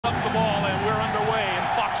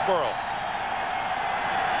Foxborough.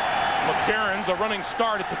 McCarron's a running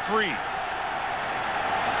start at the 3.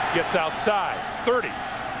 Gets outside, 30,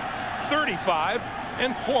 35,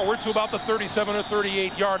 and forward to about the 37 or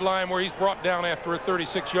 38-yard line, where he's brought down after a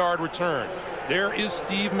 36-yard return. There is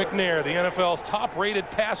Steve McNair, the NFL's top-rated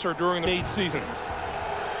passer during the 8 seasons.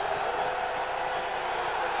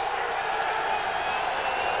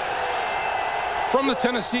 From the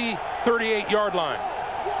Tennessee 38-yard line.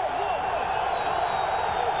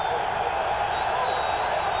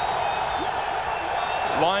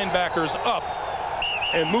 Linebackers up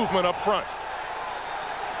and movement up front.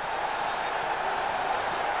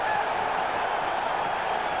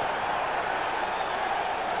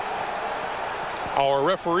 Our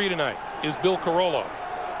referee tonight is Bill Carollo.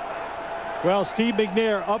 Well, Steve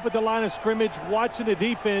McNair up at the line of scrimmage watching the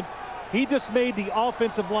defense. He just made the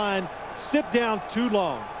offensive line sit down too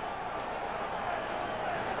long.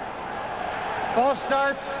 False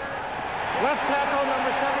start. Left tackle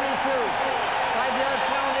number 72. 5-yard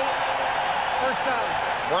penalty. First down.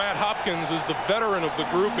 Brad Hopkins is the veteran of the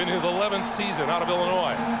group in his 11th season out of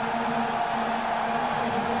Illinois.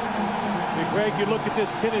 Hey, Greg, you look at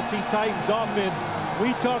this Tennessee Titans offense.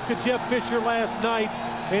 We talked to Jeff Fisher last night,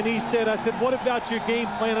 and he said, I said, what about your game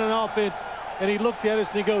plan on offense? And he looked at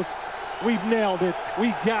us and he goes, we've nailed it.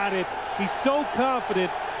 We got it. He's so confident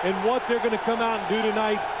in what they're going to come out and do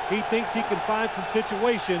tonight. He thinks he can find some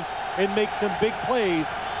situations and make some big plays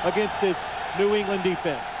against this New England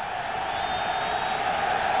defense.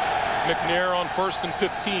 McNair on 1st and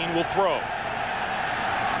 15 will throw.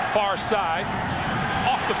 Far side,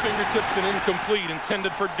 off the fingertips and incomplete,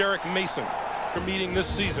 intended for Derek Mason for meeting this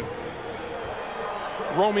season.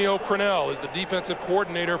 Romeo Crennel is the defensive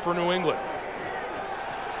coordinator for New England.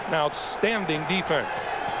 An outstanding defense,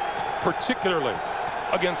 particularly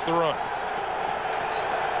against the run.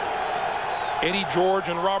 Eddie George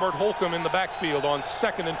and Robert Holcomb in the backfield on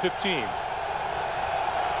 2nd and 15.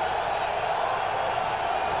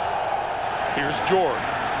 Here's George.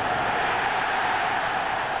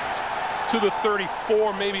 To the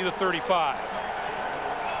 34, maybe the 35.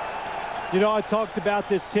 You know, I talked about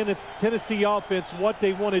this Tennessee offense, what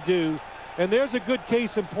they want to do, and there's a good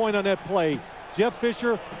case in point on that play. Jeff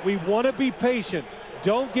Fisher, we want to be patient.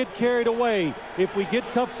 Don't get carried away. If we get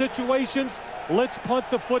tough situations, let's punt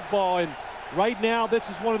the football. And right now, this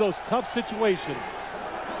is one of those tough situations.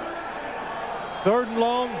 3rd and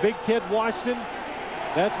long, Big Ted Washington.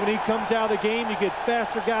 That's when he comes out of the game. You get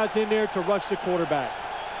faster guys in there to rush the quarterback.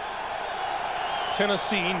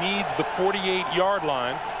 Tennessee needs the 48-yard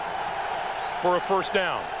line for a first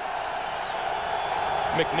down.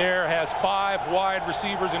 McNair has 5 wide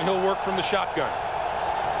receivers, and he'll work from the shotgun.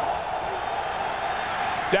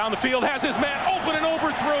 Down the field, has his man open and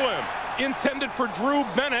overthrew him. Intended for Drew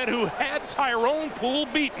Bennett, who had Tyrone Poole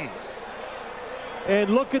beaten. And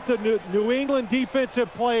look at the New England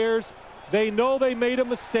defensive players. They know they made a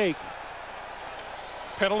mistake.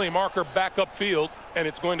 Penalty marker back upfield, and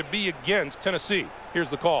it's going to be against Tennessee. Here's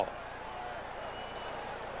the call.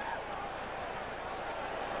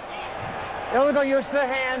 Illegal use of the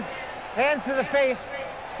hands. Hands to the face.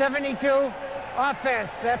 72.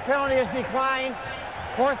 Offense. That penalty is declined.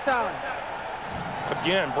 4th down.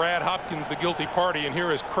 Again, Brad Hopkins the guilty party, and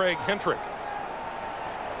here is Craig Hentrick,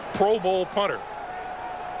 Pro Bowl punter.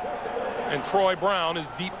 And Troy Brown is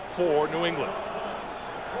deep for New England.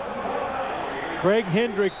 Craig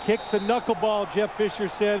Hendrick kicks a knuckleball, Jeff Fisher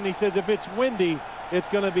said, and he says if it's windy, it's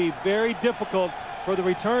going to be very difficult for the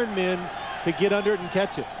return men to get under it and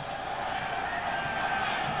catch it.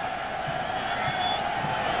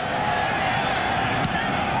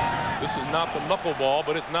 This is not the knuckleball,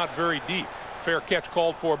 but it's not very deep. Fair catch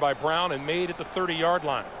called for by Brown and made at the 30-yard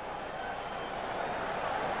line.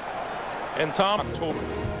 And Tom, October.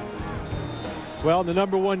 Well, the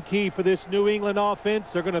number one key for this New England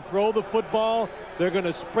offense, they're going to throw the football. They're going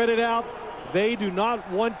to spread it out. They do not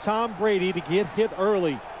want Tom Brady to get hit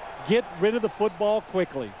early. Get rid of the football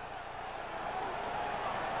quickly.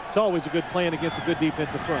 It's always a good plan against a good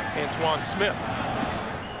defensive front. Antoine Smith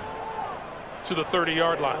to the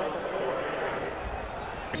 30-yard line.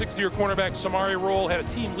 6th-year cornerback Samari Rolle had a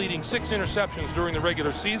team-leading 6 interceptions during the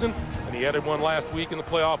regular season, and he added one last week in the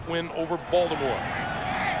playoff win over Baltimore.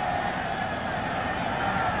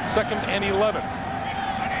 2nd and 11.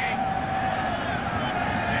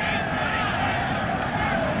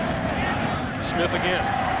 Smith again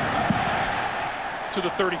to the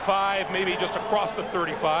 35, maybe just across the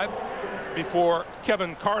 35, before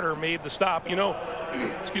Kevin Carter made the stop. You know,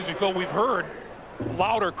 excuse me, Phil, we've heard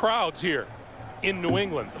louder crowds here in New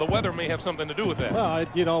England. The weather may have something to do with that. Well,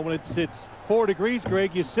 you know, when it's 4 degrees,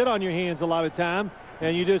 Greg, you sit on your hands a lot of time.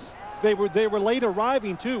 And they were late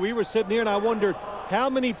arriving too. We were sitting here and I wondered how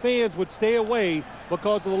many fans would stay away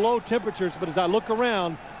because of the low temperatures. But as I look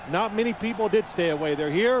around, not many people did stay away. They're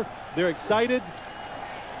here, they're excited,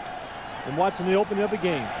 and watching the opening of the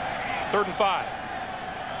game. 3rd and 5.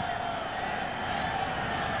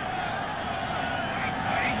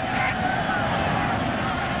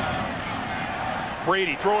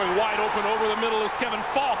 Brady throwing wide open over the middle is Kevin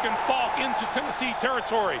Falk, and Falk into Tennessee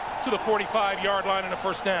territory to the 45-yard line and a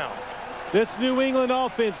first down. This New England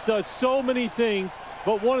offense does so many things,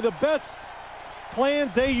 but one of the best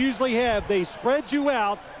plans they usually have, they spread you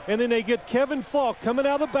out, and then they get Kevin Falk coming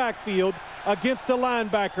out of the backfield against a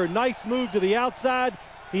linebacker. Nice move to the outside.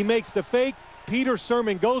 He makes the fake. Peter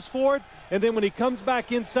Sermon goes for it, and then when he comes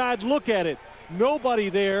back inside, look at it. Nobody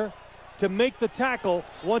there to make the tackle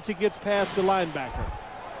once he gets past the linebacker.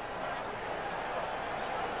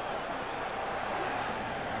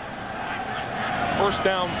 First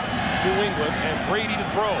down, New England, and Brady to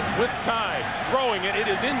throw with time. Throwing it. It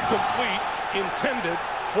is incomplete, intended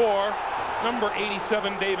for number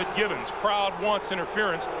 87, David Givens. Crowd wants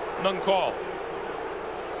interference. None called.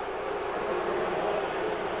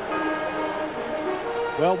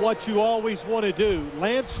 Well, what you always want to do,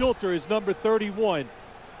 Lance Schulter is number 31.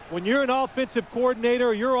 When you're an offensive coordinator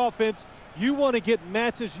or your offense, you want to get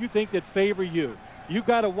matches you think that favor you. You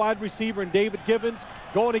got a wide receiver in David Givens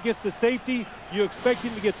going against the safety. You expect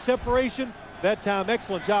him to get separation. That time,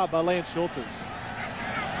 excellent job by Lance Schulters.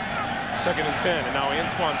 2nd and 10, and now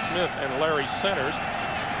Antoine Smith and Larry Centers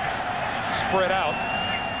spread out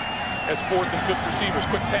as 4th and 5th receivers.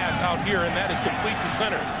 Quick pass out here, and that is complete to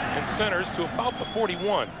Centers. And Centers to about the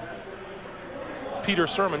 41. Peter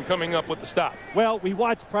Sermon coming up with the stop. Well, we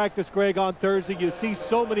watched practice, Greg, on Thursday. You see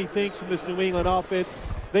so many things from this New England offense.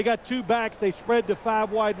 They got 2 backs. They spread to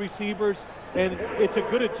 5 wide receivers, and it's a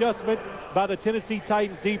good adjustment by the Tennessee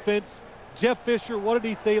Titans defense. Jeff Fisher, what did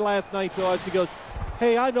he say last night to us? He goes,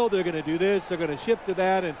 hey, I know they're going to do this. They're going to shift to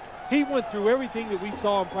that. And he went through everything that we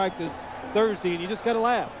saw in practice Thursday, and you just got to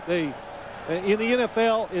laugh. In the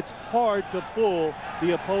NFL, it's hard to fool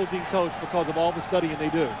the opposing coach because of all the studying they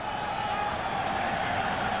do.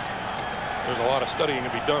 There's a lot of studying to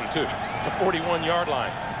be done, too. The 41-yard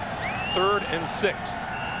line. 3rd and 6.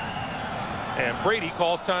 And Brady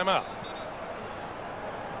calls timeout.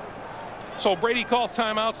 So Brady calls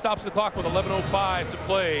timeout, stops the clock with 11:05 to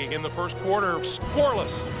play in the first quarter.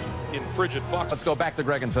 Scoreless in frigid Fox. Let's go back to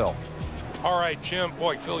Greg and Phil. All right, Jim.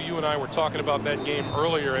 Boy, Phil, you and I were talking about that game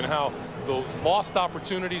earlier and how those lost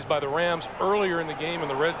opportunities by the Rams earlier in the game in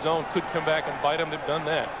the red zone could come back and bite them. They've done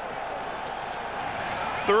that.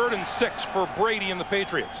 3rd and 6 for Brady and the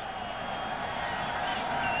Patriots.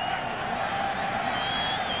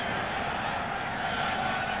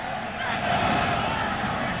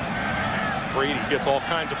 Brady gets all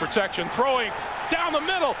kinds of protection, throwing down the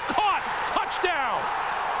middle, caught, touchdown.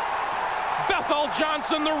 Bethel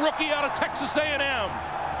Johnson, the rookie out of Texas A&M.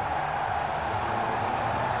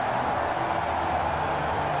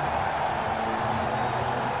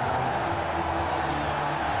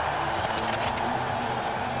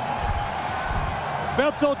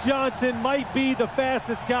 Bethel Johnson might be the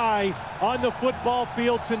fastest guy on the football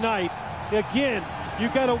field tonight. Again, you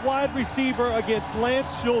got a wide receiver against Lance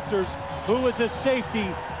Schulters, who is a safety,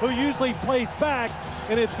 who usually plays back,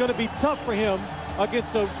 and it's going to be tough for him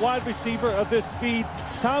against a wide receiver of this speed.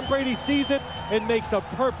 Tom Brady sees it and makes a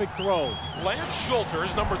perfect throw. Lance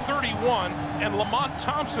Schulters, number 31, and Lamont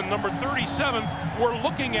Thompson, number 37, were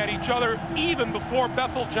looking at each other even before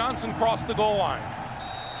Bethel Johnson crossed the goal line.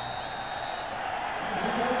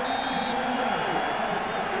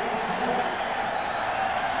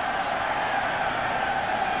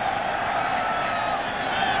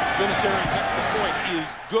 Vinatieri's extra point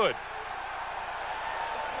is good.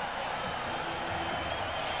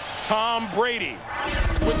 Tom Brady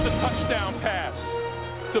with the touchdown pass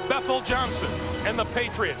to Bethel Johnson, and the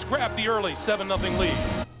Patriots grab the early 7-0 lead.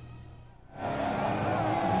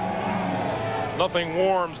 Nothing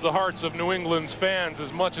warms the hearts of New England's fans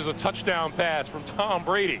as much as a touchdown pass from Tom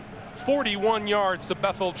Brady. 41 yards to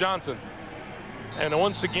Bethel Johnson. And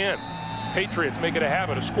once again, Patriots make it a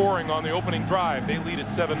habit of scoring on the opening drive. They lead at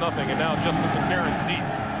 7-0, and now Justin McCarron's deep.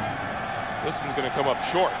 This one's going to come up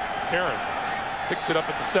short. McCarron picks it up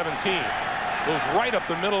at the 17. Goes right up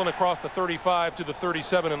the middle and across the 35 to the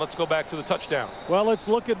 37, and let's go back to the touchdown. Well, let's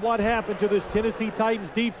look at what happened to this Tennessee Titans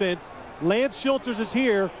defense. Lance Schulters is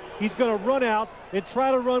here. He's going to run out and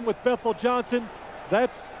try to run with Bethel Johnson.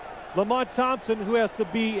 That's Lamont Thompson, who has to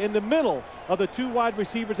be in the middle of the 2 wide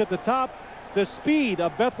receivers at the top. The speed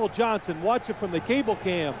of Bethel Johnson, watch it from the cable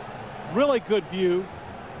cam. Really good view.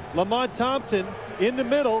 Lamont Thompson in the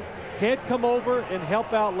middle can't come over and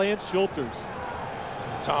help out Lance Schulters.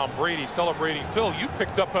 Tom Brady celebrating. Phil, you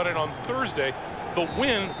picked up on it on Thursday. The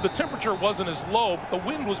wind, the temperature wasn't as low, but the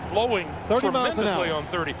wind was blowing 30 miles an tremendously hour. on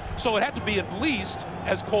 30. So it had to be at least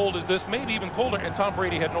as cold as this, maybe even colder, and Tom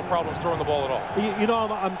Brady had no problems throwing the ball at all. You know,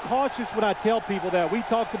 I'm cautious when I tell people that. We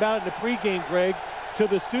talked about it in the pregame, Greg, to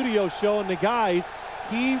the studio show, and the guys,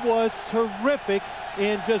 he was terrific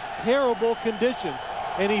in just terrible conditions.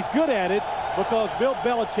 And he's good at it because Bill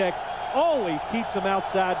Belichick always keeps him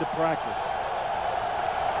outside to practice.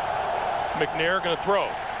 McNair going to throw.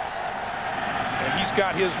 And he's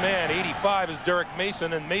got his man, 85, is Derek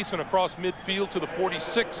Mason, and Mason across midfield to the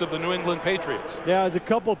 46 of the New England Patriots. Yeah, there's a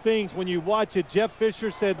couple things when you watch it. Jeff Fisher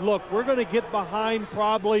said, look, we're going to get behind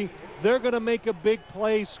probably. They're going to make a big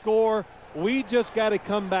play, score. We just got to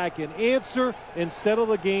come back and answer and settle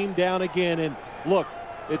the game down again. And look,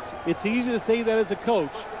 it's easy to say that as a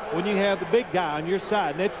coach when you have the big guy on your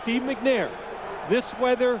side, and that's Steve McNair. This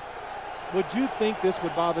weather, would you think this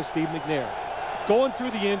would bother Steve McNair? Going through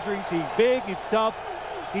the injuries, he's big, he's tough,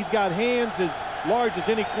 he's got hands as large as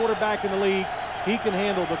any quarterback in the league. He can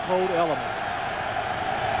handle the cold elements.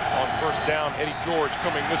 On first down, Eddie George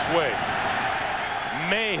coming this way.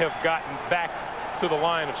 May have gotten back to the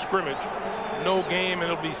line of scrimmage. No game,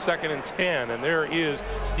 and it'll be 2nd and 10. And there is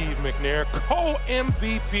Steve McNair,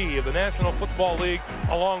 co-MVP of the National Football League,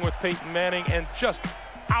 along with Peyton Manning, and just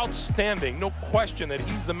outstanding. No question that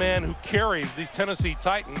he's the man who carries these Tennessee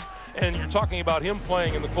Titans. And you're talking about him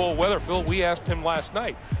playing in the cold weather. Phil, we asked him last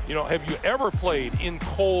night, you know, have you ever played in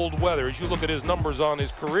cold weather? As you look at his numbers on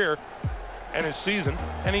his career and his season.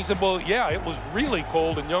 And he said, well, yeah, it was really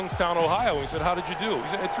cold in Youngstown, Ohio. He said, how did you do? He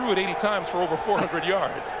said, I threw it 80 times for over 400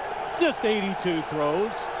 yards. Just 82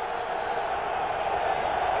 throws.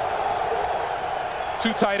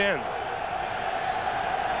 2 tight ends.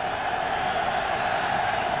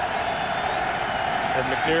 And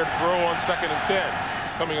McNair to throw on 2nd and 10.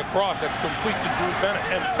 Coming across, that's complete to Drew Bennett.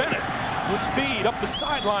 And Bennett with speed up the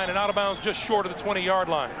sideline and out of bounds just short of the 20-yard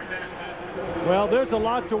line. Well, there's a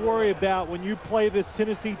lot to worry about when you play this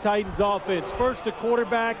Tennessee Titans offense. First, the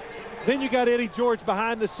quarterback, then you got Eddie George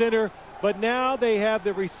behind the center, but now they have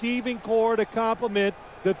the receiving core to complement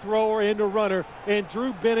the thrower and the runner. And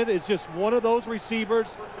Drew Bennett is just one of those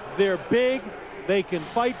receivers. They're big, they can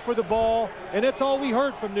fight for the ball, and that's all we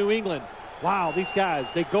heard from New England. Wow, these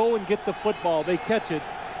guys, they go and get the football, they catch it.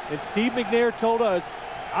 And Steve McNair told us,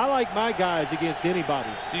 I like my guys against anybody.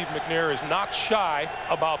 Steve McNair is not shy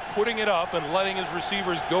about putting it up and letting his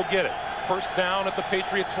receivers go get it. First down at the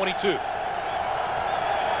Patriot 22.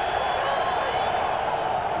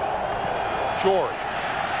 George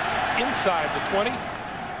inside the 20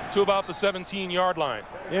 to about the 17-yard line.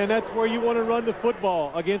 And that's where you want to run the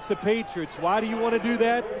football against the Patriots. Why do you want to do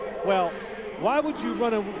that? Well, why would you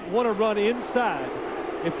want to run inside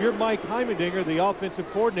if you're Mike Heimerdinger, the offensive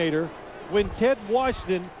coordinator, when Ted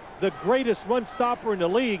Washington, the greatest run stopper in the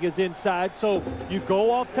league, is inside? So you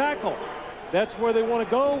go off tackle. That's where they want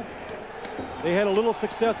to go. They had a little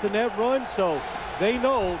success in that run, so they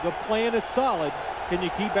know the plan is solid. Can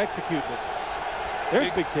you keep executing it?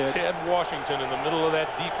 There's Big Ted. Ted Washington in the middle of that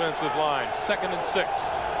defensive line. 2nd and 6.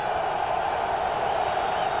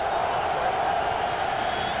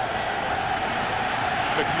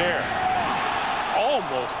 McNair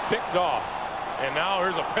almost picked off. And now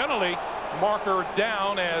here's a penalty marker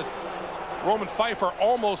down as Roman Pfeiffer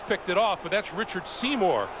almost picked it off, but that's Richard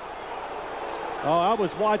Seymour. Oh, I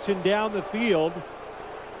was watching down the field,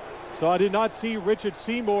 so I did not see Richard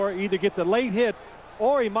Seymour either get the late hit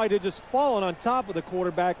or he might have just fallen on top of the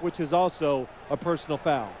quarterback, which is also a personal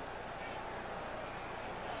foul.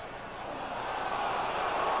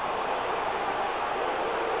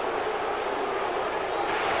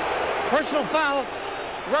 Personal foul,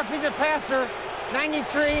 roughing the passer,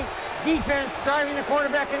 93, defense driving the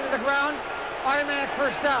quarterback into the ground, automatic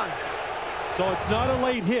first down. So it's not a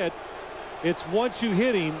late hit. It's once you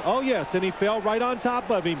hit him. Oh, yes, and he fell right on top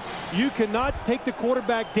of him. You cannot take the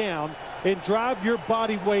quarterback down and drive your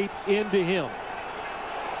body weight into him.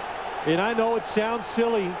 And I know it sounds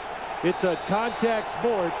silly. It's a contact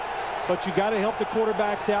sport, but you got to help the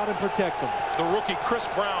quarterbacks out and protect them. The rookie Chris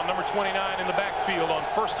Brown, number 29, in the backfield on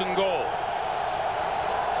 1st and goal.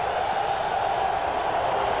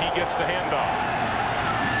 He gets the handoff.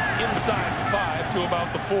 Inside the 5 to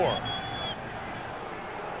about the 4.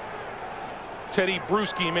 Teddy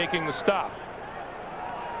Bruschi making the stop.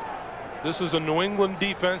 This is a New England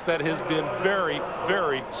defense that has been very,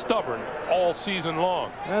 very stubborn all season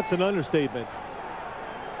long. That's an understatement.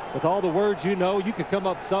 With all the words you know, you could come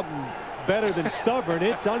up with something better than stubborn.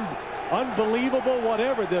 unbelievable,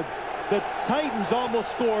 whatever. The Titans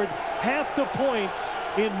almost scored half the points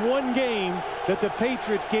in one game that the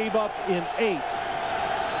Patriots gave up in 8.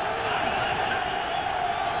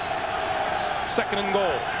 Second and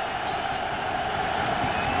goal.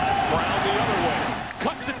 Brown the other way.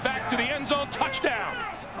 Cuts it back to the end zone. Touchdown.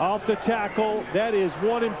 Off the tackle. That is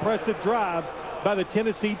one impressive drive by the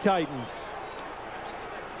Tennessee Titans.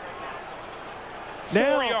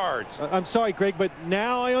 4 yards. I'm sorry, Greg, but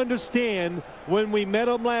now I understand when we met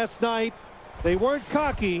them last night. They weren't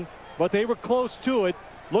cocky, but they were close to it.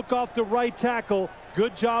 Look off the right tackle.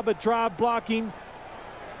 Good job at drive blocking.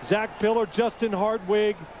 Zach Pillar, Justin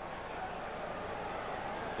Hardwig,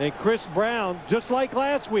 and Chris Brown, just like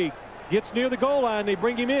last week, gets near the goal line. They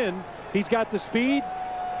bring him in. He's got the speed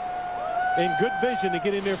and good vision to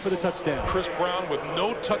get in there for the touchdown. Chris Brown, with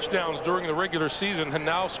no touchdowns during the regular season, had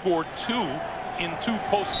now scored 2 in 2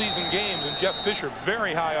 postseason games, and Jeff Fisher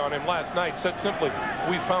very high on him last night. Said simply,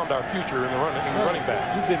 we found our future in the running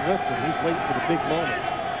back. He's been resting. He's waiting for the big moment.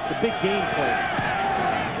 It's a big game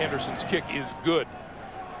plan. Anderson's kick is good.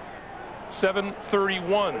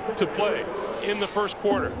 7:31 to play in the first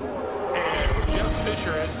quarter. And Jeff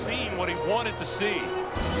Fisher has seen what he wanted to see.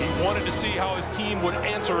 He wanted to see how his team would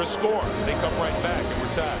answer a score. They come right back and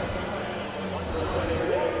we're tied.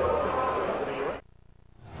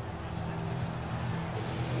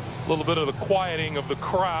 A little bit of the quieting of the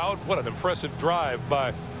crowd. What an impressive drive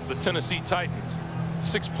by the Tennessee Titans.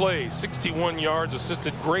 6 plays, 61 yards,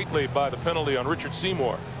 assisted greatly by the penalty on Richard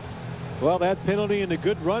Seymour. Well, that penalty and the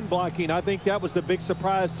good run blocking, I think that was the big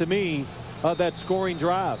surprise to me of that scoring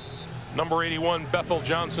drive. Number 81, Bethel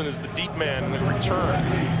Johnson, is the deep man in the return.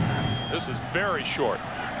 This is very short.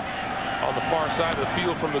 On the far side of the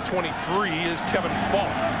field from the 23 is Kevin Falk.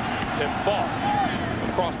 And Falk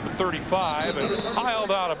across the 35 and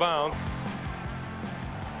piled out of bounds.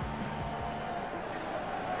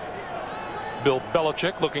 Bill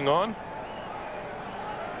Belichick looking on.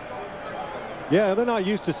 Yeah, they're not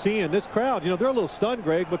used to seeing this crowd. You know, they're a little stunned,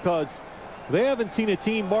 Greg, because they haven't seen a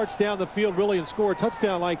team march down the field really and score a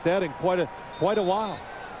touchdown like that in quite a while.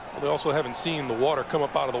 Well, they also haven't seen the water come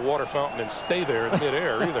up out of the water fountain and stay there in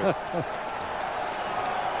midair either.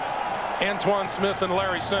 Antoine Smith and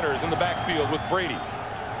Larry Centers in the backfield with Brady.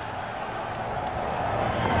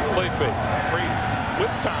 Play fake. Brady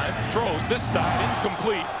with time throws this side,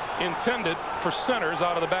 incomplete, intended for Centers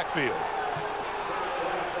out of the backfield.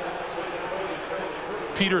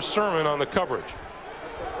 Peter Sermon on the coverage.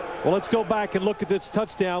 Well, let's go back and look at this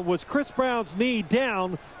touchdown. Was Chris Brown's knee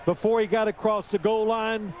down before he got across the goal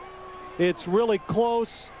line? It's really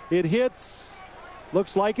close. It hits.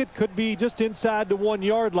 Looks like it could be just inside the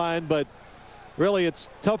 1-yard line, but really it's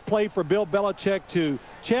tough play for Bill Belichick to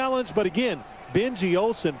challenge. But again, Benji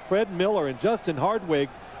Olsen, Fred Miller, and Justin Hardwig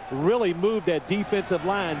really moved that defensive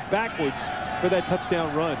line backwards for that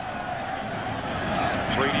touchdown run.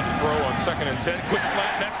 Brady to throw on 2nd and 10. Quick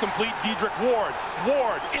slant. That's complete. Dedrick Ward.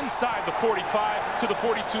 Ward inside the 45 to the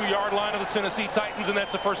 42-yard line of the Tennessee Titans, and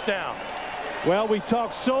that's a first down. Well, we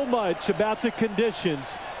talk so much about the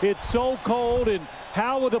conditions. It's so cold, and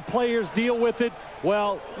how will the players deal with it?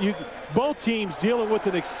 Well, both teams dealing with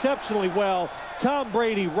it exceptionally well. Tom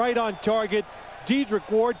Brady right on target. Dedrick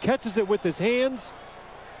Ward catches it with his hands,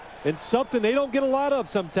 and something they don't get a lot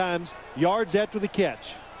of sometimes, yards after the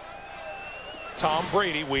catch. Tom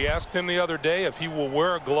Brady, we asked him the other day if he will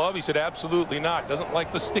wear a glove. He said absolutely not. Doesn't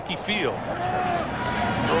like the sticky feel.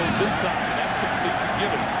 Throws this side, and that's complete to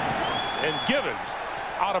Givens. And Givens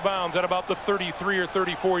out of bounds at about the 33 or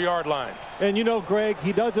 34-yard line. And you know, Greg,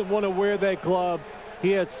 he doesn't want to wear that glove.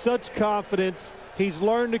 He has such confidence. He's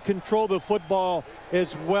learned to control the football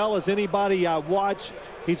as well as anybody I watch.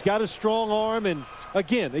 He's got a strong arm, and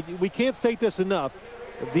again, we can't state this enough.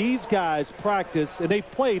 These guys practice, and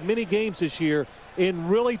they've played many games this year in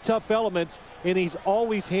really tough elements, and he's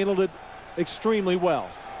always handled it extremely well.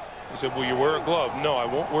 He said, will you wear a glove? No, I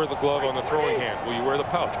won't wear the glove on the throwing hand. Will you wear the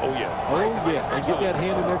pouch? Oh, yeah. Oh, yeah. And get that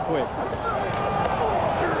hand in there quick.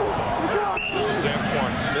 This is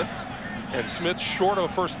Antoine Smith, and Smith short of a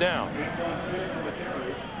first down.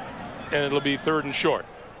 And it'll be 3rd and short.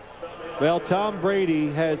 Well, Tom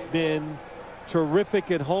Brady has been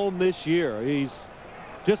terrific at home this year. He's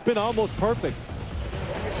just been almost perfect.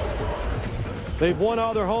 They've won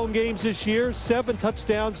all their home games this year. 7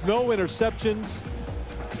 touchdowns, no interceptions.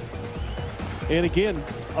 And again,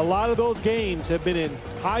 a lot of those games have been in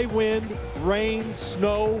high wind, rain,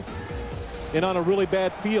 snow, and on a really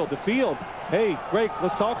bad field. The field, hey, Greg,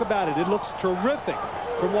 let's talk about it. It looks terrific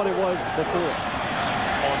from what it was before.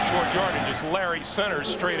 On short yardage, it's Larry Centers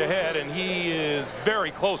straight ahead, and he is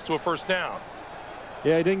very close to a first down.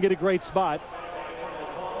 Yeah, he didn't get a great spot.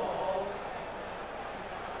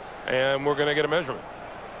 And we're going to get a measurement.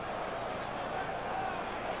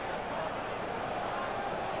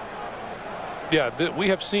 Yeah, we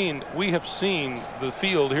have seen the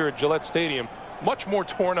field here at Gillette Stadium much more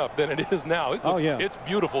torn up than it is now. It's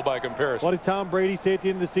beautiful by comparison. What did Tom Brady say at the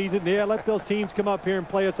end of the season? Yeah, let those teams come up here and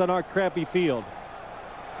play us on our crappy field.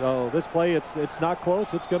 So this play, it's not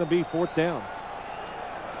close. It's going to be 4th down.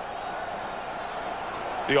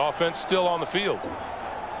 The offense still on the field.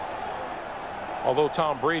 Although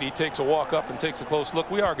Tom Brady takes a walk up and takes a close look,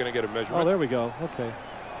 we are going to get a measurement. Oh, there we go. Okay.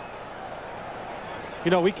 You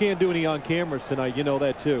know, we can't do any on cameras tonight. You know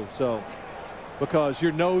that too. So, because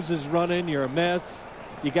your nose is running, you're a mess.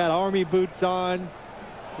 You got army boots on.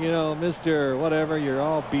 You know, Mr. Whatever, you're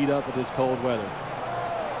all beat up with this cold weather.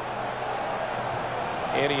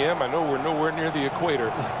 Annie M., I know we're nowhere near the equator.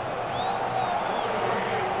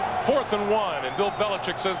 4th and 1, and Bill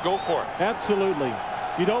Belichick says go for it. Absolutely.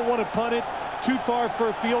 You don't want to punt it too far for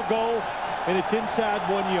a field goal, and it's inside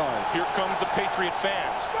 1 yard. Here comes the Patriot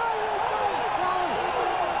fans.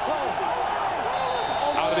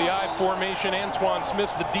 Out of the I formation, Antoine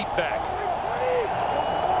Smith, the deep back.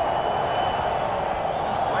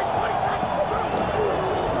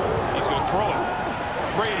 He's going to throw it.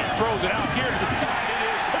 Brady throws it out here to the side. It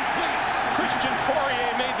is complete. Christian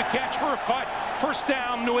Fourier made the catch for a 1st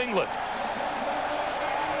down, New England.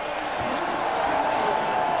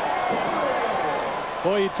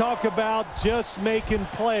 Boy, you talk about just making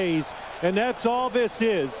plays, and that's all this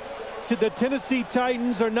is. The Tennessee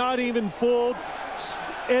Titans are not even fooled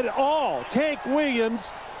at all. Tank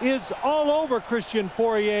Williams is all over Christian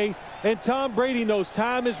Fourier, and Tom Brady knows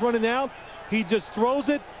time is running out. He just throws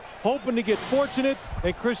it, hoping to get fortunate,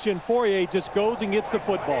 and Christian Fourier just goes and gets the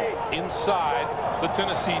football. Inside the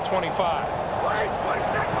Tennessee 25.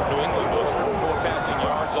 New England looking for 4 passing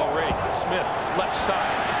yards already. Smith, left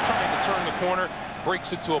side, trying to turn the corner.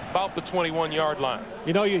 Breaks it to about the 21-yard line.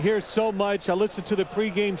 You know, you hear so much. I listen to the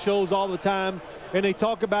pregame shows all the time, and they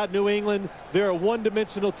talk about New England. They're a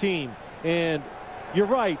one-dimensional team. And you're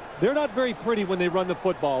right. They're not very pretty when they run the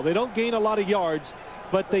football. They don't gain a lot of yards,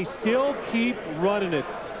 but they still keep running it.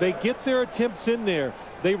 They get their attempts in there.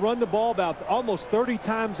 They run the ball about almost 30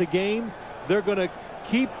 times a game. They're going to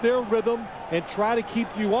keep their rhythm and try to keep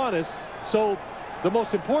you honest. So the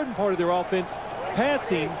most important part of their offense,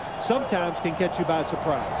 passing, sometimes can catch you by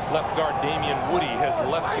surprise. Left guard Damian Woody has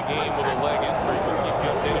left the game with a leg injury. We'll keep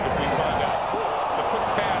you updated if we find out. The quick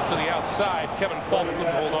pass to the outside. Kevin Falk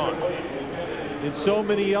couldn't hold on. In so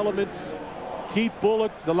many elements, Keith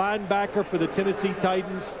Bullock, the linebacker for the Tennessee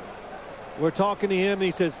Titans, we're talking to him, and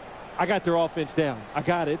he says, I got their offense down. I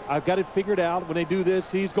got it. I've got it figured out. When they do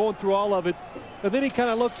this, he's going through all of it. And then he kind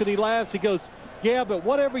of looks and he laughs. He goes, yeah, but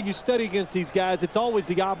whatever you study against these guys, it's always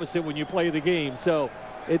the opposite when you play the game. So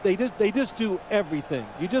they just do everything.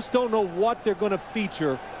 You just don't know what they're going to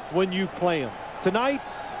feature when you play them. Tonight,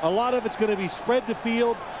 a lot of it's going to be spread the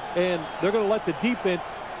field, and they're going to let the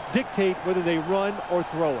defense dictate whether they run or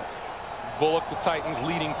throw it. Bullock, the Titans'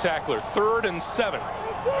 leading tackler. 3rd and 7.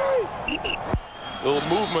 Little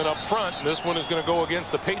movement up front, and this one is going to go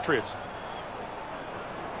against the Patriots.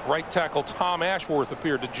 Right tackle Tom Ashworth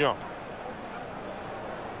appeared to jump.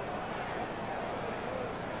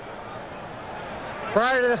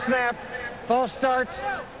 Prior to the snap, false start,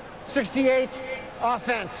 68,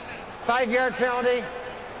 offense, 5-yard penalty,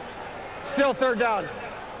 still 3rd down.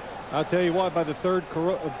 I'll tell you what, by the third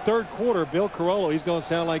quarter, Bill Carollo, he's going to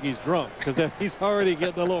sound like he's drunk because he's already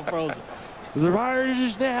getting a little frozen. Prior to the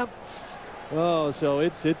snap. Oh, so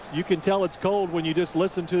it's you can tell it's cold when you just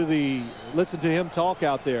listen to him talk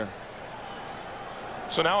out there.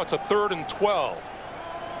 So now it's a 3rd and 12.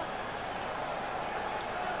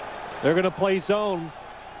 They're going to play zone.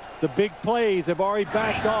 The big plays have already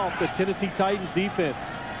backed off the Tennessee Titans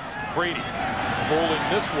defense. Brady rolling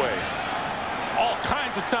this way. All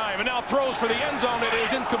kinds of time, and now throws for the end zone. It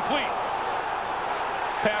is incomplete.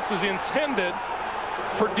 Pass is intended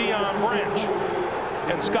for Deion Branch.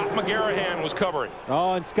 And Scott McGarrahan was covering.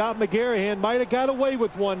 Oh, and Scott McGarrahan might have got away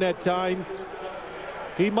with one that time.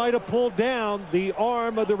 He might have pulled down the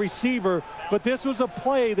arm of the receiver, but this was a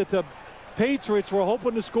play that the Patriots were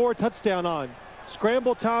hoping to score a touchdown on.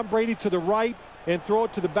 Scramble Tom Brady to the right and throw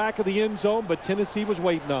it to the back of the end zone, but Tennessee was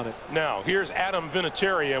waiting on it. Now, here's Adam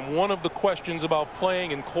Vinatieri, and one of the questions about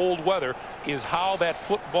playing in cold weather is how that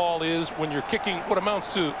football is when you're kicking what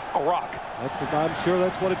amounts to a rock. I'm sure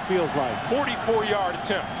that's what it feels like. 44-yard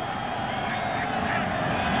attempt.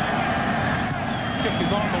 Kick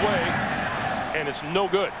is on the way, and it's no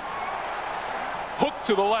good. Hook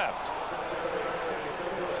to the left.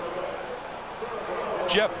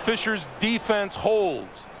 Jeff Fisher's defense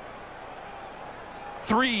holds.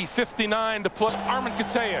 3:59 to play. Armin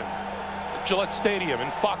Katayan, Gillette Stadium in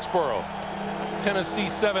Foxborough. Tennessee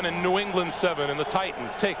 7 and New England 7, and the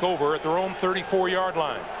Titans take over at their own 34-yard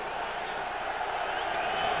line.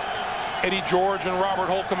 Eddie George and Robert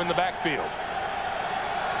Holcomb in the backfield.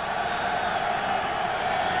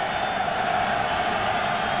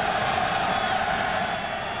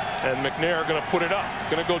 And McNair going to put it up.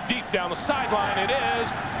 Going to go deep down the sideline. It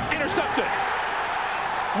is intercepted.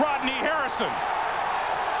 Rodney Harrison.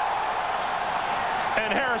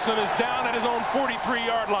 And Harrison is down at his own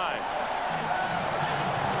 43-yard line.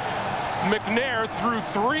 McNair threw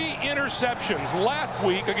 3 interceptions last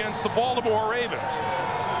week against the Baltimore Ravens.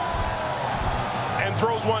 And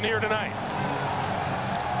throws one here tonight.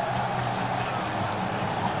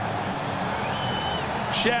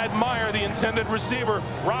 Shad Meyer, the intended receiver.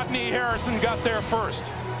 Rodney Harrison got there first.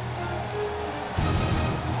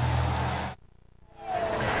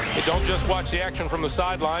 Hey, don't just watch the action from the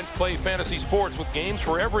sidelines. Play fantasy sports with games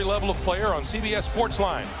for every level of player on CBS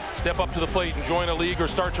Sportsline. Step up to the plate and join a league or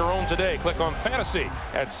start your own today. Click on Fantasy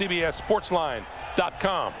at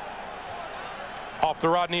CBSSportsline.com. Off the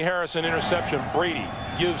Rodney Harrison interception, Brady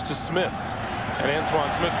gives to Smith. And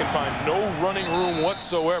Antoine Smith can find no running room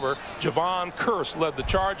whatsoever. Javon Curse led the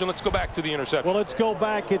charge, and let's go back to the interception. Well, let's go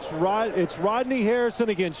back. It's Rodney Harrison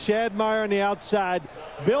against Shad Meyer on the outside.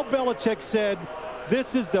 Bill Belichick said,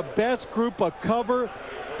 this is the best group of cover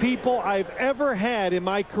people I've ever had in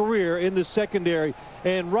my career in the secondary.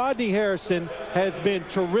 And Rodney Harrison has been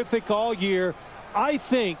terrific all year. I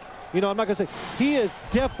think, you know, I'm not going to say, he is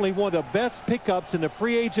definitely one of the best pickups in the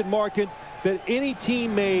free agent market that any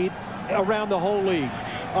team made around the whole league.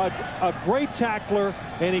 A great tackler,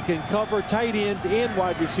 and he can cover tight ends and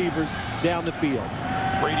wide receivers down the field.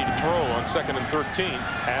 Brady to throw on 2nd and 13.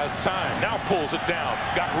 Has time. Now pulls it down.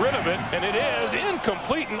 Got rid of it, and it is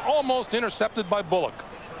incomplete and almost intercepted by Bullock.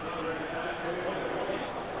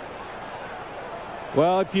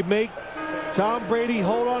 Well, if you make Tom Brady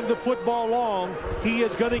hold on to the football long, he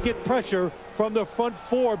is going to get pressure from the front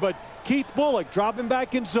 4. But Keith Bullock dropping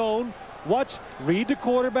back in zone. Watch, read the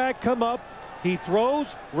quarterback come up. He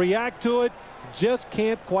throws, react to it, just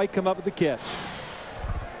can't quite come up with the catch.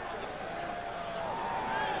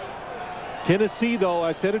 Tennessee, though,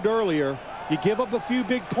 I said it earlier, you give up a few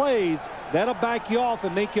big plays, that'll back you off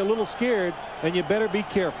and make you a little scared, and you better be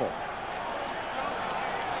careful.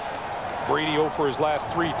 Brady 0 for his last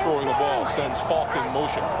 3 throwing the ball, sends Falk in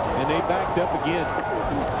motion. And they backed up again.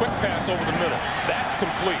 Quick pass over the middle. That's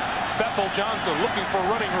complete. Bethel Johnson looking for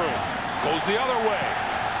running room. Goes the other way.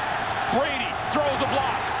 Brady throws a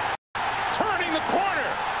block. Turning the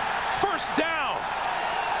corner. First down.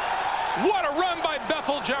 What a run by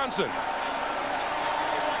Bethel Johnson.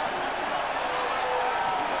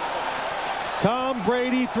 Tom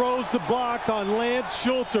Brady throws the block on Lance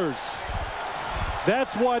Schulters.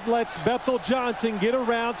 That's what lets Bethel Johnson get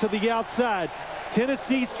around to the outside.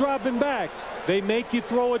 Tennessee's dropping back. They make you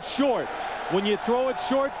throw it short. When you throw it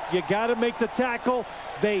short, you got to make the tackle.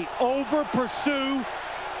 They over pursue.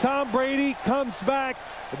 Tom Brady comes back.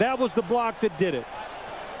 That was the block that did it.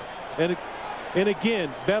 And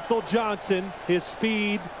again, Bethel Johnson, his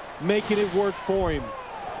speed, making it work for him.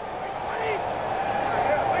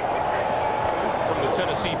 From the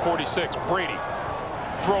Tennessee 46, Brady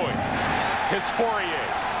throwing. His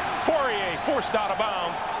Fourier forced out of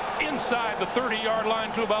bounds inside the 30-yard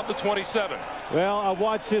line to about the 27. Well, I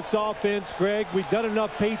watch this offense, Greg. We've done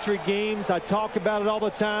enough Patriot games. I talk about it all the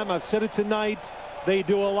time. I've said it tonight. They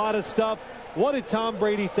do a lot of stuff. What did Tom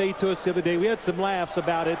Brady say to us the other day? We had some laughs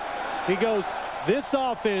about it. He goes, this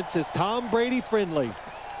offense is Tom Brady friendly.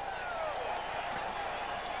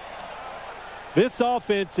 This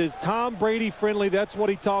offense is Tom Brady friendly. That's what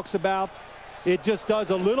he talks about. It just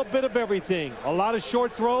does a little bit of everything. A lot of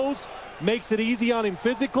short throws, makes it easy on him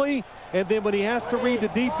physically, and then when he has to read the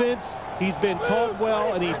defense, he's been taught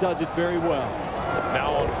well, and he does it very well.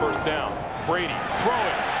 Now on first down, Brady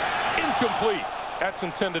throwing, incomplete. That's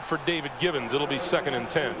intended for David Gibbons. It'll be 2nd and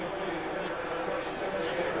 10.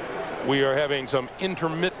 We are having some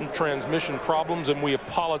intermittent transmission problems, and we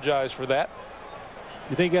apologize for that.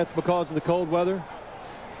 You think that's because of the cold weather?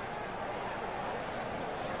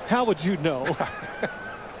 How would you know?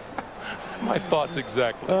 My thoughts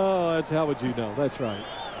exactly. Oh, that's how would you know? That's right.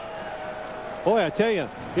 Boy, I tell you,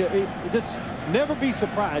 just never be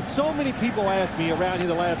surprised. So many people ask me around here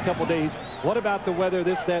the last couple of days, what about the weather,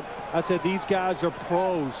 this, that? I said, these guys are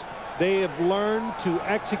pros. They have learned to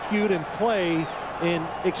execute and play in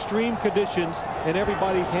extreme conditions, and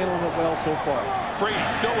everybody's handling it well so far. Brady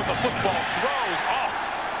still with the football, throws off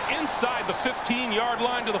inside the 15-yard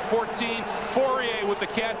line to the 14. Fourier with the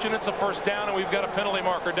catch, and it's a first down, and we've got a penalty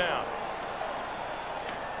marker down.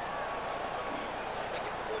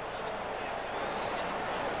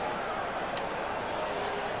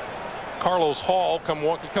 Carlos Hall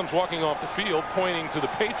comes walking off the field, pointing to the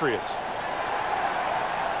Patriots.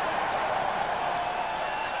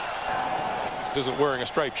 He isn't wearing a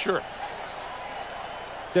striped shirt.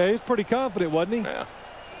 Yeah, he was pretty confident, wasn't he? Yeah.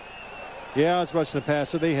 Yeah, I was rushing the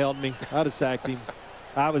passer. They held me. I'd have sacked him.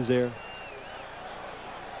 I was there.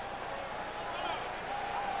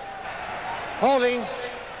 Holding,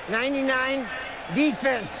 99,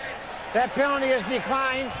 defense. That penalty is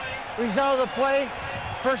declined. Result of the play,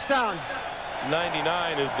 first down.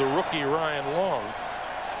 99 is the rookie Ryan Long.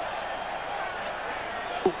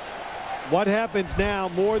 What happens now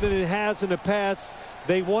more than it has in the past?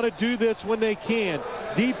 They want to do this when they can.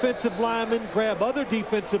 Defensive linemen grab other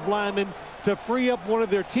defensive linemen to free up one of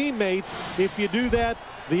their teammates. If you do that,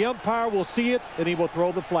 the umpire will see it and he will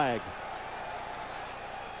throw the flag.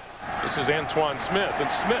 This is Antoine Smith,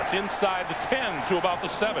 and Smith inside the 10 to about the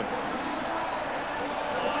 7.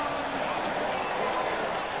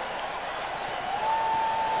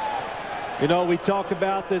 You know, we talk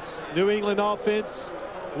about this New England offense.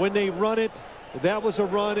 When they run it, that was a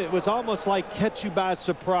run. It was almost like catch you by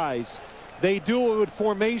surprise. They do it with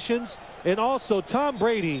formations. And also, Tom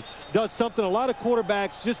Brady does something a lot of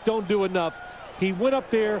quarterbacks just don't do enough. He went up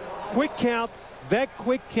there, quick count. That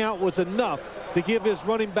quick count was enough to give his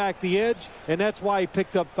running back the edge, and that's why he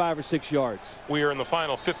picked up 5 or 6 yards. We are in the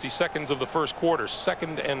final 50 seconds of the first quarter,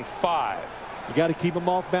 2nd and 5. You got to keep them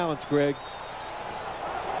off balance, Greg.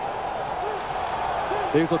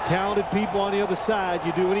 There's a talented people on the other side.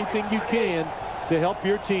 You do anything you can to help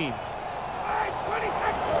your team.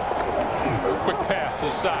 Quick pass to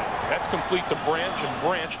the side. That's complete to Branch, and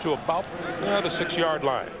Branch to about the 6-yard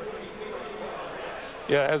line.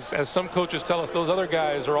 Yeah, as some coaches tell us, those other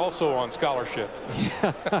guys are also on scholarship.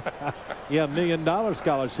 Yeah, $1 million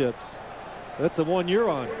scholarships. That's the one you're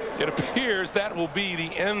on. It appears that will be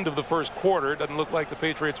the end of the first quarter. It doesn't look like the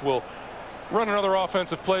Patriots will run another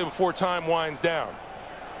offensive play before time winds down.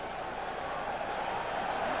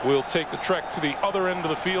 We'll take the trek to the other end of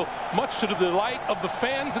the field, much to the delight of the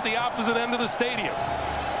fans at the opposite end of the stadium.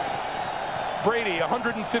 Brady,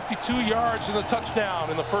 152 yards and a touchdown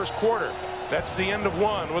in the first quarter. That's the end of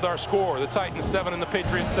one with our score. The Titans 7 and the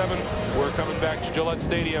Patriots 7. We're coming back to Gillette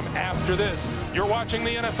Stadium after this. You're watching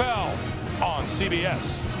the NFL on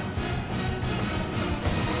CBS.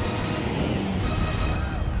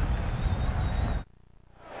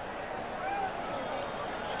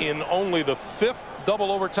 In only the 5th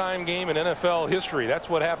double overtime game in NFL history. That's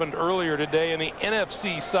what happened earlier today in the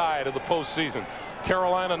NFC side of the postseason.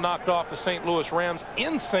 Carolina knocked off the St. Louis Rams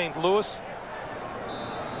in St. Louis.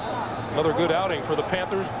 Another good outing for the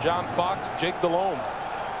Panthers. John Fox, Jake Delhomme.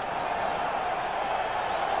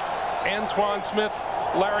 Antoine Smith,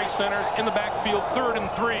 Larry Centers in the backfield, 3rd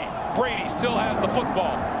and 3. Brady still has the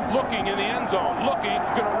football, looking in the end zone, looking,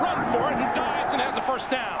 gonna run for it, and dives and has a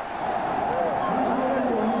first down.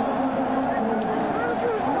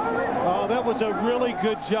 Oh, that was a really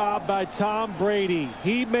good job by Tom Brady.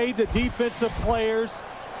 He made the defensive players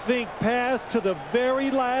think pass to the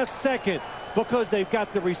very last second because they've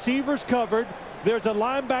got the receivers covered. There's a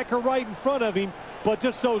linebacker right in front of him, but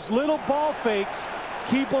just those little ball fakes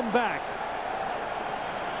keep them back.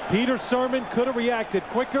 Peter Sermon could have reacted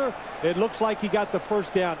quicker. It looks like he got the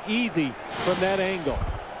first down easy from that angle.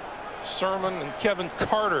 Sermon and Kevin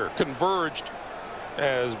Carter converged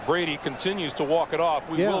as Brady continues to walk it off.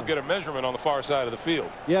 We will get a measurement on the far side of the field.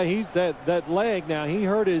 Yeah, he's that leg now. He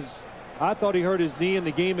hurt his, I thought he hurt his knee in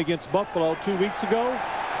the game against Buffalo 2 weeks ago.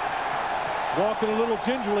 Walking a little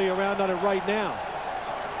gingerly around on it right now.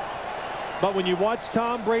 But when you watch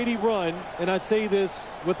Tom Brady run, and I say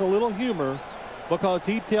this with a little humor because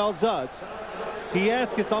he tells us, he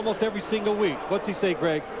asks us almost every single week, what's he say,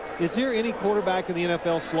 Greg? Is there any quarterback in the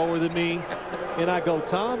NFL slower than me? And I go,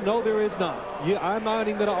 Tom, no, there is not. I'm not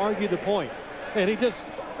even going to argue the point. And he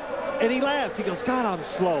laughs. He goes, God, I'm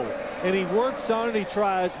slow. And he works on it, he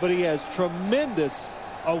tries, but he has tremendous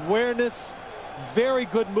awareness, very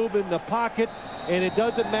good movement in the pocket, and it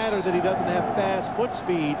doesn't matter that he doesn't have fast foot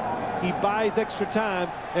speed. He buys extra time,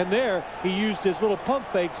 and there he used his little pump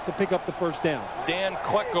fakes to pick up the first down. Dan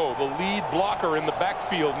Klecko, the lead blocker in the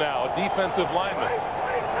backfield now, a defensive lineman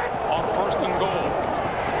on 1st and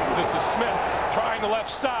goal. This is Smith trying the left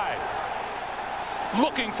side,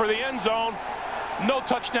 looking for the end zone. No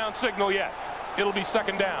touchdown signal yet. It'll be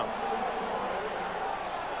 2nd down.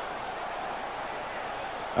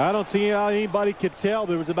 I don't see how anybody could tell.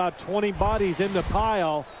 There was about 20 bodies in the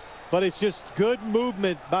pile. but it's just good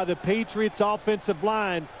movement by the Patriots offensive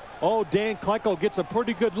line. Oh, Dan Klecko gets a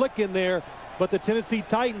pretty good lick in there, but the Tennessee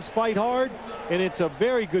Titans fight hard, and it's a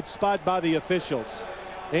very good spot by the officials.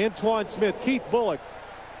 Antoine Smith, Keith Bullock,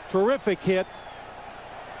 terrific hit.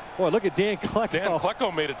 Boy, look at Dan Klecko. Dan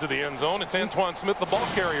Klecko made it to the end zone. It's Antoine Smith, the ball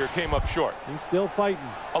carrier, came up short. He's still fighting.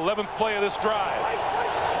 11th play of this drive.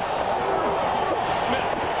 Smith,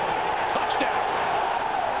 touchdown.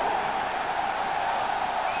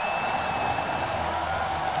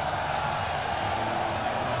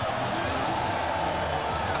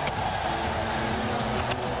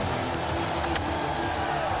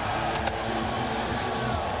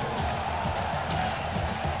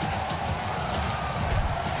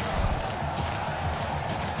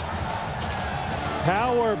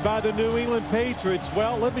 Power by the New England Patriots.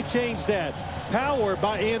 Well, let me change that. Power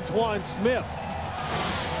by Antoine Smith.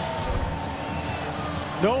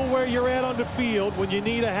 Know where you're at on the field when you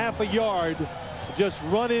need a half a yard. Just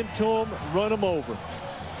run into them, run them over.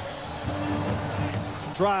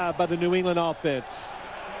 Drive by the New England offense.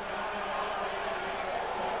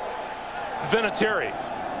 Vinatieri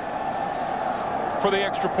for the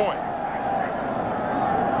extra point.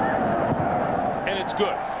 And it's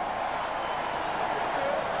good.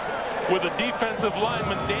 With a defensive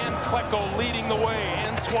lineman, Dan Klecko, leading the way.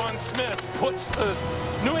 Antoine Smith puts the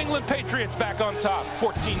New England Patriots back on top,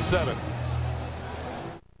 14-7.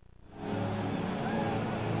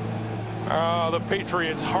 The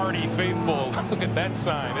Patriots hardy faithful. Look at that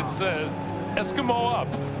sign. It says Eskimo up.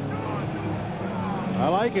 I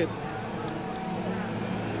like it.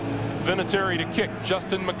 Vinatieri to kick.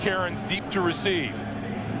 Justin McCarron deep to receive.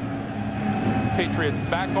 Patriots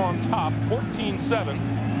back on top,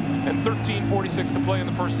 14-7. And 13:46 to play in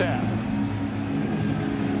the first half.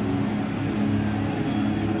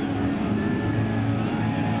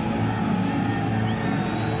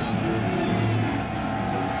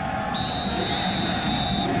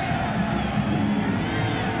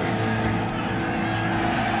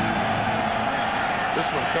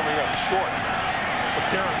 This one coming up short.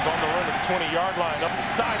 McCarron's on the run to the 20-yard line, up the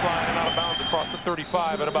sideline and out of bounds across the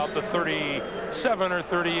 35 at about the 37 or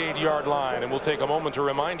 38-yard line. And we'll take a moment to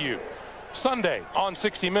remind you, Sunday on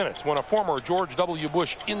 60 Minutes, when a former George W.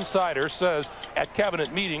 Bush insider says at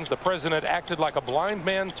cabinet meetings the president acted like a blind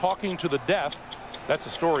man talking to the deaf. That's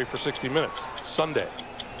a story for 60 Minutes, Sunday.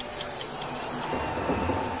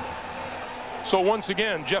 So once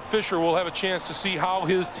again, Jeff Fisher will have a chance to see how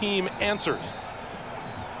his team answers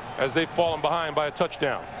as they've fallen behind by a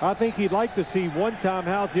touchdown. I think he'd like to see one time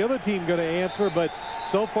how's the other team going to answer, but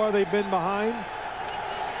so far they've been behind.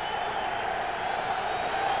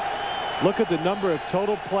 Look at the number of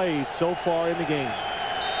total plays so far in the game.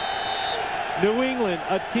 New England,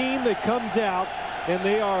 a team that comes out and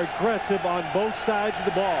they are aggressive on both sides of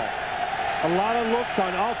the ball. A lot of looks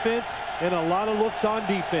on offense and a lot of looks on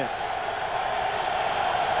defense.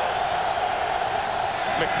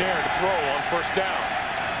 McNair to throw on first down.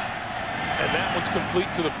 And that one's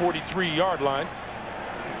complete to the 43-yard line.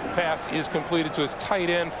 The pass is completed to his tight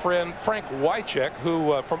end friend Frank Wycheck,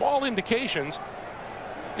 who from all indications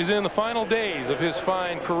is in the final days of his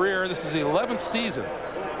fine career. This is the 11th season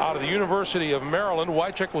out of the University of Maryland.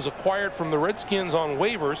 Wycheck was acquired from the Redskins on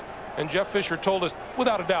waivers, and Jeff Fisher told us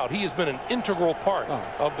without a doubt he has been an integral part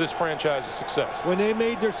of this franchise's success. When they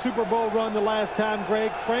made their Super Bowl run the last time,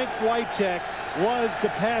 Greg, Frank Wycheck was the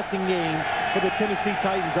passing game for the Tennessee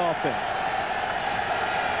Titans offense.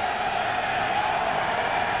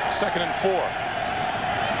 2nd and 4.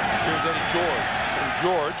 Here's Eddie George. And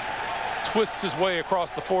George twists his way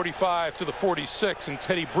across the 45 to the 46, and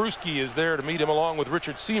Teddy Bruschi is there to meet him along with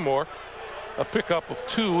Richard Seymour. A pickup of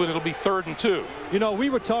 2, and it'll be 3rd and 2. You know,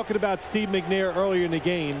 we were talking about Steve McNair earlier in the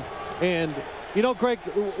game, and you know, Greg,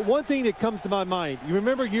 one thing that comes to my mind, you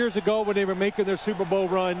remember years ago when they were making their Super Bowl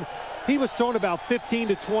run, he was throwing about 15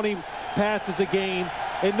 to 20 passes a game,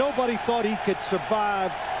 and nobody thought he could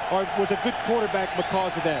survive or was a good quarterback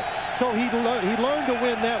because of that. So he learned to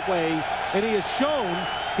win that way, and he has shown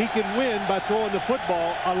he can win by throwing the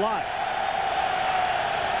football a lot.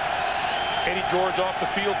 Eddie George off the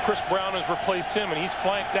field. Chris Brown has replaced him, and he's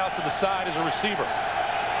flanked out to the side as a receiver.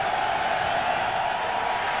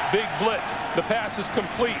 Big blitz. The pass is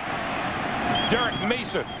complete. Derek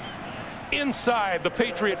Mason inside the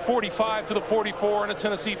Patriot 45 to the 44, and a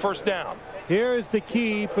Tennessee first down. Here is the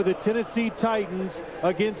key for the Tennessee Titans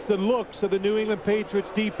against the looks of the New England Patriots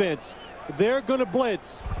defense. They're going to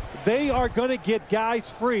blitz. They are going to get guys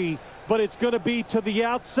free, but it's going to be to the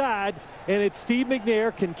outside, and it's Steve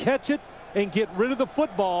McNair can catch it and get rid of the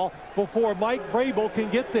football before Mike Vrabel can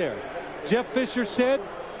get there. Jeff Fisher said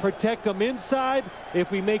protect them inside.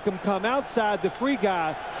 If we make them come outside the free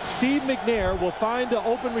guy, Steve McNair will find an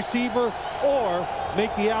open receiver or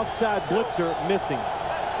make the outside blitzer missing.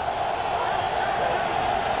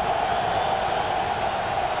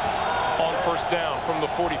 On first down from the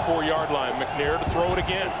 44-yard line, McNair to throw it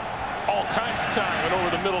again. All kinds of time and over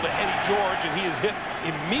the middle to Eddie George, and he is hit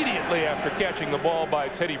immediately after catching the ball by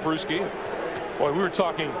Teddy Bruschi. Boy, we were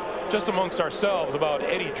talking just amongst ourselves about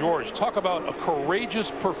Eddie George. Talk about a courageous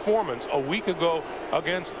performance a week ago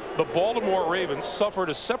against the Baltimore Ravens. Suffered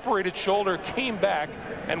a separated shoulder, came back,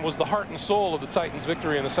 and was the heart and soul of the Titans'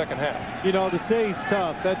 victory in the second half. You know, to say he's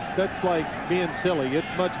tough, that's like being silly.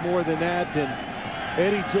 It's much more than that. And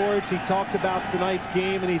Eddie George, he talked about tonight's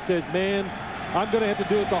game, and he says, man, I'm going to have to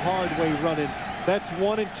do it the hard way running. That's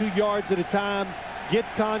 1 and 2 yards at a time. Get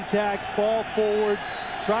contact, fall forward,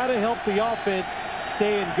 try to help the offense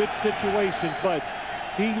stay in good situations. But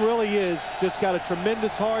he really is just got a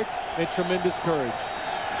tremendous heart and tremendous courage.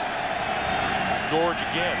 George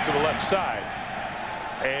again to the left side.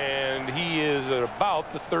 And he is at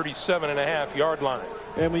about the 37.5-yard line.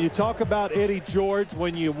 And when you talk about Eddie George,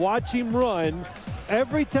 when you watch him run,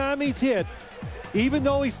 every time he's hit, even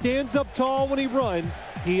though he stands up tall when he runs,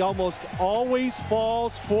 he almost always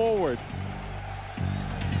falls forward.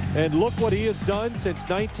 And look what he has done since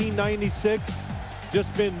 1996.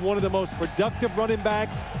 Just been one of the most productive running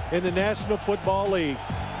backs in the National Football League.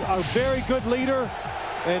 A very good leader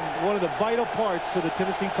and one of the vital parts to the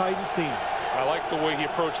Tennessee Titans team. I like the way he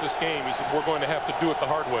approached this game. He said, we're going to have to do it the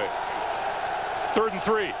hard way. 3rd and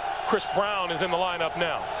 3. Chris Brown is in the lineup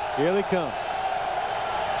now. Here they come.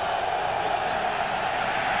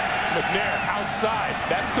 McNair outside.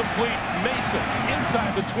 That's complete. Mason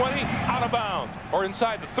inside the 20, out of bounds. Or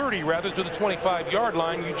inside the 30, rather, to the 25-yard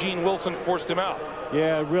line. Eugene Wilson forced him out.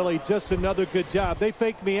 Yeah, really, just another good job. They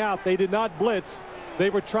faked me out. They did not blitz. They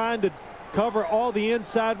were trying to cover all the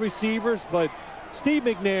inside receivers, but Steve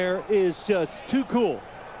McNair is just too cool.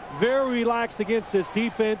 Very relaxed against this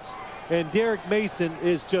defense, and Derek Mason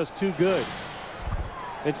is just too good.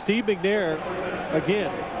 And Steve McNair,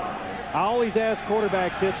 again, I always ask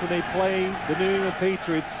quarterbacks this when they play the New England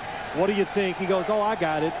Patriots. What do you think? He goes, oh, I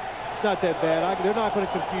got it. It's not that bad. They're not going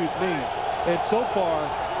to confuse me. And so far,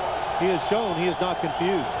 he has shown he is not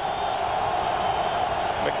confused.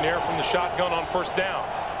 McNair from the shotgun on first down.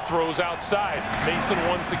 Throws outside. Mason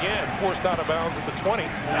once again forced out of bounds at the 20. I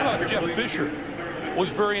thought Jeff Fisher was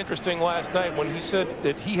very interesting last night when he said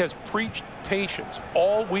that he has preached patience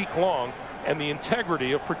all week long and the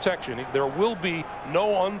integrity of protection. There will be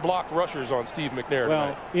no unblocked rushers on Steve McNair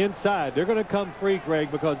tonight. Well, inside, they're going to come free, Greg,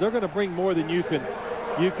 because they're going to bring more than you can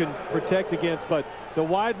protect against. But the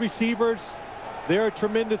wide receivers, they're a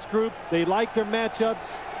tremendous group. They like their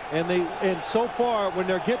matchups, and so far, when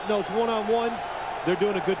they're getting those one-on-ones, they're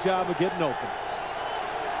doing a good job of getting open.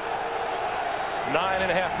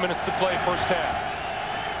 9.5 minutes to play, first half.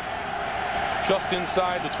 Just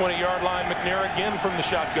inside the 20-yard line, McNair again from the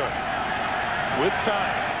shotgun. With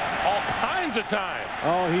time, all kinds of time.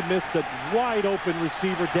 Oh, he missed a wide open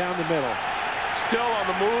receiver down the middle. Still on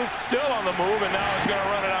the move, and now he's going to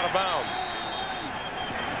run it out of bounds.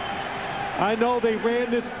 I know they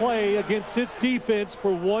ran this play against this defense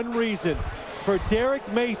for one reason, for Derek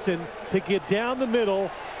Mason to get down the middle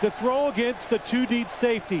to throw against the 2 deep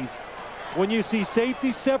safeties. When you see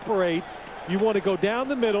safeties separate, you want to go down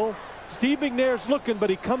the middle. Steve McNair's looking, but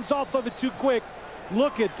he comes off of it too quick.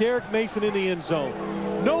 Look at Derek Mason in the end zone.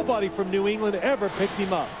 Nobody from New England ever picked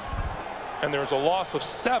him up. And there's a loss of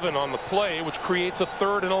 7 on the play, which creates a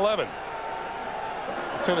 3rd and 11.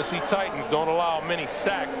 The Tennessee Titans don't allow many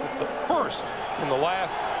sacks. This is the first in the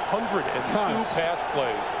last 102 pass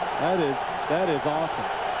plays. That is awesome.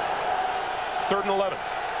 3rd and 11.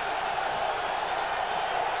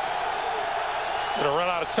 Gonna run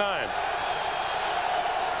out of time.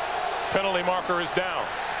 Penalty marker is down.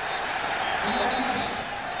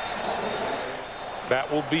 That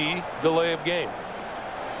will be delay of game.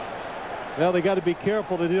 Well, they got to be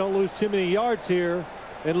careful that they don't lose too many yards here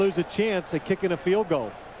and lose a chance at kicking a field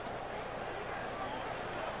goal.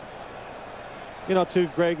 You know, too,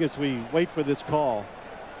 Greg, as we wait for this call,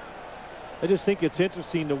 I just think it's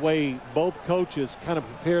interesting the way both coaches kind of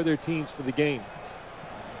prepare their teams for the game.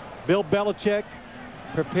 Bill Belichick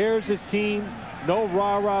prepares his team, no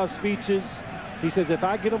rah-rah speeches. He says, if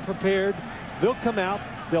I get them prepared, they'll come out,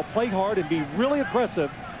 they'll play hard and be really aggressive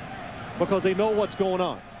because they know what's going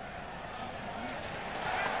on.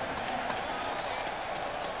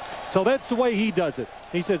 So that's the way he does it.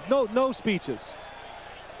 He says, no speeches.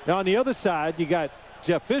 Now, on the other side, you got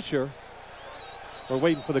Jeff Fisher. We're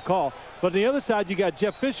waiting for the call. But on the other side, you got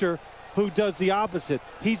Jeff Fisher, who does the opposite.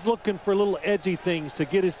 He's looking for little edgy things to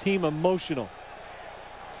get his team emotional.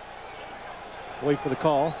 Wait for the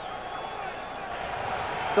call.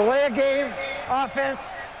 Delay of game, offense,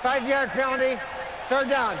 5-yard penalty, 3rd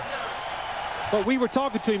down. But we were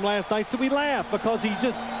talking to him last night, so we laughed because it's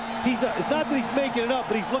not that he's making it up,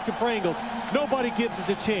 but he's looking for angles. Nobody gives us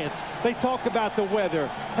a chance. They talk about the weather.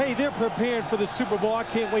 Hey, they're preparing for the Super Bowl. I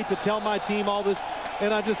can't wait to tell my team all this.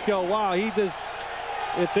 And I just go, wow,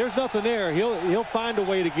 if there's nothing there, he'll find a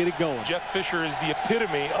way to get it going. Jeff Fisher is the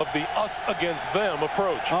epitome of the us against them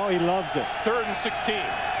approach. Oh, he loves it. 3rd and 16.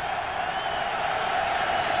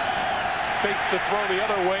 Fakes the throw the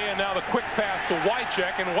other way, and now the quick pass to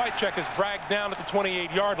Wycheck, and Wycheck is dragged down at the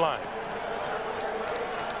 28-yard line.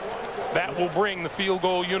 That will bring the field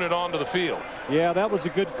goal unit onto the field. Yeah, that was a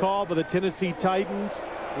good call by the Tennessee Titans.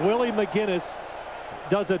 Willie McGinnis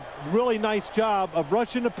does a really nice job of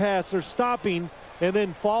rushing the passer, stopping, and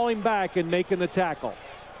then falling back and making the tackle.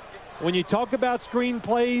 When you talk about screen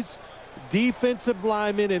plays, defensive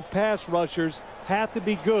linemen and pass rushers have to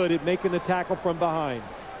be good at making the tackle from behind.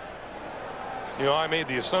 You know, I made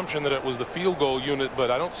the assumption that it was the field goal unit, but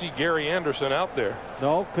I don't see Gary Anderson out there.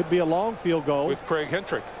 No, could be a long field goal. With Craig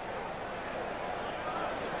Hentrick.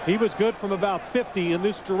 He was good from about 50 in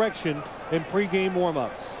this direction in pregame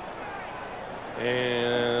warmups.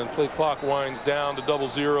 And play clock winds down to double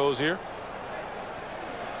zeros here.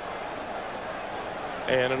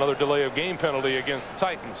 And another delay of game penalty against the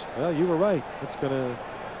Titans. Well, you were right. It's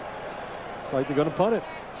like they're going to punt it.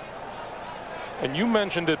 And you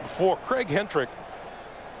mentioned it before, Craig Hentrick.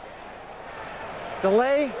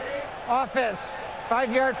 Delay, offense,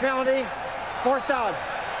 5-yard penalty, 4th down.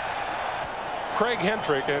 Craig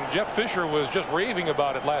Hentrick, and Jeff Fisher was just raving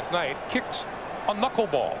about it last night, kicks a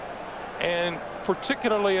knuckleball. And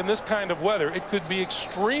particularly in this kind of weather, it could be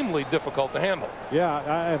extremely difficult to handle. Yeah,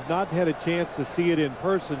 I have not had a chance to see it in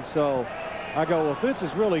person, so I go, well, if this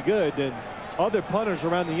is really good, then other punters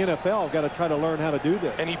around the NFL have got to try to learn how to do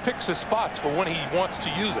this. And he picks his spots for when he wants to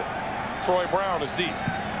use it. Troy Brown is deep.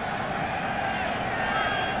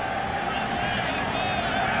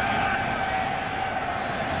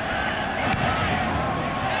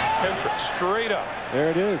 Hentrick straight up.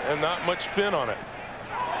 There it is. And not much spin on it.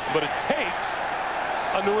 But it takes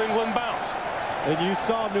a New England bounce. And you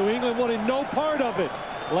saw New England wanted no part of it.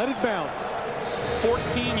 Let it bounce.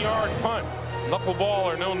 14-yard punt. Knuckleball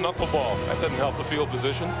or no knuckleball. That doesn't help the field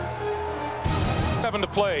position. 7 to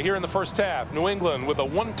play here in the first half. New England with a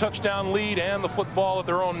 1-touchdown lead and the football at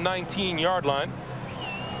their own 19-yard line.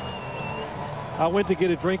 I went to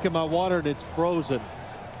get a drink of my water and it's frozen.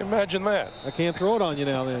 Imagine that. I can't throw it on you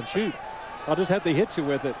now then. Shoot. I'll just have to hit you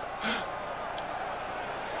with it.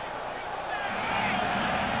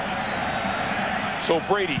 So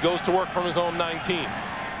Brady goes to work from his own 19.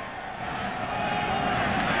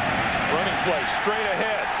 Running play straight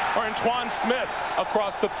ahead. Antoine Smith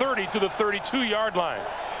across the 30 to the 32-yard line.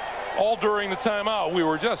 All during the timeout, we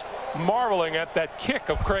were just marveling at that kick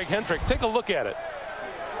of Craig Hentrick. Take a look at it.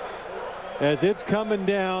 As it's coming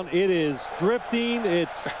down, it is drifting.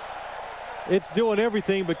 It's doing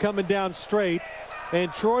everything but coming down straight.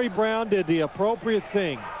 And Troy Brown did the appropriate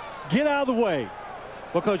thing. Get out of the way,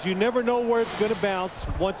 because you never know where it's going to bounce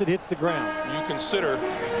once it hits the ground. You consider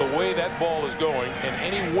the way that ball is going and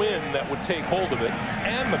any wind that would take hold of it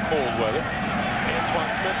and the cold weather.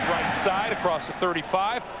 Antoine Smith right side across the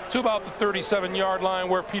 35 to about the 37-yard line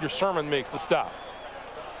where Peter Sermon makes the stop.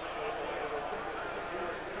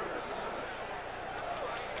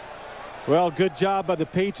 Well, good job by the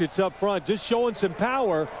Patriots up front, just showing some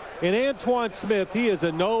power. And Antoine Smith, he is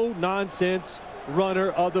a no-nonsense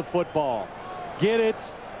runner of the football. Get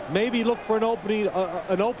it, maybe look for an opening,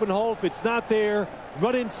 an open hole. If it's not there,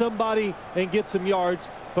 run in somebody and get some yards,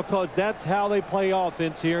 because that's how they play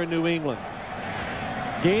offense here in New England.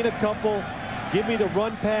 Gain a couple, give me the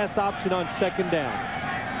run pass option on 2nd down.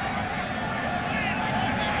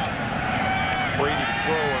 Brady to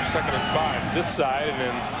throw on 2nd and 5 this side, and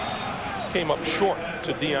then came up short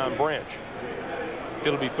to Deion Branch.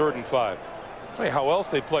 It'll be 3rd and 5. I'll tell you how else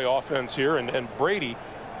they play offense here, and Brady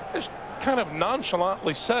is kind of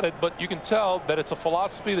nonchalantly said it, but you can tell that it's a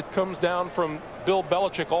philosophy that comes down from Bill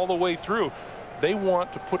Belichick all the way through. They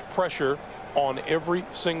want to put pressure on every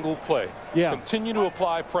single play. Yeah. Continue to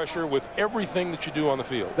apply pressure with everything that you do on the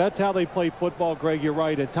field. That's how they play football, Greg. You're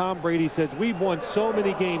right. And Tom Brady says we've won so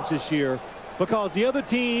many games this year because the other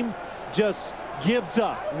team just gives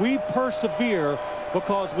up. We persevere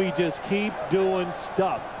because we just keep doing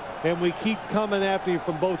stuff. And we keep coming after you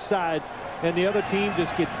from both sides. And the other team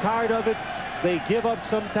just gets tired of it. They give up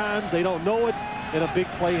sometimes. They don't know it. And a big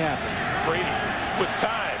play happens. Brady with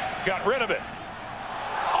time. got rid of it.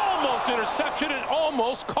 Almost interception and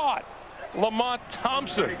almost caught. Lamont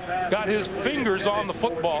Thompson got his fingers on the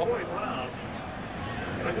football.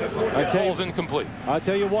 Falls incomplete. I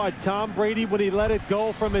tell you what, Tom Brady, when he let it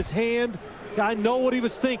go from his hand, I know what he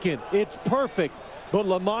was thinking. It's perfect. But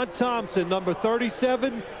Lamont Thompson, number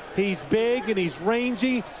 37, he's big and he's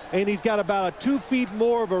rangy, and he's got about 2 feet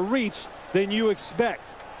more of a reach than you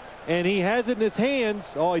expect. And he has it in his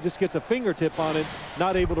hands. Oh, he just gets a fingertip on it,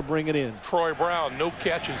 not able to bring it in. Troy Brown, no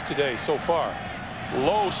catches today so far.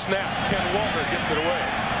 Low snap. Ken Walker gets it away.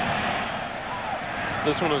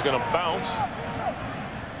 This one is going to bounce.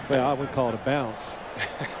 Well, I would call it a bounce.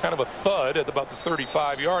 Kind of a thud at about the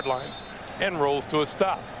 35-yard line and rolls to a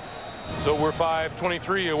stop. So we're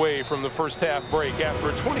 5:23 away from the first half break after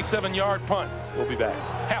a 27-yard punt. We'll be back.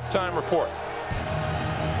 Halftime report.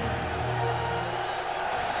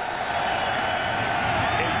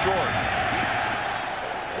 George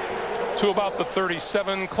to about the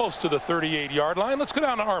 37, close to the 38-yard line. Let's go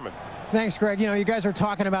down to Armin. Thanks, Greg. You know, you guys are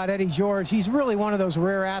talking about Eddie George. He's really one of those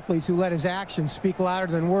rare athletes who let his actions speak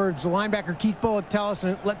louder than words. The linebacker Keith Bullock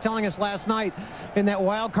telling us last night in that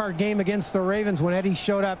wild card game against the Ravens when Eddie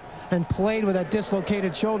showed up and played with that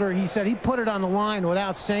dislocated shoulder, he said he put it on the line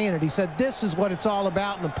without saying it. He said this is what it's all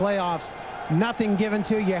about in the playoffs. Nothing given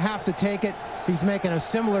to you. You have to take it. He's making a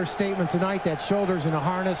similar statement tonight. That shoulder's in a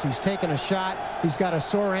harness. He's taking a shot. He's got a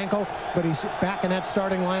sore ankle, but he's back in that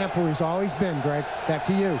starting lineup where he's always been, Greg. Back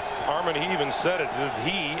to you. Armin, he even said it, that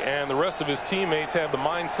he and the rest of his teammates have the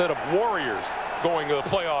mindset of warriors going to the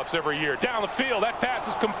playoffs every year. Down the field, that pass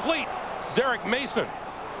is complete. Derek Mason.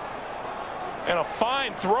 And a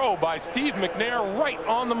fine throw by Steve McNair right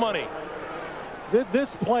on the money.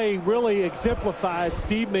 This play really exemplifies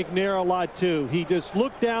Steve McNair a lot, too. He just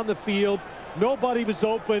looked down the field. Nobody was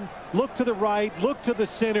open. Looked to the right, looked to the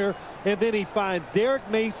center, and then he finds Derek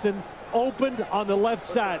Mason opened on the left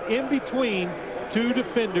side in between 2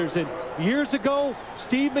 defenders. And years ago,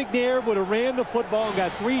 Steve McNair would have ran the football and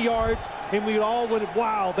got 3 yards, and we all went,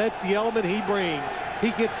 wow, that's the element he brings.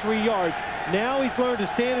 He gets 3 yards. Now he's learned to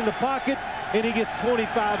stand in the pocket, and he gets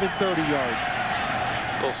 25 and 30 yards.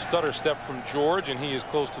 Little stutter step from George, and he is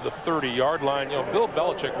close to the 30-yard line. You know, Bill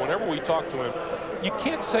Belichick, whenever we talk to him, you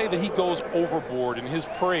can't say that he goes overboard in his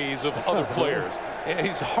praise of other players.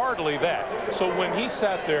 He's hardly that. So when he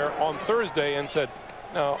sat there on Thursday and said,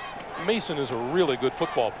 now, Mason is a really good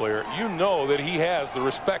football player, you know that he has the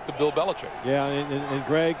respect of Bill Belichick. Yeah, and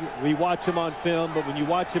Greg, we watch him on film, but when you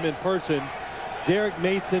watch him in person, Derek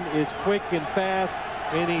Mason is quick and fast,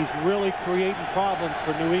 and he's really creating problems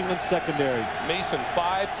for New England's secondary. Mason,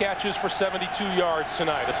 5 catches for 72 yards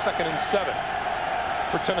tonight, a 2nd and 7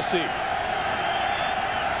 for Tennessee.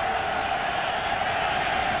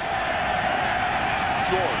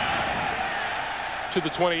 George to the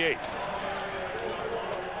 28.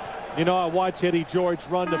 You know, I watch Eddie George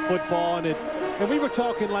run the football, and we were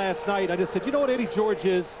talking last night. I just said, you know what Eddie George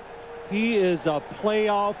is? He is a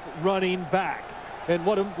playoff running back. And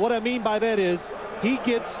what I mean by that is he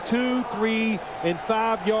gets 2, 3, and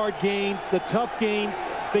 5-yard gains, the tough gains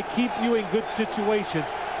that keep you in good situations.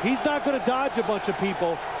 He's not going to dodge a bunch of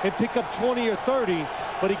people and pick up 20 or 30,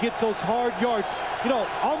 but he gets those hard yards. You know,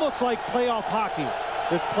 almost like playoff hockey.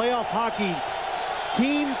 There's playoff hockey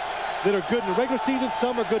teams that are good in the regular season.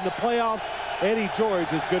 Some are good in the playoffs. Eddie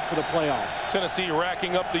George is good for the playoffs. Tennessee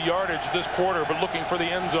racking up the yardage this quarter, but looking for the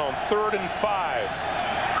end zone. 3rd and 5.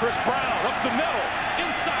 Chris Brown up the middle,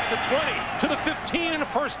 inside the 20 to the 15 and a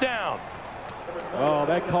first down. Oh,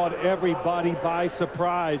 that caught everybody by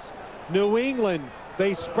surprise. New England,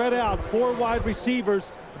 they spread out 4 wide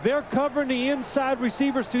receivers. They're covering the inside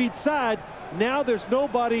receivers to each side. Now there's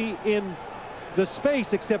nobody in the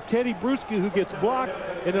space except Teddy Bruschi, who gets blocked,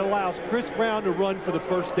 and it allows Chris Brown to run for the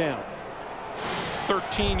first down.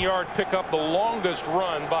 13-yard pickup, the longest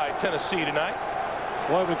run by Tennessee tonight.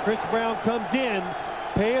 Well, when Chris Brown comes in,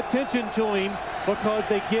 pay attention to him because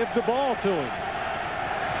they give the ball to him.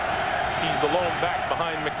 He's the lone back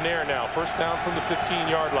behind McNair now. First down from the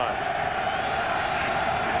 15-yard line.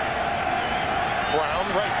 Brown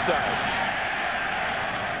right side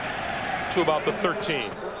to about the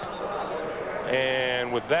 13.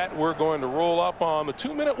 And with that, we're going to roll up on the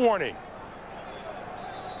 2-minute warning.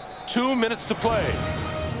 2 minutes to play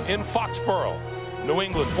in Foxborough. New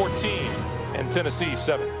England 14 and Tennessee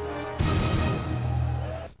 7.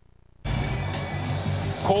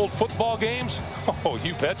 Cold football games? Oh,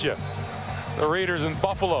 you betcha. The Raiders in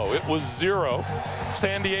Buffalo, it was 0.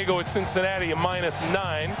 San Diego at Cincinnati, a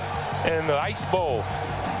 -9. And the Ice Bowl,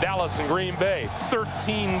 Dallas and Green Bay,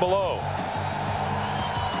 13 below.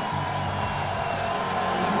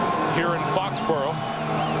 Here in Foxborough,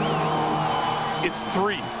 It's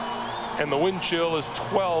 3, and the wind chill is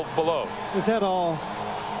 12 below. Is that all?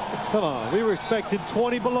 Come on, we were expecting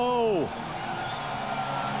 20 below.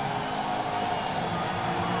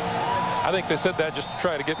 I think they said that just to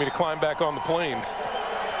try to get me to climb back on the plane.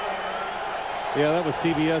 Yeah, that was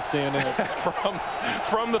CBS saying that.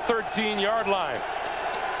 from the 13-yard line.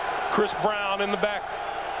 Chris Brown in the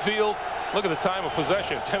backfield. Look at the time of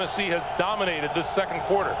possession. Tennessee has dominated this second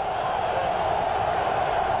quarter.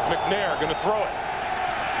 McNair going to throw it.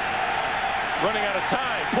 Running out of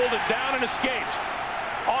time. Pulled it down and escapes.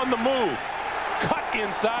 On the move. Cut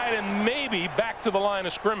inside and maybe back to the line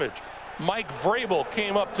of scrimmage. Mike Vrabel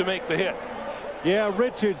came up to make the hit. Yeah,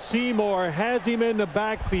 Richard Seymour has him in the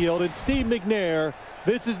backfield, and Steve McNair,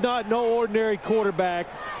 this is not no ordinary quarterback.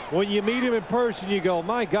 When you meet him in person, you go,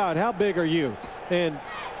 my God, how big are you? And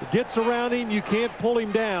gets around him, you can't pull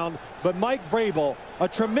him down. But Mike Vrabel, a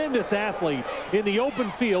tremendous athlete in the open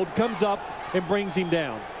field, comes up and brings him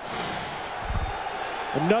down.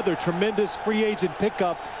 Another tremendous free agent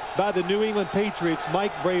pickup by the New England Patriots,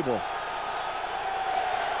 Mike Vrabel.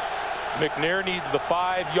 McNair needs the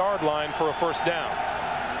 5-yard line for a first down.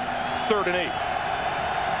 3rd and 8.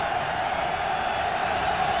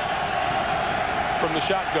 From the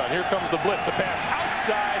shotgun, here comes the blitz. The pass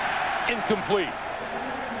outside, incomplete.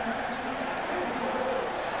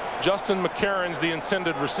 Justin McCarron's the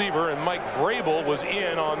intended receiver, and Mike Vrabel was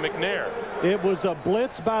in on McNair. It was a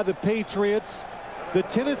blitz by the Patriots. The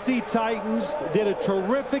Tennessee Titans did a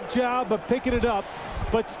terrific job of picking it up,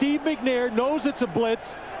 but Steve McNair knows it's a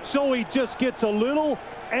blitz, so he just gets a little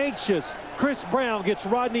anxious. Chris Brown gets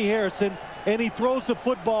Rodney Harrison, and he throws the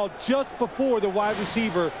football just before the wide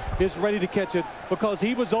receiver is ready to catch it because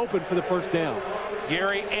he was open for the first down.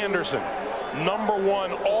 Gary Anderson,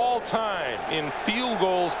 #1 all-time in field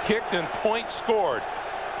goals kicked and points scored.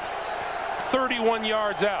 31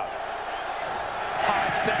 yards out. High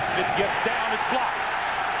snap, it gets down, it's blocked.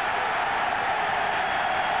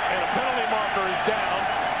 And a penalty marker is down.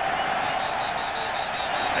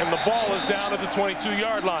 And the ball is down at the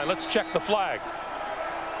 22-yard line. Let's check the flag.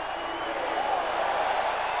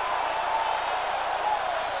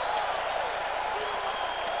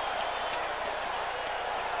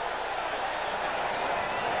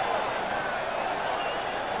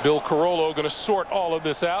 Bill Carollo going to sort all of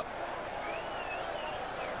this out.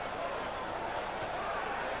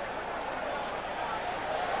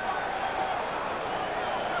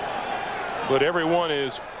 But everyone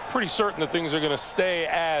is pretty certain that things are going to stay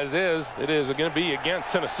as is. It is going to be against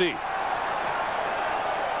Tennessee.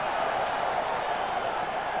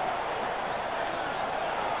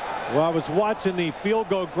 Well, I was watching the field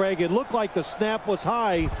goal, Greg. It looked like the snap was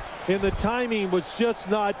high, and the timing was just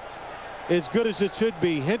not as good as it should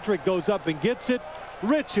be. Hendrick goes up and gets it.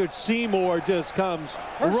 Richard Seymour just comes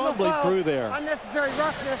rumbling through there. Unnecessary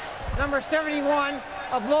roughness, number 71,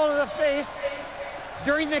 a blow to the face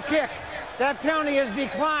during the kick. That penalty is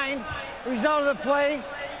declined. Result of the play,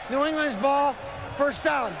 New England's ball, first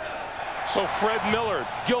down. So Fred Miller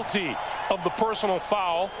guilty of the personal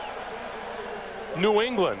foul. New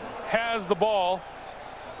England has the ball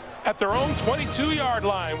at their own 22-yard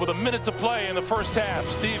line with a minute to play in the first half.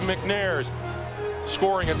 Steve McNair's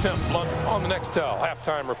scoring attempt on the next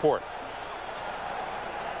halftime report.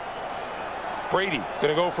 Brady going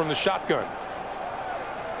to go from the shotgun.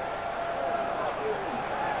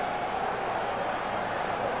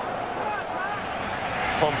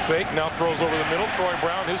 Pump fake, now throws over the middle. Troy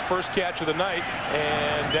Brown, his first catch of the night,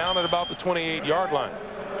 and down at about the 28-yard line.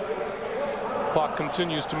 Clock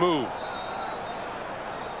continues to move.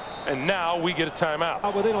 And now we get a timeout.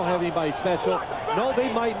 Well, they don't have anybody special. No,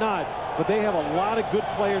 they might not, but they have a lot of good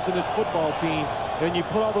players in this football team. And you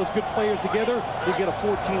put all those good players together, you get a 14-2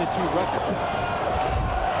 record.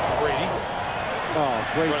 Brady. Oh,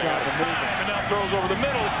 great job. And now throws over the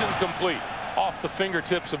middle. It's incomplete. Off the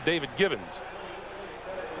fingertips of David Gibbons.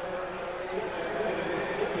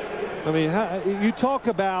 I mean, you talk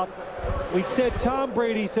about, we said Tom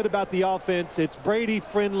Brady said about the offense, it's Brady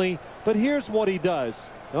friendly, but here's what he does.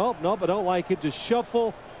 Nope, I don't like it. Just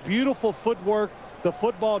shuffle, beautiful footwork. The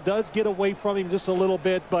football does get away from him just a little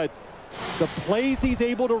bit, but the plays he's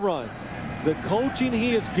able to run, the coaching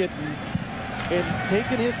he is getting, and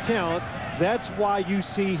taking his talent, that's why you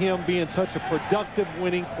see him being such a productive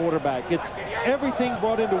winning quarterback. It's everything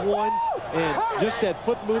brought into one, and just that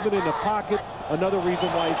foot movement in the pocket, another reason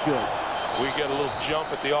why he's good. We get a little jump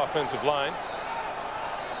at the offensive line.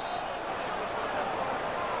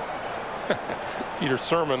 Peter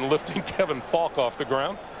Sermon lifting Kevin Falk off the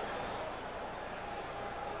ground.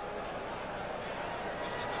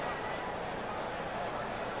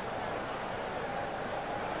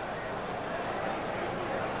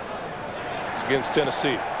 against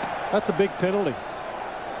Tennessee. That's a big penalty.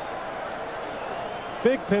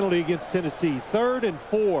 Big penalty against Tennessee. 3rd and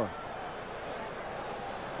 4.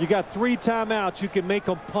 You got 3 timeouts. You can make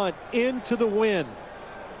them punt into the wind.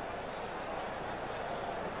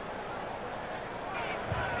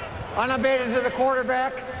 Unabated to the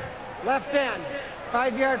quarterback. Left end.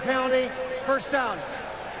 5-yard penalty. First down.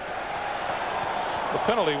 The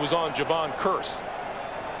penalty was on Javon Curse.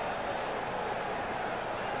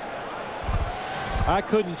 I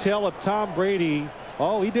couldn't tell if Tom Brady,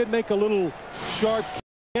 oh, he did make a little sharp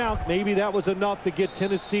count. Maybe that was enough to get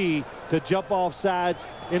Tennessee to jump off sides,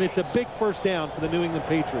 and it's a big first down for the New England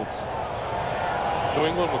Patriots. New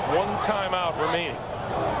England with 1 timeout remaining.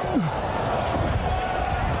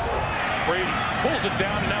 Brady pulls it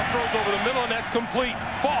down and now throws over the middle, and that's complete.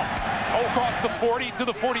 Falk across the 40 to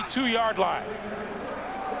the 42-yard line.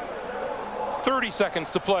 30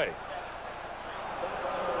 seconds to play.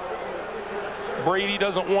 Brady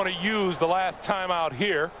doesn't want to use the last timeout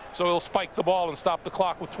here, so he'll spike the ball and stop the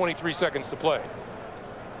clock with 23 seconds to play.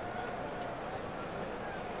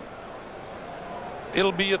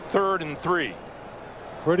 It'll be a 3rd and 3.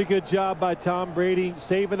 Pretty good job by Tom Brady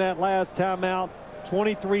saving that last timeout.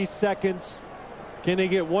 23 seconds. Can they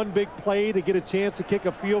get one big play to get a chance to kick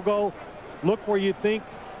a field goal? Look where you think,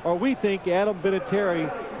 or we think, Adam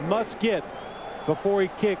Vinatieri must get before he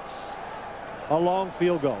kicks a long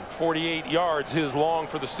field goal. 48 yards, his long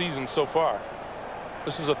for the season so far.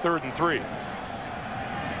 This is a 3rd and 3.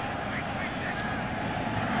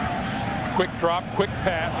 Quick drop, quick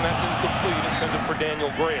pass, and that's incomplete, intended for Daniel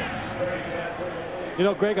Graham. You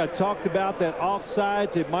know, Greg, I talked about that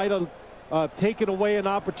offsides. It might have taken away an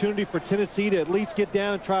opportunity for Tennessee to at least get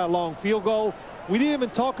down and try a long field goal. We didn't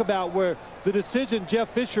even talk about where the decision Jeff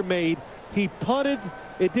Fisher made. He punted.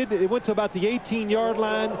 It went to about the 18-yard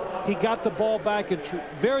line. He got the ball back in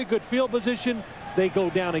very good field position. They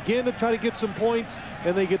go down again to try to get some points,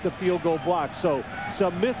 and they get the field goal block. So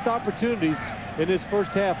some missed opportunities in this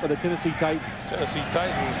first half by the Tennessee Titans. Tennessee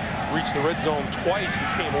Titans reached the red zone twice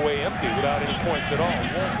and came away empty without any points at all.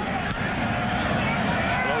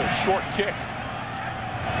 Another short kick.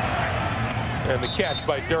 And the catch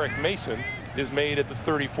by Derek Mason is made at the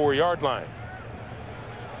 34-yard line.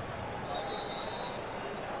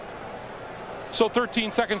 So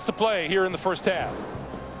 13 seconds to play here in the first half.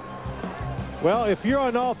 Well, if you're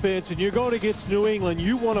on offense and you're going against New England,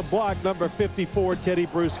 you want to block number 54, Teddy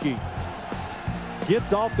Bruschi.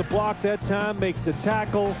 Gets off the block that time, makes the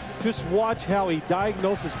tackle. Just watch how he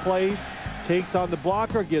diagnoses plays. Takes on the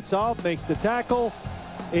blocker, gets off, makes the tackle,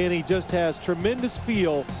 and he just has tremendous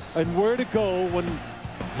feel and where to go when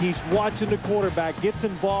he's watching the quarterback, gets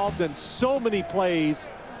involved in so many plays.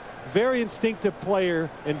 Very instinctive player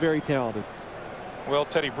and very talented. Well,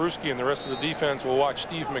 Teddy Bruschi and the rest of the defense will watch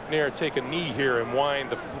Steve McNair take a knee here and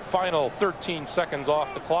wind the final 13 seconds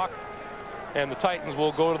off the clock. And the Titans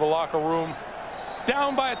will go to the locker room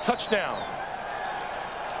down by a touchdown.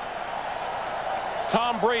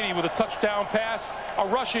 Tom Brady with a touchdown pass, a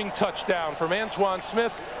rushing touchdown from Antoine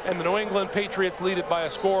Smith, and the New England Patriots lead it by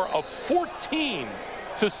a score of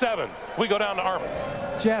 14-7. We go down to Armin.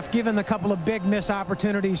 Jeff, given the couple of big missed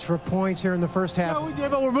opportunities for points here in the first half. Yeah, we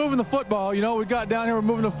did, but we're moving the football. You know, we got down here, we're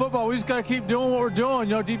moving the football. We just got to keep doing what we're doing.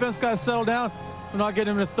 You know, defense got to settle down. We're not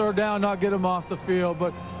getting them in the 3rd down, not get them off the field,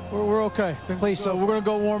 but we're okay. Please, so we're going to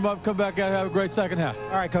go warm up, come back out, have a great second half.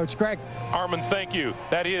 All right, Coach. Greg. Armin, thank you.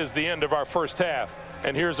 That is the end of our first half.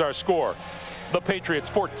 And here's our score. The Patriots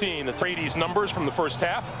 14. The Brady's numbers from the first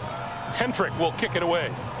half. Hendrick will kick it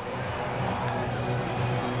away.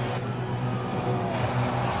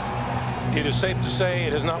 It is safe to say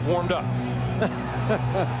it has not warmed up.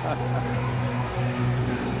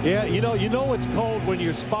 Yeah, you know it's cold when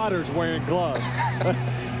your spotter's wearing gloves.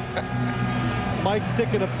 Mike's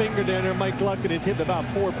sticking a finger down there. Mike Lucken is hitting about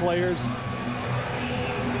 4 players.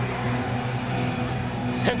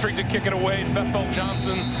 Hendrick to kick it away. Bethel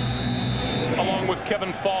Johnson, along with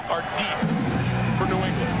Kevin Falk, are deep for New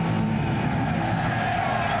England.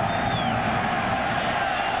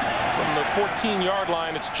 From the 14-yard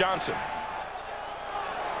line, it's Johnson.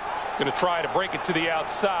 Going to try to break it to the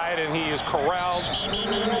outside, and he is corralled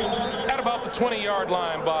at about the 20-yard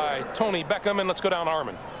line by Tony Beckham. And let's go down to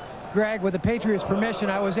Armin. Greg, with the Patriots' permission,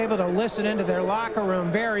 I was able to listen into their locker room.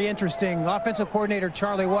 Very interesting. Offensive coordinator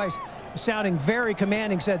Charlie Weiss, sounding very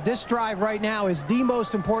commanding, said this drive right now is the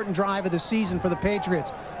most important drive of the season for the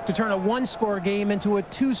Patriots, to turn a 1-score game into a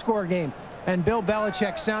 2-score game. And Bill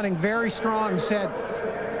Belichick, sounding very strong, said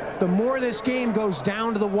the more this game goes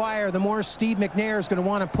down to the wire, the more Steve McNair is going to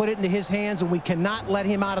want to put it into his hands, and we cannot let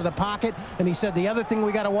him out of the pocket. And he said the other thing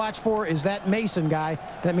we got to watch for is that Mason guy.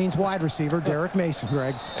 That means wide receiver Derek Mason,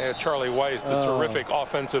 Greg. And Charlie Weiss, the terrific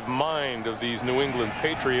offensive mind of these New England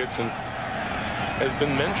Patriots, and has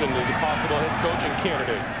been mentioned as a possible head coaching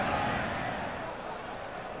candidate.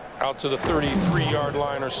 Out to the 33-yard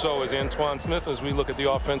line or so is Antoine Smith as we look at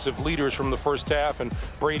the offensive leaders from the first half. And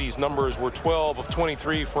Brady's numbers were 12 of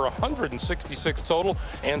 23 for 166 total.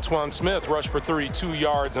 Antoine Smith rushed for 32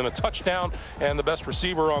 yards and a touchdown. And the best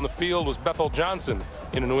receiver on the field was Bethel Johnson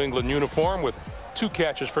in a New England uniform with 2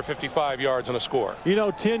 catches for 55 yards and a score. You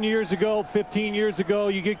know, 10 years ago, 15 years ago,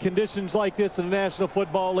 you get conditions like this in the National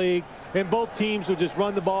Football League, and both teams would just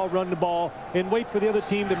run the ball, and wait for the other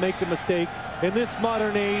team to make a mistake. In this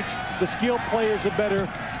modern age, the skilled players are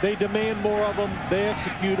better. They demand more of them. They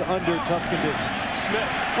execute under tough conditions. Smith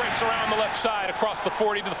breaks around the left side across the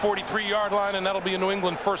 40 to the 43-yard line, and that'll be a New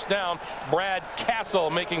England first down. Brad Castle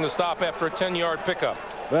making the stop after a 10-yard pickup.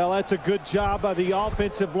 Well, that's a good job by the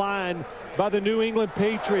offensive line by the New England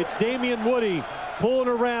Patriots. Damian Woody pulling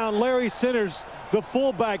around. Larry Centers, the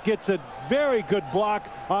fullback, gets a very good block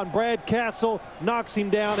on Brad Castle, knocks him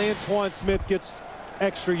down. Antoine Smith gets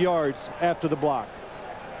extra yards after the block.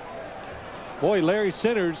 Boy, Larry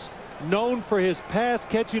Centers, known for his pass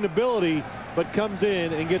catching ability, but comes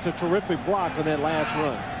in and gets a terrific block on that last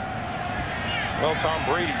run. Well, Tom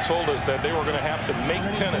Brady told us that they were going to have to make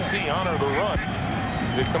Tennessee honor the run.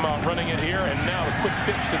 They've come out running it here, and now the quick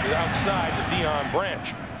pitch to the outside to Deion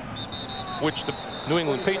Branch, which the New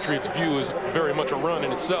England Patriots view as very much a run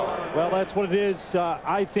in itself. Well, that's what it is.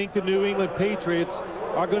 I think the New England Patriots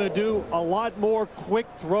are going to do a lot more quick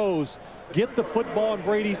throws. Get the football in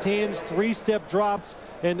Brady's hands, 3-step drops,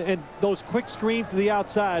 and those quick screens to the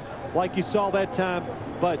outside like you saw that time.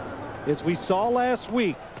 But as we saw last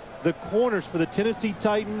week, the corners for the Tennessee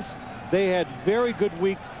Titans, they had very good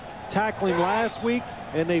week tackling last week,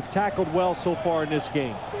 and they've tackled well so far in this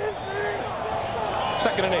game.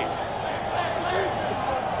 2nd and 8.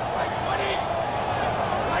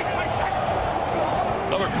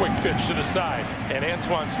 Another quick pitch to the side, and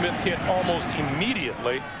Antoine Smith hit almost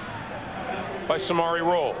immediately by Samari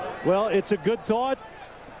Rolle. Well, it's a good thought,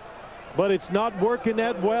 but it's not working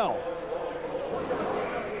that well.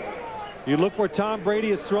 You look where Tom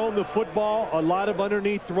Brady has thrown the football, a lot of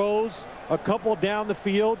underneath throws, a couple down the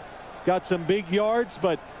field, got some big yards,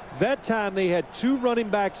 but that time they had 2 running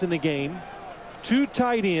backs in the game, 2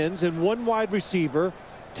 tight ends, and 1 wide receiver.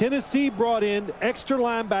 Tennessee brought in extra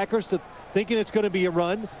linebackers thinking it's going to be a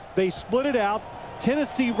run. They split it out.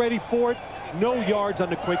 Tennessee ready for it. No yards on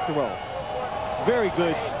the quick throw. Very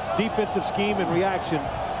good defensive scheme and reaction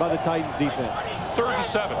by the Titans defense. 3rd and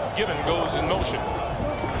 7. Given goes in motion.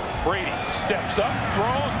 Brady steps up,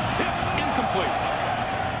 throws, tipped, incomplete.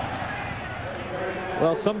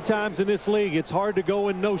 Well, sometimes in this league, it's hard to go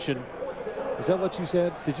in notion. Is that what you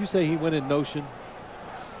said? Did you say he went in notion?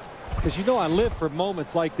 Because you know I live for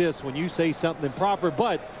moments like this when you say something improper.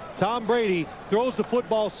 But Tom Brady throws the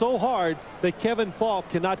football so hard that Kevin Falk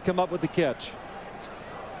cannot come up with the catch.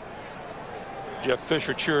 Jeff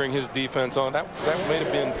Fisher cheering his defense on. That may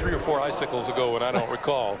have been 3 or 4 icicles ago, and I don't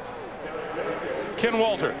recall. Ken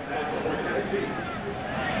Walter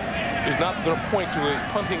is not going to point to his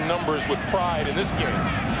punting numbers with pride in this game.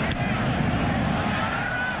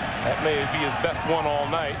 That may be his best one all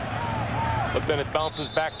night, but then it bounces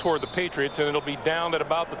back toward the Patriots, and it'll be down at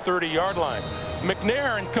about the 30-yard line.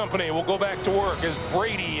 McNair and company will go back to work as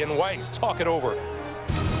Brady and Weiss talk it over.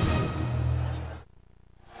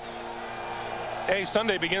 A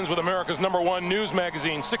Sunday begins with America's #1 news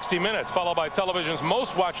magazine, 60 Minutes, followed by television's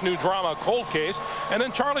most watched new drama, Cold Case, and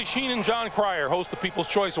then Charlie Sheen and John Cryer host the People's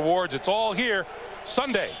Choice Awards. It's all here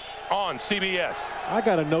Sunday on CBS. I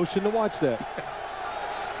got a notion to watch that.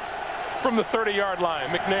 From the 30-yard line,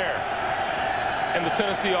 McNair and the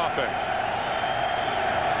Tennessee offense.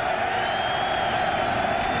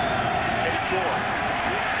 Eddie George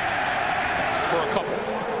for a couple.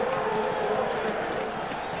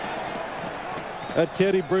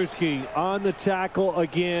 Teddy Bruschi on the tackle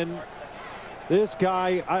again. This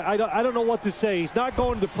guy, I don't know what to say. He's not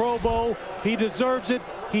going to the Pro Bowl. He deserves it.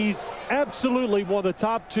 He's absolutely one of the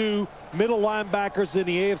top 2 middle linebackers in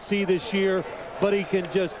the AFC this year, but he can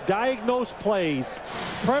just diagnose plays.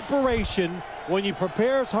 Preparation, when you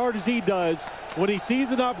prepare as hard as he does, when he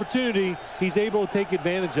sees an opportunity, he's able to take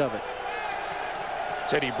advantage of it.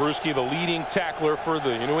 Teddy Bruschi, the leading tackler for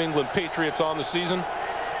the New England Patriots on the season.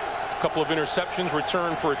 Couple of interceptions,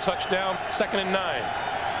 return for a touchdown. 2nd and 9.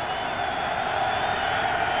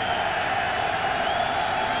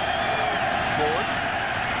 George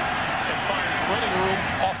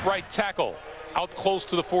left right tackle out close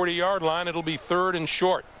to the 40-yard line. It'll be 3rd and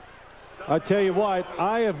short. I tell you what,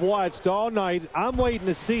 I have watched all night. I'm waiting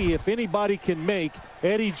to see if anybody can make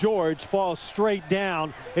Eddie George fall straight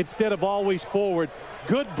down instead of always forward.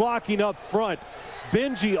 Good blocking up front.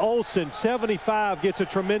 Benji Olsen, 75, gets a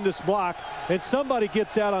tremendous block, and somebody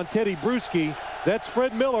gets out on Teddy Bruschi. That's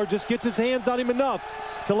Fred Miller, just gets his hands on him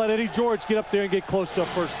enough to let Eddie George get up there and get close to a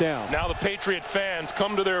first down. Now the Patriot fans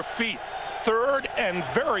come to their feet. 3rd and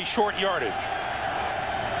very short yardage.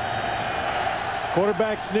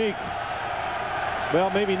 Quarterback sneak. Well,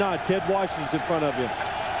 maybe not. Ted Washington's in front of him.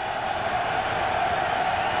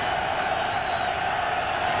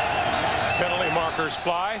 Penalty markers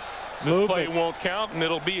fly. This play won't count, and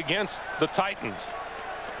it'll be against the Titans.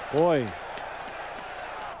 Boy,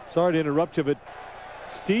 sorry to interrupt you, but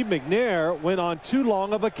Steve McNair went on too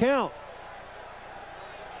long of a count.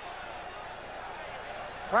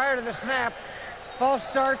 Prior to the snap, false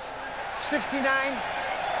start, 69,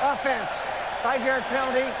 offense, 5-yard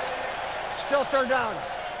penalty, still 3rd down.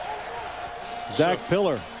 Zach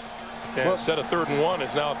Pillar. And instead of 3rd and 1,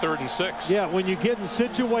 it's now 3rd and 6. Yeah, when you get in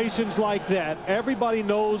situations like that, everybody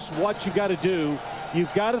knows what you got to do.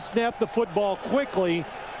 You've got to snap the football quickly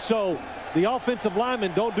so the offensive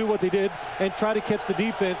linemen don't do what they did and try to catch the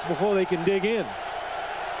defense before they can dig in.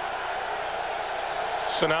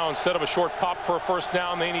 So now instead of a short pop for a first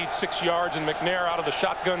down, they need 6 yards, and McNair out of the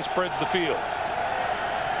shotgun spreads the field.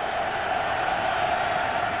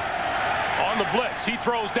 On the blitz, he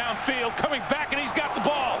throws downfield, coming back, and he's got the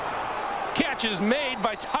ball. Catch is made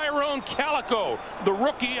by Tyrone Calico, the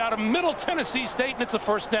rookie out of Middle Tennessee State, and it's a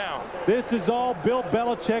first down. This is all Bill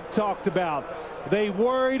Belichick talked about. They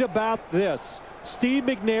worried about this. Steve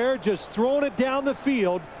McNair just throwing it down the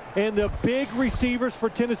field, and the big receivers for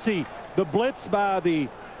Tennessee. The blitz by the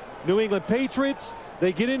New England Patriots.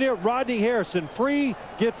 They get in there. Rodney Harrison free,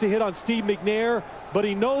 gets a hit on Steve McNair, but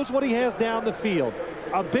he knows what he has down the field.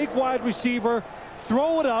 A big wide receiver,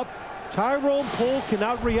 throw it up. Tyrone Poole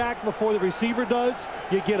cannot react before the receiver does.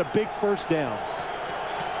 You get a big first down.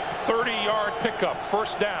 30-yard pickup,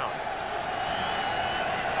 first down.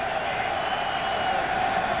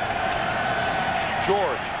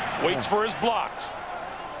 George waits for his blocks.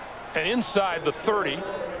 And inside the 30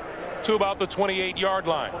 to about the 28-yard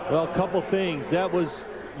line. Well, a couple things. That was,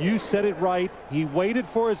 you said it right. He waited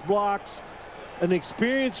for his blocks. An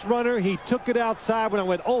experienced runner, he took it outside when I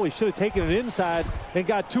went, oh, he should have taken it inside and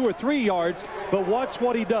got 2 or 3 yards. But watch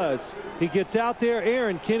what he does. He gets out there.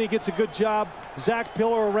 Aaron Kinney gets a good job. Zach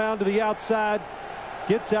Pillar around to the outside,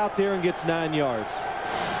 gets out there and gets 9 yards.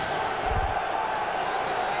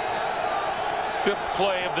 5th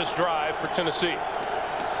play of this drive for Tennessee.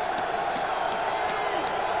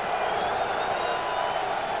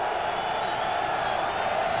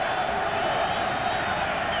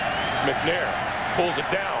 McNair pulls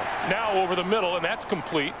it down, now over the middle, and that's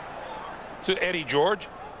complete to Eddie George.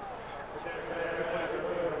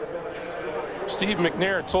 Steve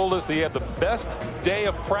McNair told us that he had the best day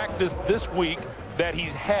of practice this week that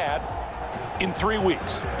he's had in 3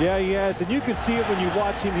 weeks. Yeah, he has, and you can see it when you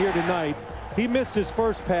watch him here tonight. He missed his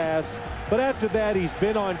first pass, but after that he's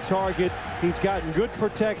been on target. He's gotten good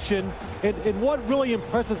protection, and what really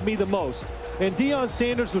impresses me the most, and Deion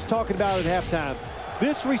Sanders was talking about it at halftime,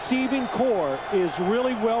 this receiving core is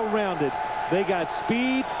really well-rounded. They got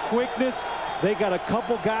speed, quickness. They got a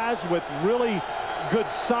couple guys with really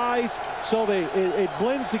good size, so it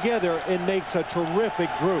blends together and makes a terrific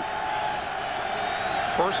group.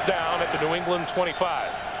 First down at the New England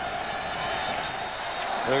 25.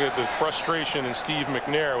 Look at the frustration in Steve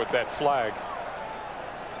McNair with that flag.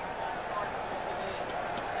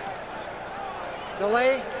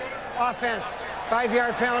 Delay, offense,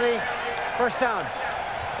 5-yard penalty, first down.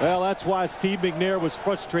 Well, that's why Steve McNair was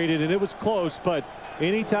frustrated, and it was close, but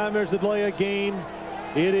anytime there's a delay of game,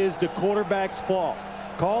 it is the quarterback's fault.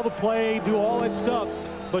 Call the play, do all that stuff,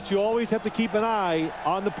 but you always have to keep an eye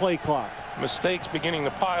on the play clock. Mistakes beginning to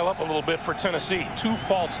pile up a little bit for Tennessee. 2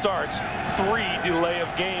 false starts, 3 delay of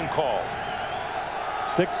game calls.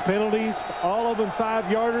 6 penalties, all of them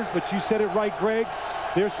 5-yarders, but you said it right, Greg.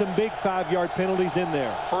 There's some big 5-yard penalties in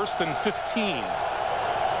there. 1st and 15.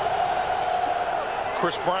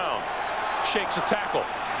 Chris Brown shakes a tackle.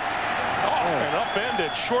 And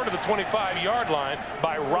upended short of the 25-yard line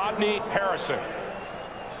by Rodney Harrison.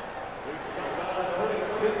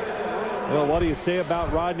 Well, what do you say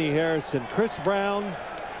about Rodney Harrison? Chris Brown,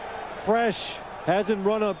 fresh, hasn't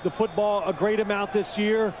run up the football a great amount this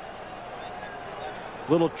year.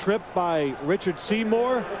 Little trip by Richard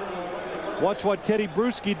Seymour. Watch what Teddy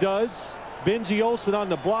Bruschi does. Benji Olsen on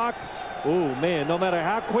the block. Oh, man, no matter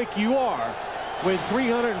how quick you are, when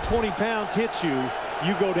 320 pounds hits you,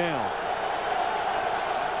 you go down.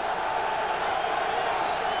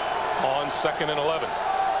 On 2nd and 11.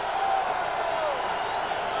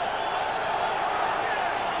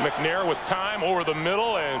 McNair with time over the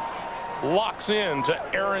middle and locks in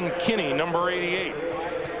to Aaron Kinney, number 88.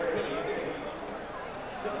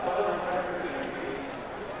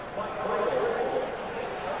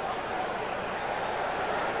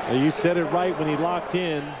 You said it right when he locked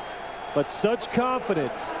in, but such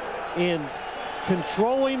confidence in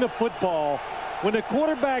controlling the football. When the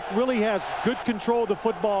quarterback really has good control of the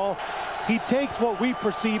football, he takes what we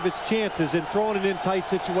perceive as chances and throwing it in tight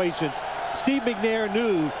situations. Steve McNair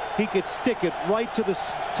knew he could stick it right to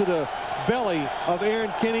the belly of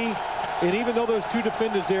Aaron Kinney, and even though there's 2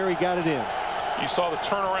 defenders there, he got it in. You saw the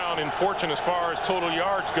turnaround in fortune as far as total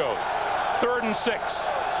yards go. 3rd and 6.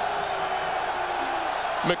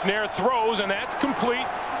 McNair throws, and that's complete.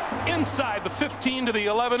 Inside the 15 to the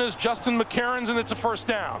 11 is Justin McCarron's, and it's a first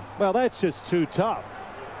down. Well, that's just too tough.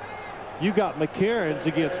 You got McCarron's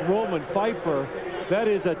against Roman Pfeiffer. That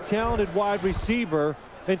is a talented wide receiver.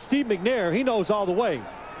 And Steve McNair, he knows all the way.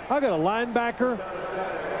 I got a linebacker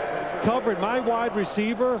covering my wide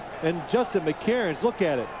receiver, and Justin McCarron's, look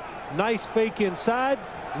at it. Nice fake inside.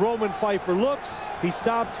 Roman Pfeiffer looks. He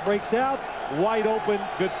stops, breaks out. Wide open,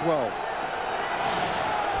 good throw.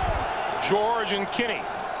 George and Kinney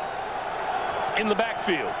in the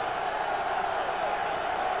backfield.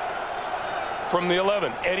 From the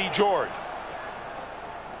 11, Eddie George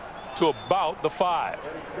to about the 5.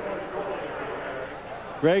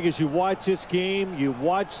 Greg, as you watch this game, you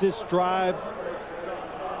watch this drive,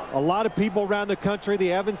 a lot of people around the country, they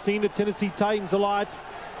haven't seen the Tennessee Titans a lot.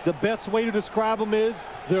 The best way to describe them is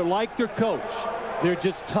they're like their coach. They're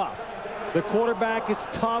just tough. The quarterback is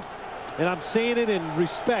tough. And I'm saying it in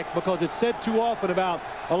respect because it's said too often about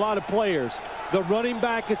a lot of players. The running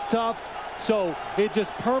back is tough, so it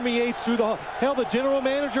just permeates through the hell. The general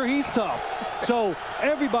manager, he's tough. So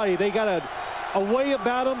everybody, they got a way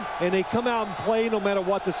about them, and they come out and play no matter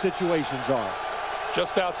what the situations are.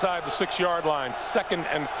 Just outside the 6-yard line, 2nd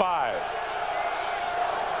and 5.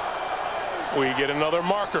 We get another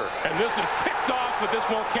marker, and this is picked off, but this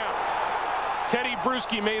won't count. Teddy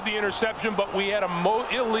Bruschi made the interception, but we had a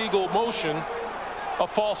illegal motion, a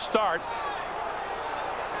false start,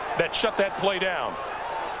 that shut that play down.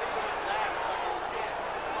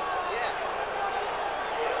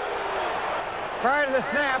 Prior to the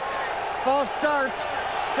snap, false start,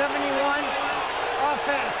 71,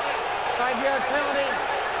 offense, 5-yard penalty,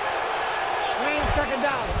 remains 2nd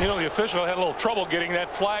down. You know, the official had a little trouble getting that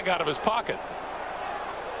flag out of his pocket.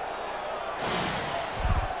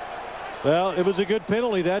 Well, it was a good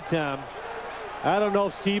penalty that time. I don't know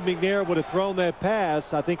if Steve McNair would have thrown that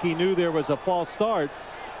pass. I think he knew there was a false start.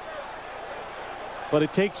 But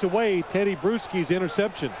it takes away Teddy Bruschi's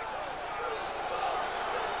interception.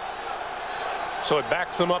 So it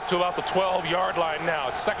backs them up to about the 12-yard line now.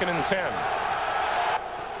 It's 2nd and 10.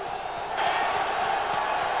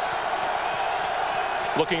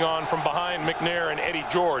 Looking on from behind McNair and Eddie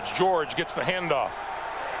George. George gets the handoff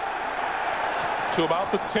to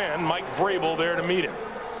about the 10. Mike Vrabel there to meet him.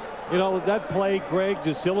 You know, that play, Greg,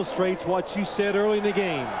 just illustrates what you said early in the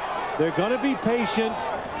game. They're going to be patient.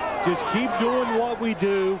 Just keep doing what we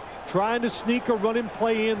do, trying to sneak a running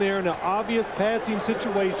play in there in an obvious passing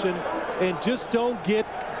situation, and just don't get,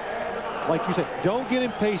 like you said, don't get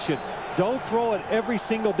impatient. Don't throw it every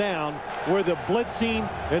single down where the blitzing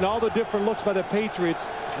and all the different looks by the Patriots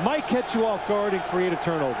might catch you off guard and create a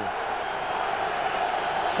turnover.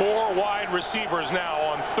 4 wide receivers now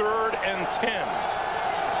on 3rd and 10.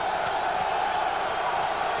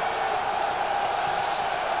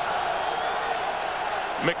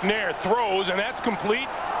 McNair throws, and that's complete.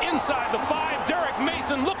 Inside the 5, Derek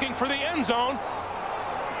Mason looking for the end zone.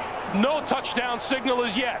 No touchdown signal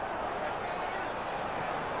as yet.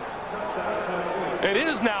 It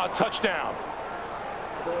is now a touchdown.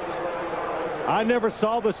 I never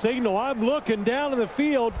saw the signal. I'm looking down in the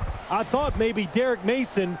field. I thought maybe Derek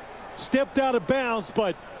Mason stepped out of bounds,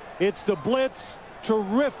 but it's the blitz.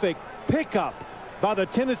 Terrific pickup by the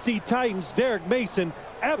Tennessee Titans. Derek Mason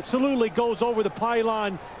absolutely goes over the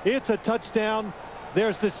pylon. It's a touchdown.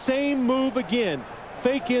 There's the same move again.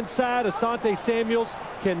 Fake inside. Asante Samuels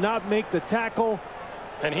cannot make the tackle.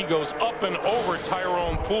 And he goes up and over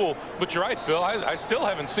Tyrone Poole. But you're right, Phil. I still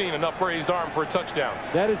haven't seen an upraised arm for a touchdown.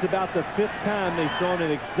 That is about the 5th time they've thrown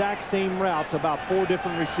an exact same route to about 4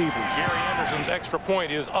 different receivers. Gary Anderson's extra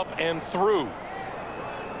point is up and through.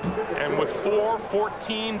 And with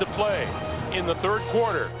 4:14 to play in the 3rd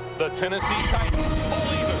quarter, the Tennessee Titans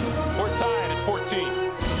pull even or tied at 14.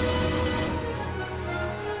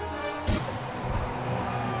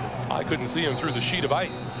 couldn't see him through the sheet of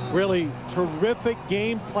ice. Really terrific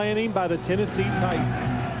game planning by the Tennessee Titans.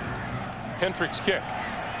 Hendricks kick.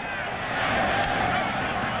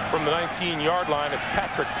 From the 19-yard line, it's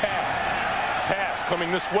Patrick pass. Pass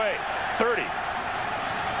coming this way. 30.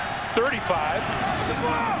 35.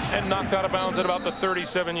 And knocked out of bounds at about the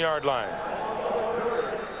 37-yard line.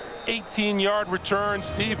 18-yard return.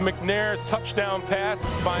 Steve McNair, touchdown pass,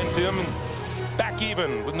 finds him and back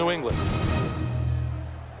even with New England.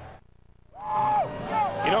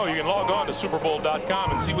 You know, you can log on to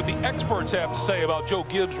SuperBowl.com and see what the experts have to say about Joe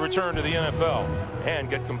Gibbs' return to the NFL, and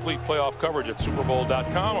get complete playoff coverage at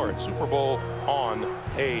SuperBowl.com or at Super Bowl on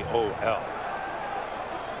AOL.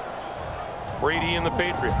 Brady and the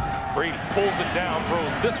Patriots. Brady pulls it down,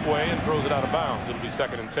 throws this way, and throws it out of bounds. It'll be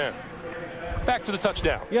 2nd and 10. Back to the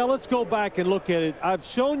touchdown. Yeah, let's go back and look at it. I've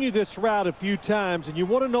shown you this route a few times, and you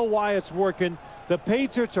want to know why it's working. The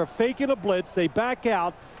Patriots are faking a blitz. They back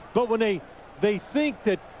out, but when they think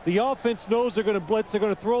that the offense knows they're going to blitz, they're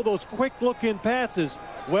going to throw those quick look-in passes.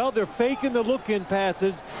 Well, they're faking the look-in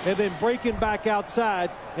passes and then breaking back outside,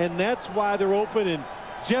 and that's why they're open. And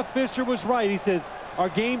Jeff Fisher was right. He says, our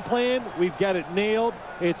game plan, we've got it nailed.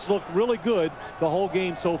 It's looked really good the whole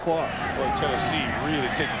game so far. Well, Tennessee really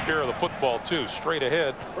taking care of the football, too. Straight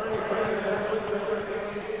ahead.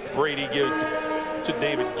 Brady gives to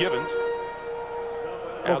David Givens.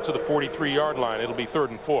 Out to the 43-yard line. It'll be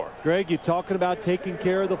 3rd and 4. Greg, you're talking about taking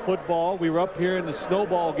care of the football. We were up here in the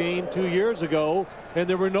snowball game 2 years ago, and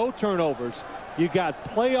there were no turnovers. You got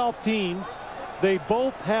playoff teams. They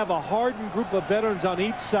both have a hardened group of veterans on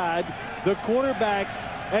each side. The quarterbacks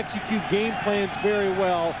execute game plans very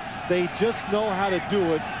well. They just know how to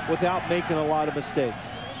do it without making a lot of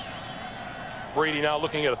mistakes. Brady now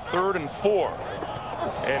looking at a 3rd and 4.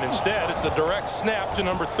 And instead, it's a direct snap to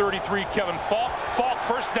number 33, Kevin Falk. Falk,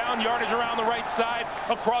 first down, yardage around the right side,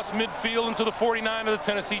 across midfield into the 49 of the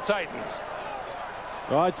Tennessee Titans.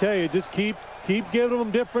 Well, I tell you, just keep giving them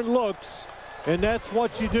different looks, and that's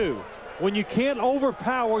what you do. When you can't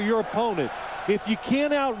overpower your opponent, if you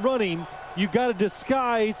can't outrun him, you got to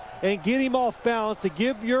disguise and get him off balance to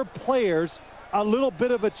give your players a little bit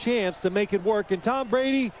of a chance to make it work. And Tom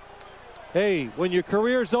Brady, hey, when your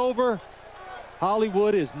career's over,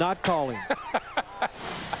 Hollywood is not calling.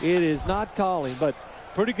 It is not calling, but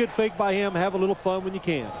pretty good fake by him. Have a little fun when you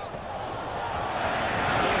can.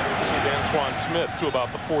 This is Antoine Smith to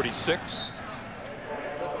about the 46.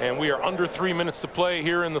 And we are under 3 minutes to play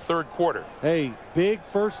here in the 3rd quarter. Hey, big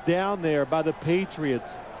first down there by the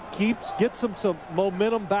Patriots. Gets them some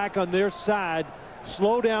momentum back on their side.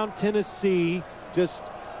 Slow down Tennessee. Just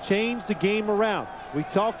change the game around. We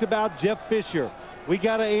talked about Jeff Fisher. We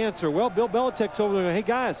got to answer. Well, Bill Belichick's over there. Hey,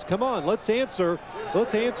 guys, come on. Let's answer.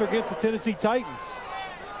 Let's answer against the Tennessee Titans.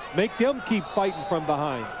 Make them keep fighting from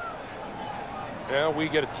behind. Yeah, we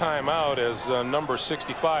get a timeout as number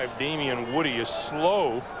 65, Damian Woody, is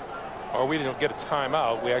slow. Or we didn't get a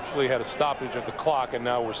timeout. We actually had a stoppage of the clock, and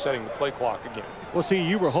now we're setting the play clock again. Well, see,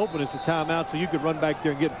 you were hoping it's a timeout so you could run back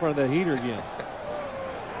there and get in front of that heater again.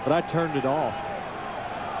 But I turned it off.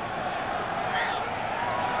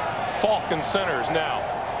 Falcon centers now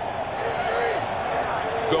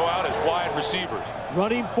go out as wide receivers.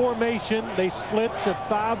 Running formation, they split the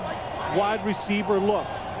 5 wide receiver look.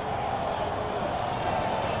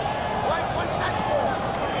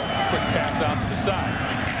 Quick pass out to the side.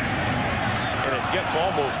 And it gets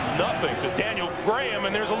almost nothing to Daniel Graham,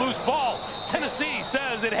 and there's a loose ball. Tennessee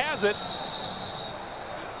says it has it.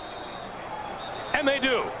 And they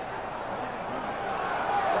do.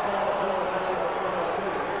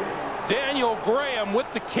 Daniel Graham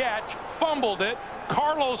with the catch, fumbled it.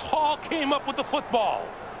 Carlos Hall came up with the football.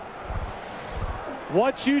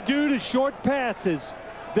 What you do to short passes,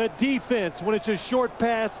 the defense, when it's a short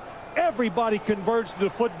pass, everybody converges to the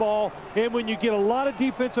football. And when you get a lot of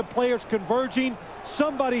defensive players converging,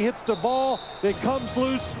 somebody hits the ball that comes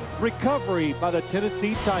loose. Recovery by the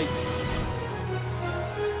Tennessee Titans.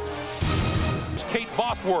 Kate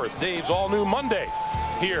Bostworth, Dave's all-new Monday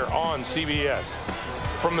here on CBS.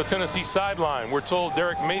 From the Tennessee sideline, we're told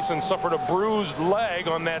Derek Mason suffered a bruised leg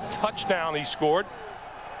on that touchdown he scored.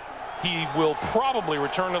 He will probably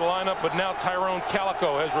return to the lineup, but now Tyrone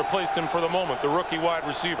Calico has replaced him for the moment, the rookie wide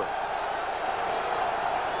receiver.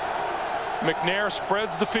 McNair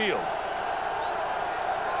spreads the field.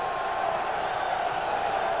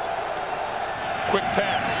 Quick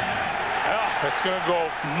pass. It's going to go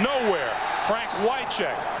nowhere. Frank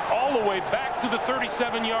Wycheck all the way back to the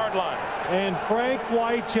 37-yard line. And Frank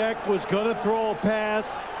Wycheck was going to throw a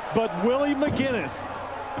pass, but Willie McGinnis,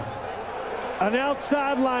 an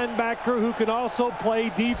outside linebacker who can also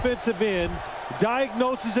play defensive end,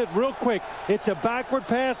 diagnoses it real quick. It's a backward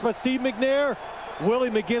pass by Steve McNair. Willie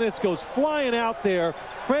McGinnis goes flying out there.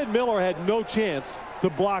 Fred Miller had no chance to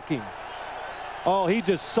block him. Oh, he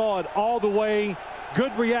just saw it all the way.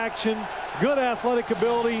 Good reaction, good athletic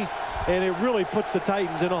ability, and it really puts the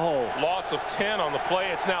Titans in a hole. Loss of 10 on the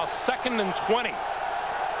play. It's now 2nd and 20.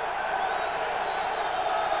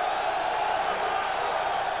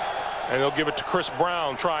 And they'll give it to Chris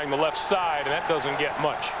Brown trying the left side, and that doesn't get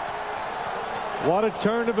much. What a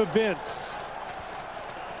turn of events.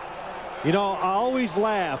 You know, I always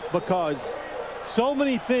laugh because so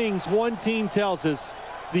many things one team tells us,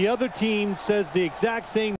 the other team says the exact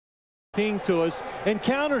same thing to us and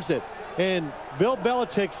counters it. And Bill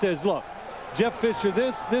Belichick says, look, Jeff Fisher,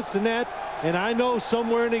 this, and that, and I know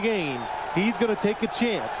somewhere in the game he's going to take a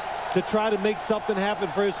chance to try to make something happen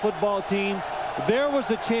for his football team. There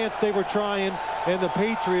was a chance they were trying, and the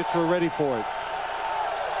Patriots were ready for it.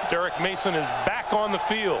 Derek Mason is back on the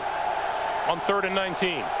field on 3rd and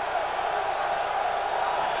 19.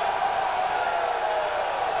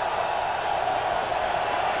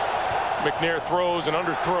 McNair throws and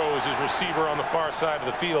underthrows his receiver on the far side of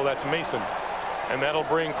the field. That's Mason. And that'll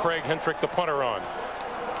bring Craig Hentrick, the punter, on.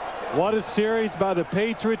 What a series by the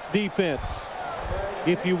Patriots defense.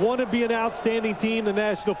 If you want to be an outstanding team in the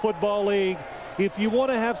National Football League, if you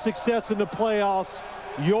want to have success in the playoffs,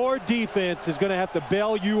 your defense is going to have to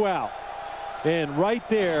bail you out. And right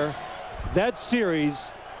there, that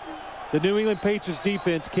series, the New England Patriots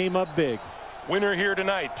defense came up big. Winner here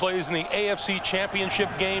tonight plays in the AFC Championship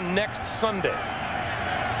game next Sunday.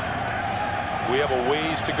 We have a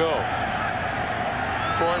ways to go.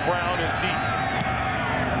 Troy Brown is deep.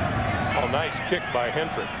 Oh, nice kick by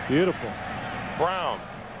Hentrick. Beautiful. Brown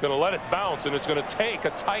going to let it bounce, and it's going to take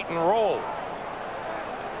a Titan roll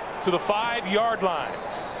to the 5-yard line.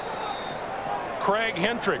 Craig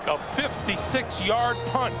Hentrick, a 56-yard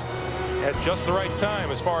punt at just the right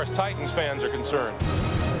time as far as Titans fans are concerned.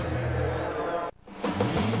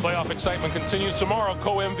 Playoff excitement continues tomorrow.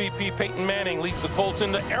 Co-MVP Peyton Manning leads the Colts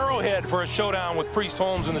into Arrowhead for a showdown with Priest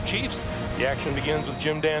Holmes and the Chiefs. The action begins with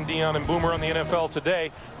Jim Dan Dion and Boomer on the NFL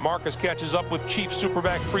Today. Marcus catches up with Chiefs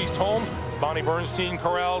superback Priest Holmes. Bonnie Bernstein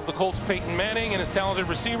corrals the Colts' Peyton Manning and his talented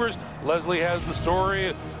receivers. Leslie has the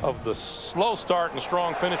story of the slow start and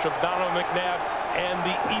strong finish of Donovan McNabb and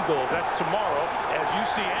the Eagles. That's tomorrow as you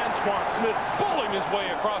see Antoine Smith bowling his way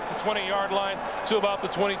across the 20-yard line to about the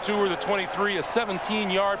 22 or the 23, a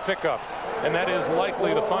 17-yard pickup. And that is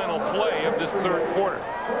likely the final play of this third quarter.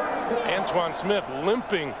 Antoine Smith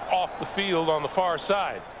limping off the field on the far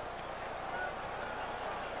side.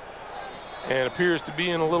 And appears to be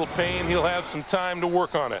in a little pain. He'll have some time to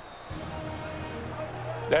work on it.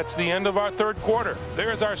 That's the end of our third quarter.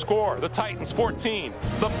 There's our score. The Titans 14,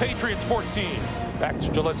 the Patriots 14. Back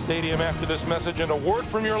to Gillette Stadium after this message and a word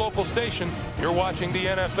from your local station. You're watching the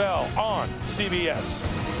NFL on CBS.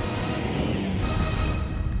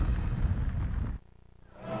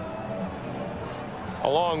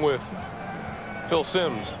 Along with Phil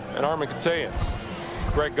Simms and Armin Katayan,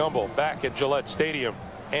 Greg Gumbel back at Gillette Stadium.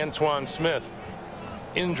 Antoine Smith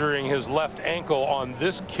injuring his left ankle on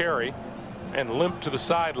this carry and limped to the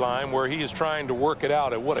sideline where he is trying to work it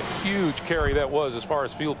out. And what a huge carry that was as far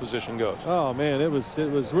as field position goes. Oh man, it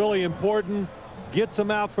was really important. Gets them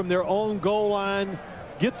out from their own goal line,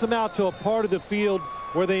 gets them out to a part of the field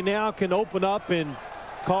where they now can open up and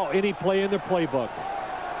call any play in their playbook.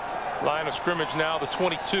 Line of scrimmage now, the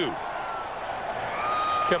 22.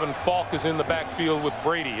 Kevin Falk is in the backfield with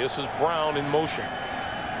Brady. This is Brown in motion.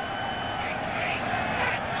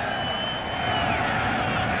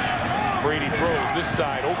 Brady throws this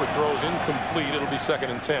side, overthrows, incomplete. It'll be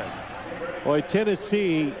 2nd and 10. Boy,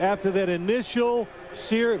 Tennessee, after that initial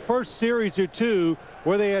first series or two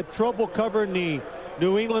where they had trouble covering the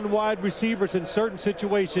New England wide receivers in certain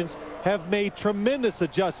situations, have made tremendous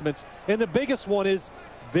adjustments. And the biggest one is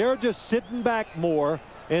they're just sitting back more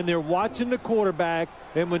and they're watching the quarterback.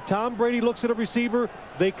 And when Tom Brady looks at a receiver,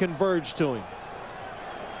 they converge to him.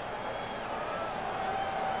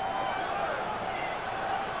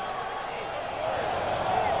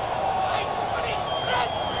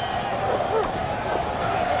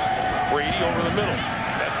 Over the middle.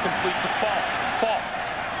 That's complete to Falk.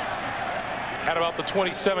 At about the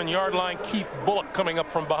 27-yard line, Keith Bullock coming up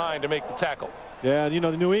from behind to make the tackle. Yeah, you know,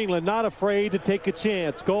 the New England not afraid to take a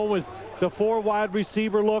chance. Going with the 4 wide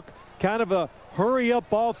receiver look, kind of a hurry-up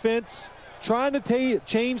offense, trying to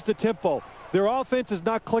change the tempo. Their offense is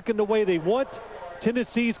not clicking the way they want.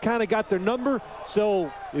 Tennessee's kind of got their number,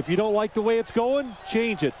 so if you don't like the way it's going,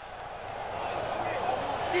 change it.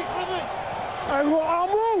 I'll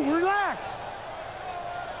move, relax.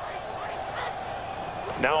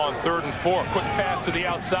 Now on 3rd and 4, quick pass to the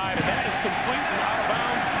outside, and that is complete and out of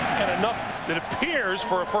bounds, and enough that appears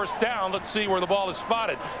for a first down. Let's see where the ball is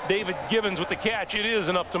spotted. David Givens with the catch. It is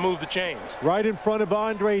enough to move the chains. Right in front of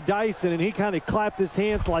Andre Dyson, and he kind of clapped his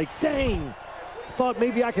hands like, dang, thought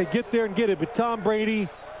maybe I could get there and get it. But Tom Brady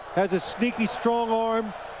has a sneaky strong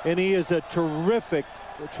arm, and he is a terrific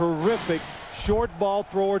short ball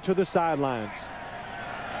thrower to the sidelines.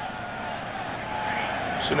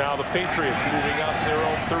 So now the Patriots moving out to their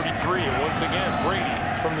own 33, and once again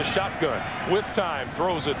Brady from the shotgun with time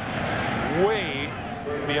throws it way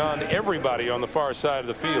beyond everybody on the far side of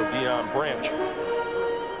the field. Deion Branch.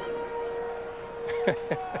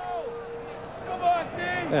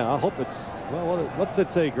 Yeah, I hope it's, well, what's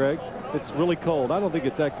it say, Greg? It's really cold. I don't think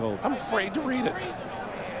it's that cold. I'm afraid to read it.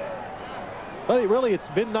 But really, it's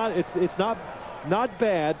been it's not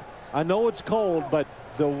bad. I know it's cold, but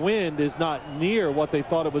the wind is not near what they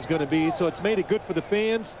thought it was going to be, so it's made it good for the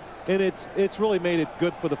fans, and it's really made it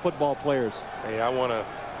good for the football players. Hey, I want to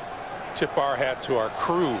tip our hat to our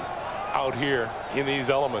crew out here in these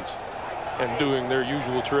elements and doing their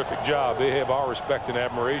usual terrific job. They have our respect and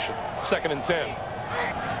admiration. 2nd and 10.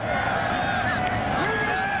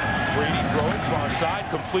 Brady throwing far side,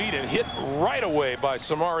 complete and hit right away by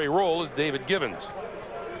Samari Rolle as David Givens.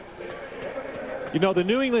 You know, the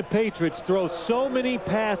New England Patriots throw so many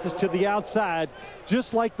passes to the outside,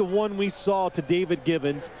 just like the one we saw to David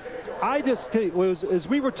Givens. I just, as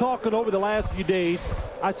we were talking over the last few days,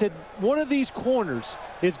 I said one of these corners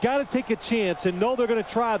has got to take a chance and know they're going to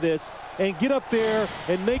try this and get up there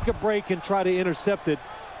and make a break and try to intercept it.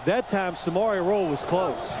 That time, Samari Rolle was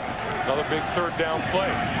close. Another big 3rd down play.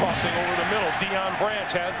 Crossing over the middle. Deion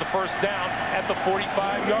Branch has the first down at the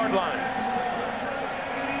 45-yard line.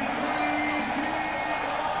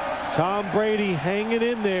 Tom Brady hanging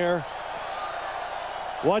in there.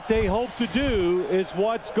 What they hope to do is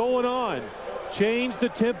what's going on. Change the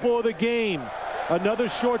tempo of the game. Another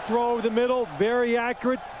short throw over the middle. Very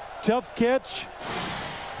accurate. Tough catch.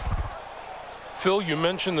 Phil, you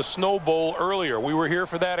mentioned the Snow Bowl earlier. We were here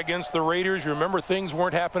for that against the Raiders. You remember things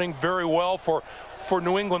weren't happening very well for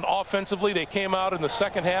New England offensively. They came out in the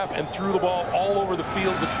second half and threw the ball all over the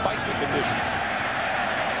field despite the conditions.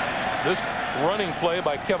 This running play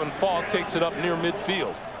by Kevin Falk takes it up near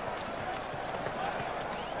midfield.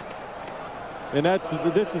 And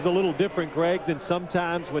this is a little different, Greg, than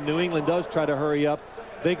sometimes when New England does try to hurry up.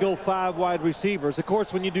 They go 5 wide receivers. Of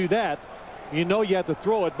course, when you do that, you know you have to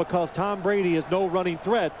throw it because Tom Brady is no running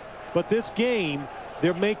threat. But this game,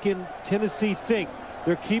 they're making Tennessee think.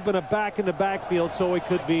 They're keeping a back in the backfield so it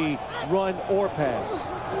could be run or pass.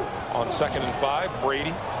 On 2nd and 5,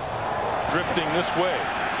 Brady drifting this way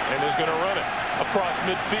and is going to run it across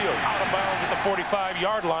midfield, out of bounds at the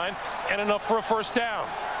 45-yard line, and enough for a first down.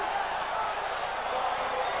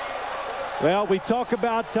 Well, we talk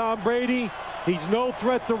about Tom Brady. He's no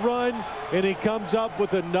threat to run, and he comes up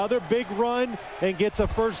with another big run and gets a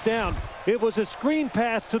first down. It was a screen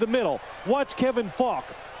pass to the middle. Watch Kevin Falk.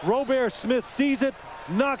 Robert Smith sees it,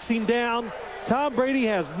 knocks him down. Tom Brady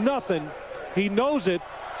has nothing. He knows it,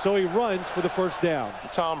 so he runs for the first down.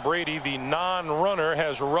 Tom Brady, the non-runner,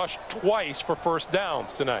 has rushed twice for first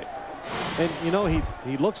downs tonight. And, you know,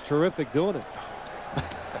 he looks terrific doing it.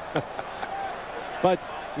 But,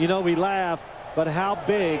 you know, we laugh. But how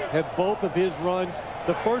big have both of his runs?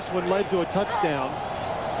 The first one led to a touchdown.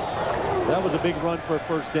 That was a big run for a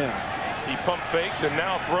first down. He pump fakes and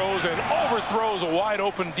now throws and overthrows a wide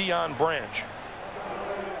open Deion Branch.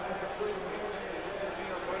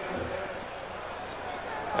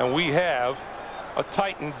 And we have a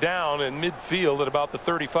Titan down in midfield at about the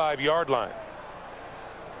 35-yard line.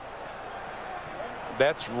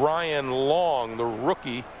 That's Ryan Long, the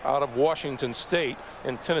rookie out of Washington State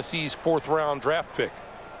and Tennessee's 4th-round draft pick.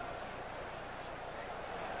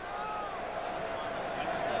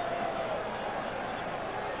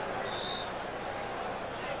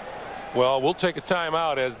 Well, we'll take a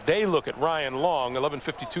timeout as they look at Ryan Long.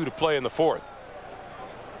 11:52 to play in the 4th.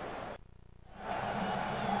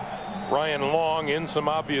 Ryan Long in some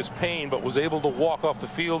obvious pain, but was able to walk off the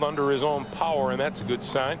field under his own power, and that's a good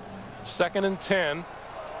sign. 2nd and 10.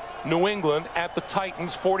 New England at the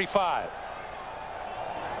Titans 45.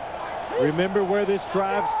 Remember where this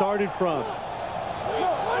drive started from.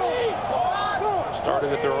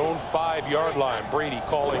 Started at their own 5-yard line. Brady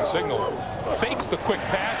calling signal. Fakes the quick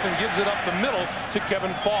pass and gives it up the middle to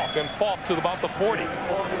Kevin Falk, and Falk to about the 40.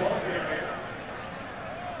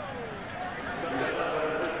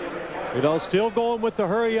 You know, still going with the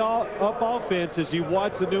hurry up offense as you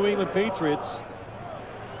watch the New England Patriots.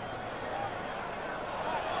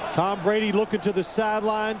 Tom Brady looking to the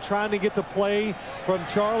sideline, trying to get the play from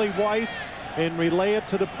Charlie Weiss and relay it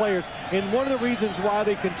to the players. And one of the reasons why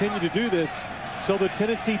they continue to do this, so the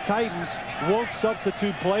Tennessee Titans won't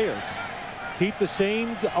substitute players. Keep the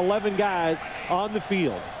same 11 guys on the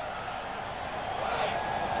field.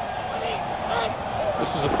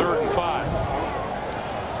 This is a 3rd and 5.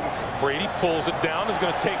 Brady pulls it down, is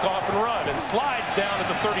going to take off and run, and slides down at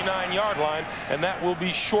the 39-yard line, and that will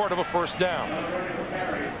be short of a first down.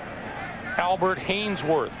 Albert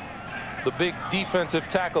Haynesworth, the big defensive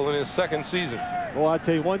tackle in his 2nd season. Well, I'll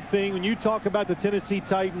tell you one thing, when you talk about the Tennessee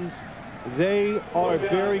Titans, they are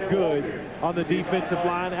very good on the defensive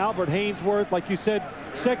line. Albert Haynesworth, like you said,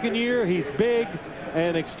 2nd year, he's big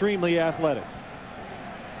and extremely athletic.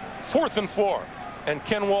 4th and 4, and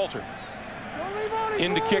Ken Walter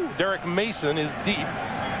in to kick. Derek Mason is deep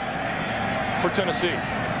for Tennessee.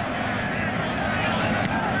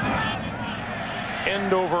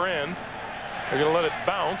 End over end. They're going to let it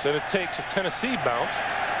bounce, and it takes a Tennessee bounce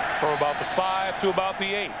from about the 5 to about the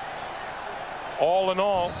 8. All in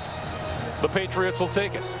all, the Patriots will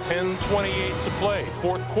take it. 10:28 to play.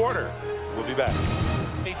 4th quarter. We'll be back.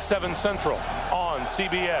 8-7 Central on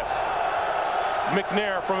CBS.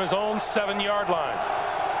 McNair from his own 7-yard line.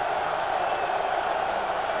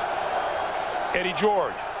 Eddie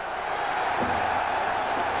George.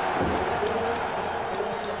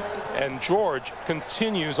 And George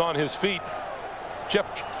continues on his feet.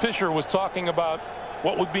 Jeff Fisher was talking about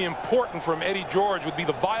what would be important from Eddie George would be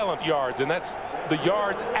the violent yards, and that's the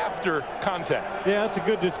yards after contact. Yeah, that's a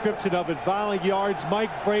good description of it. Violent yards. Mike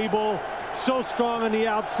Vrabel, so strong on the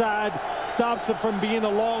outside, stops it from being a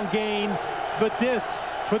long gain. But this,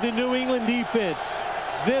 for the New England defense,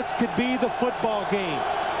 this could be the football game.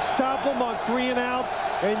 Stop them on 3 and out,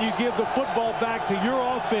 and you give the football back to your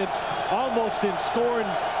offense almost in scoring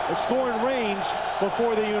range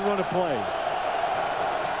before they even run a play.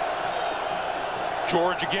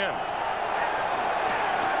 George again.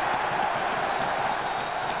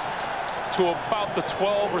 To about the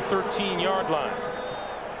 12 or 13-yard line.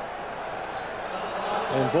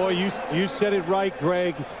 And boy, you said it right,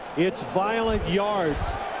 Greg. It's violent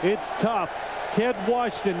yards. It's tough. Ted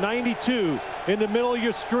Washington, 92, in the middle of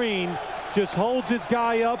your screen, just holds his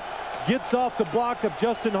guy up, gets off the block of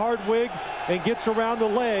Justin Hardwig, and gets around the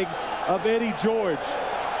legs of Eddie George.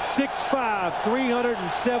 6'5",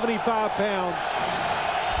 375 pounds,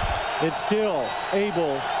 and still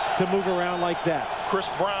able to move around like that. Chris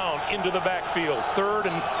Brown into the backfield. 3rd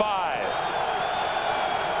and 5.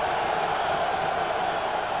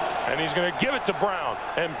 And he's going to give it to Brown.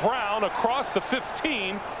 And Brown across the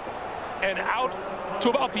 15 and out to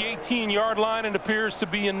about the 18-yard line, and appears to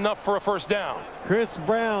be enough for a first down. Chris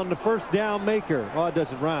Brown, the first down maker. Oh, it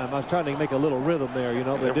doesn't rhyme. I was trying to make a little rhythm there, you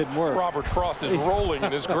know, but it didn't work. Robert Frost is rolling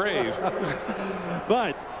in his grave.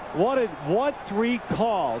 But what 3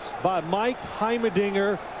 calls by Mike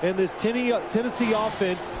Heimerdinger and this Tennessee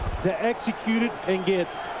offense to execute it and get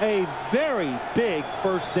a very big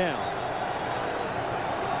first down.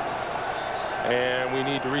 And we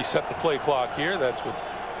need to reset the play clock here. That's what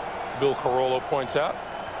Bill Carollo points out.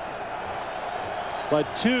 But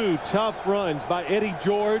 2 tough runs by Eddie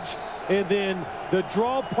George, and then the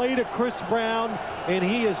draw play to Chris Brown, and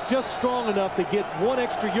he is just strong enough to get 1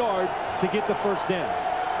 extra yard to get the first down.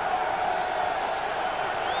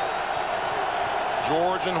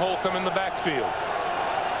 George and Holcomb in the backfield.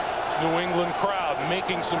 New England crowd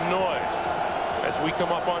making some noise as we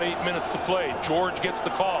come up on 8 minutes to play. George gets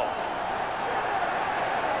the call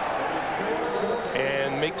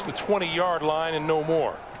and makes the 20-yard line and no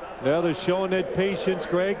more. Now they're showing that patience,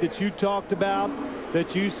 Greg, that you talked about,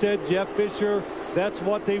 that you said, Jeff Fisher, that's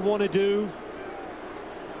what they want to do.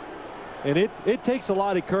 And it takes a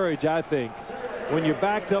lot of courage, I think. When you're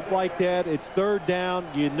backed up like that, it's 3rd down.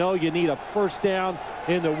 You know you need a first down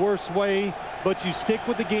in the worst way, but you stick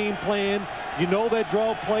with the game plan. You know that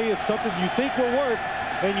draw play is something you think will work,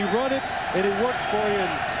 and you run it, and it works for you.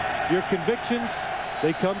 And your convictions,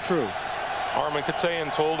 they come true. Armin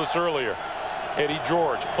Katayan told us earlier, Eddie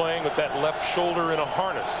George playing with that left shoulder in a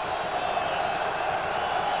harness.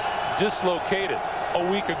 Dislocated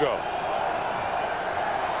a week ago.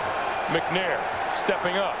 McNair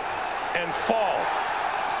stepping up and falls.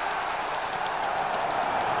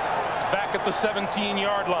 Back at the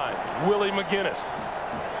 17-yard line, Willie McGinnis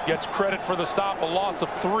gets credit for the stop, a loss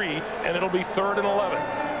of 3, and it'll be 3rd and 11.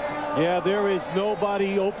 Yeah, there is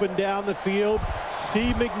nobody open down the field.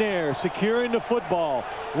 Steve McNair securing the football.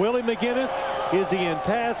 Willie McGinnis, is he in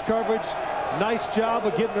pass coverage? Nice job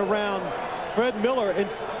of getting around Fred Miller, and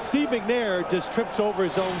Steve McNair just trips over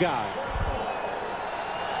his own guy.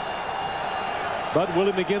 But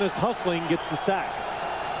Willie McGinnis hustling gets the sack.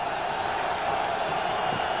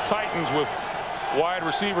 Titans with wide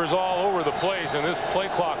receivers all over the place, and this play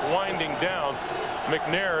clock winding down.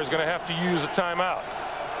 McNair is going to have to use a timeout.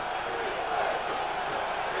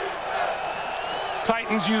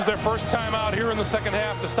 Titans use their first timeout here in the second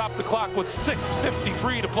half to stop the clock with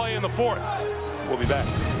 6:53 to play in the fourth. We'll be back.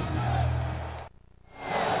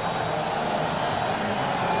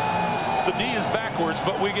 The D is backwards,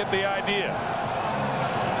 but we get the idea.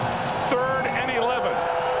 3rd and 11.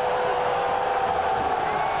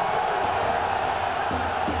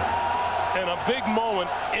 And a big moment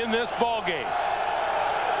in this ball game.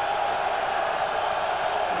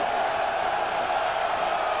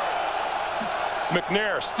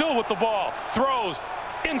 McNair still with the ball, throws,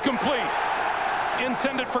 incomplete,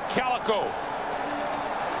 intended for Calico.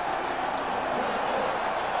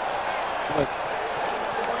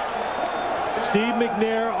 Steve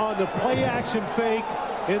McNair on the play action fake,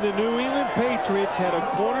 and the New England Patriots had a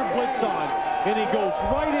corner blitz on, and he goes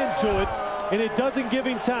right into it, and it doesn't give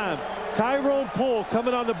him time. Tyrone Poole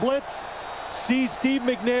coming on the blitz, sees Steve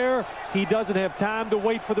McNair. He doesn't have time to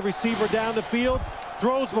wait for the receiver down the field,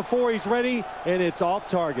 throws before he's ready, and it's off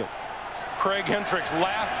target. Craig Hendricks'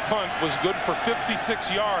 last punt was good for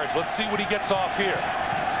 56 yards. Let's see what he gets off here.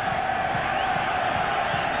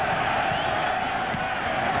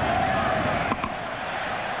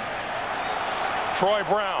 Troy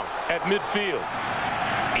Brown at midfield.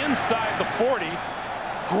 Inside the 40.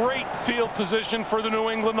 Great field position for the New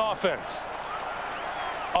England offense.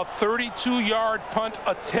 A 32-yard punt,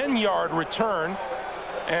 a 10-yard return,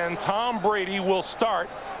 and Tom Brady will start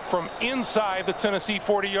from inside the Tennessee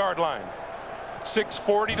 40-yard line.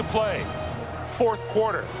 6:40 to play. Fourth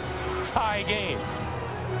quarter. Tie game.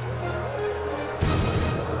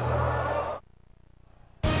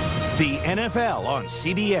 The NFL on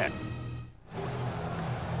CBN.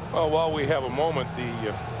 Well, while we have a moment,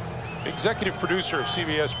 the executive producer of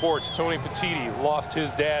CBS Sports, Tony Petitti, lost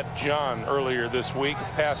his dad, John, earlier this week,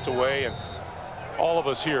 passed away, and all of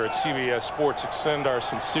us here at CBS Sports extend our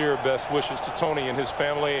sincere best wishes to Tony and his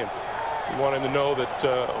family, and we want him to know that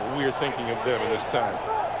we are thinking of them in this time.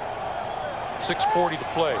 6:40 to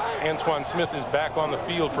play. Antoine Smith is back on the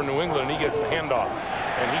field for New England, and he gets the handoff,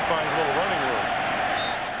 and he finds a little running room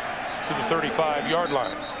to the 35-yard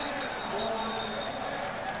line.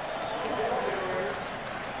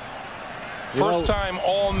 First time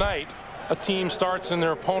all night a team starts in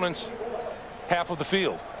their opponent's half of the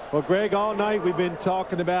field. Well, Greg, all night we've been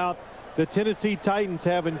talking about the Tennessee Titans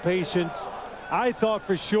having patience. I thought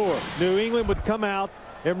for sure New England would come out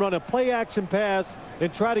and run a play action pass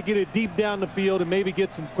and try to get it deep down the field and maybe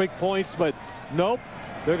get some quick points, but nope.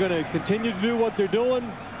 They're going to continue to do what they're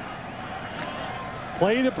doing.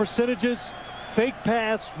 Play the percentages, fake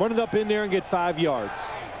pass, run it up in there and get 5 yards.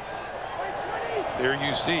 There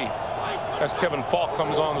you see, as Kevin Falk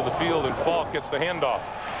comes onto the field, and Falk gets the handoff.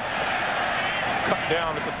 Cut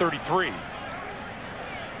down at the 33.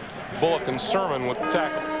 Bullock and Sermon with the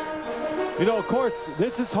tackle. You know, of course,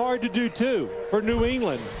 this is hard to do too for New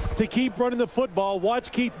England to keep running the football.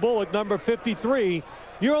 Watch Keith Bullock, number 53.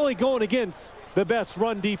 You're only going against the best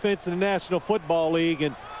run defense in the National Football League,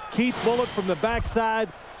 and Keith Bullock from the backside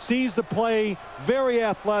sees the play, very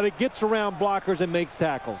athletic, gets around blockers and makes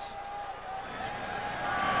tackles.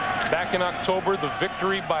 Back in October, the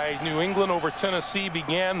victory by New England over Tennessee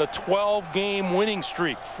began the 12-game winning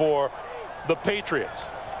streak for the Patriots.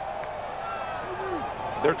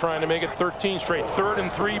 They're trying to make it 13 straight. 3rd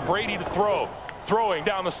and 3, Brady to throw. Throwing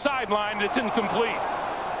down the sideline, and it's incomplete.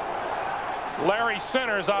 Larry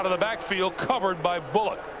centers out of the backfield, covered by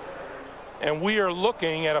Bullock. And we are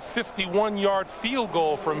looking at a 51-yard field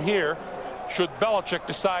goal from here, should Belichick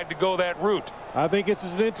decide to go that route. I think it's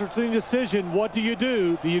an interesting decision. What do?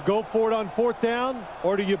 Do you go for it on 4th down,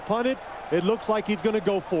 or do you punt it? It looks like he's going to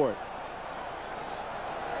go for it.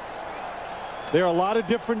 There are a lot of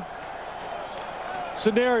different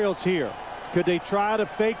scenarios here. Could they try to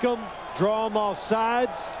fake them, draw them off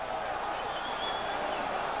sides?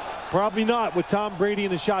 Probably not with Tom Brady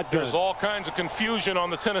in the shotgun. There's all kinds of confusion on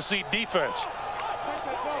the Tennessee defense.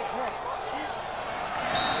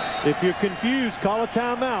 If you're confused, call a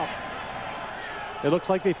timeout. It looks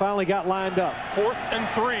like they finally got lined up. 4th and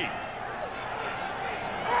 3.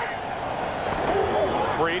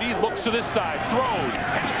 Brady looks to this side, throws,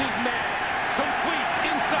 has his man,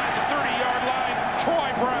 complete inside the 30-yard line.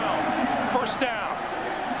 Troy Brown, first down.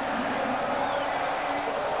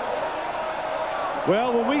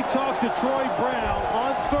 Well, when we talked to Troy Brown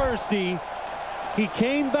on Thursday, he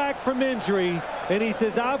came back from injury, and he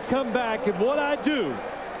says, I've come back, and what I do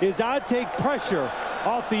is I take pressure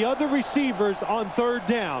off the other receivers on third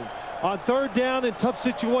down. On third down in tough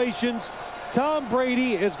situations, Tom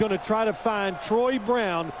Brady is going to try to find Troy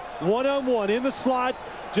Brown one-on-one in the slot.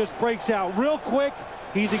 Just breaks out real quick.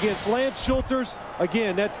 He's against Lance Schulters.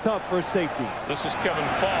 Again, that's tough for a safety. This is Kevin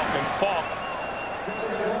Falk, and Falk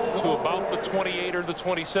to about the 28 or the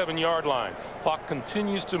 27-yard line. Falk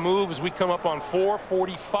continues to move as we come up on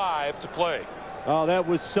 4:45 to play. Oh, that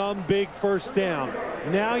was some big first down.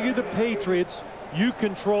 Now you're the Patriots. You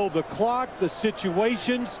control the clock, the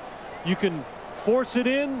situations. You can force it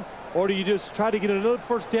in, or do you just try to get another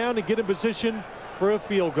first down and get in position for a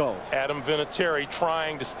field goal? Adam Vinatieri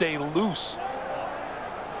trying to stay loose.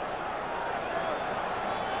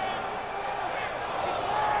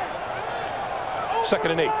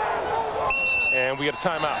 Second and 8. And we get a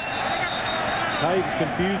timeout. Titans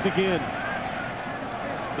confused again.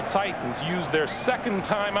 The Titans use their second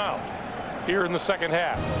timeout here in the second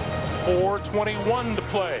half. 4:21 to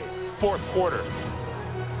play, fourth quarter.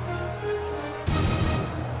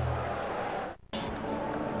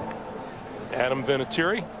 Adam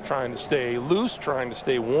Vinatieri trying to stay loose, trying to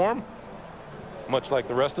stay warm, much like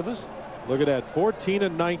the rest of us. Look at that, 14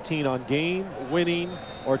 and 19 on game-winning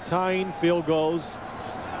or tying field goals.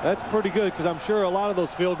 That's pretty good, because I'm sure a lot of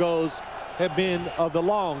those field goals have been of the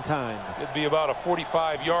long kind. It'd be about a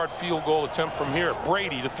 45-yard field goal attempt from here.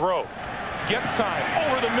 Brady to throw. Gets time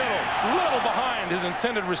over the middle, little behind his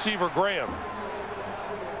intended receiver Graham.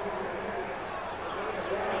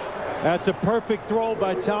 That's a perfect throw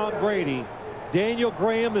by Tom Brady. Daniel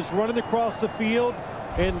Graham is running across the field,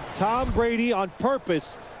 and Tom Brady on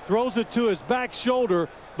purpose throws it to his back shoulder,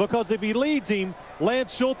 because if he leads him,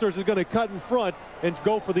 Lance Schulters is going to cut in front and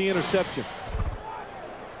go for the interception.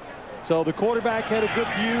 So the quarterback had a good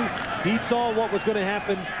view. He saw what was going to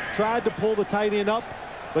happen, tried to pull the tight end up,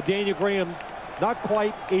 but Daniel Graham not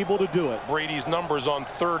quite able to do it. Brady's numbers on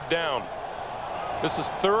third down. This is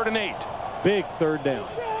 3rd and 8. Big third down.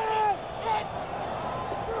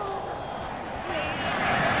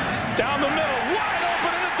 Down the middle, wide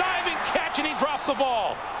open, and a diving catch, and he dropped the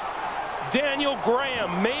ball. Daniel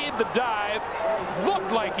Graham made the dive,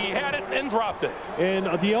 looked like he had it, and dropped it. And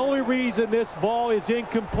the only reason this ball is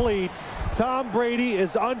incomplete, Tom Brady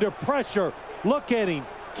is under pressure. Look at him.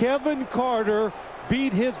 Kevin Carter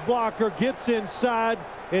beat his blocker, gets inside,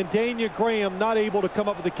 and Daniel Graham not able to come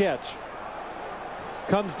up with the catch.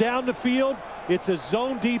 Comes down the field. It's a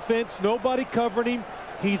zone defense. Nobody covering him.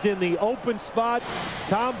 He's in the open spot.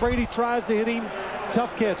 Tom Brady tries to hit him.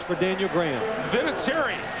 Tough catch for Daniel Graham.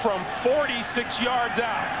 Vinatieri from 46 yards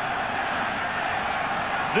out.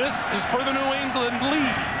 This is for the New England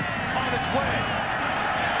lead on its way.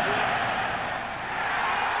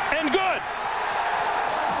 And good.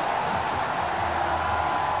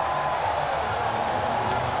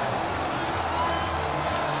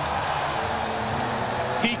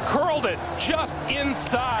 He curled it just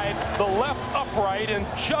inside the left upright and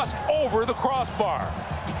just over the crossbar.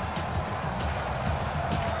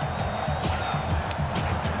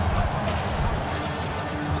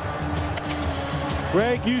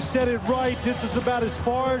 Greg, you said it right. This is about as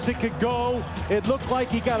far as it could go. It looked like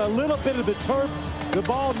he got a little bit of the turf. The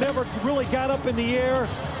ball never really got up in the air.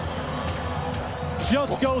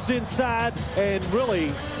 Just goes inside and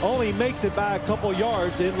really only makes it by a couple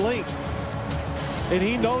yards in length. And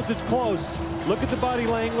he knows it's close. Look at the body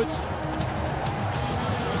language.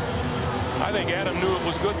 I think Adam knew it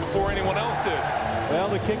was good before anyone else did. Well,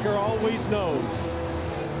 the kicker always knows.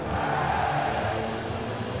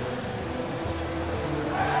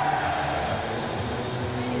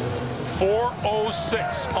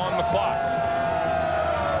 .406 on the clock.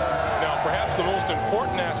 Now, perhaps the most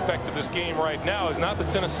important aspect of this game right now is not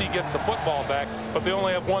that Tennessee gets the football back, but they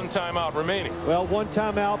only have one timeout remaining. Well, one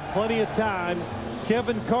timeout, plenty of time.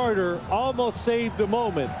 Kevin Carter almost saved a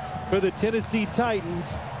moment for the Tennessee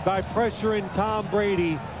Titans by pressuring Tom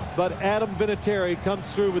Brady, but Adam Vinatieri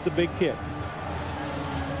comes through with the big kick.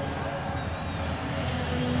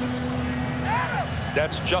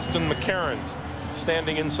 That's Justin McCarron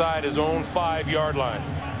standing inside his own 5-yard line.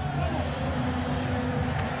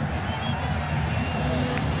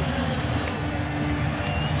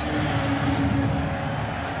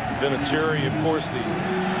 Vinatieri, of course, the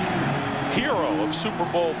hero of Super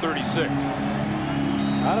Bowl 36.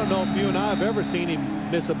 I don't know if you and I have ever seen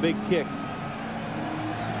him miss a big kick.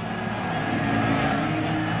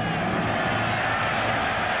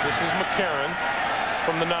 This is McCarron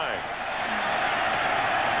from the 9.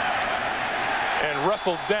 And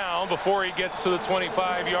wrestled down before he gets to the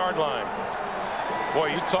 25-yard line.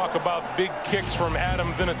 Boy, you talk about big kicks from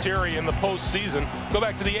Adam Vinatieri in the postseason. Go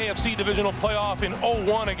back to the AFC Divisional playoff in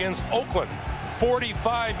 01 against Oakland.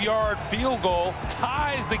 45-yard field goal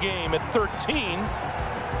ties the game at 13.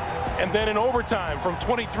 And then in overtime from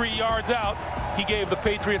 23 yards out, he gave the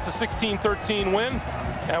Patriots a 16-13 win.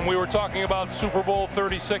 And we were talking about Super Bowl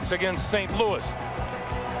 36 against St. Louis.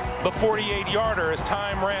 The 48-yarder as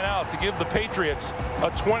time ran out to give the Patriots a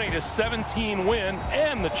 20-17 win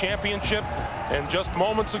and the championship. And just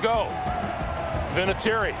moments ago,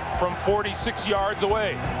 Vinatieri from 46 yards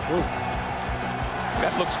away. Ooh.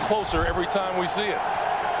 That looks closer every time we see it.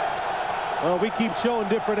 Well, we keep showing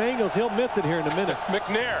different angles. He'll miss it here in a minute.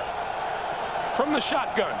 McNair from the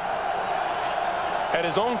shotgun at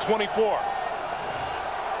his own 24.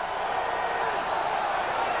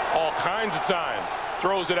 All kinds of time.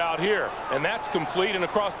 Throws it out here, and that's complete, and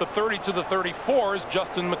across the 30 to the 34 is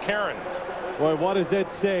Justin McCarron's. Boy, what does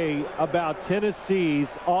that say about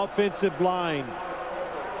Tennessee's offensive line?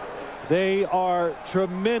 They are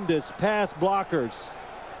tremendous pass blockers.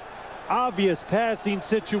 Obvious passing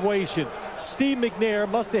situation. Steve McNair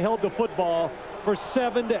must have held the football for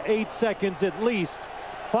 7 to 8 seconds at least.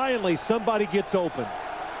 Finally, somebody gets open.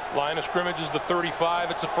 Line of scrimmage is the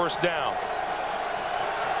 35. It's a first down.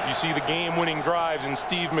 You see the game-winning drives in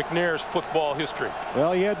Steve McNair's football history.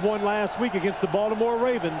 Well, he had one last week against the Baltimore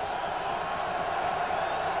Ravens.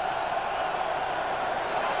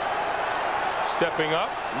 Stepping up,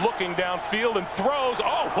 looking downfield, and throws.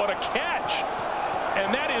 Oh, what a catch.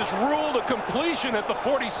 And that is ruled a completion at the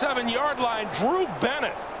 47-yard line. Drew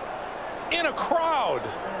Bennett in a crowd.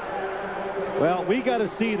 Well, we got to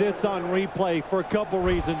see this on replay for a couple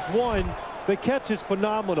reasons. One, the catch is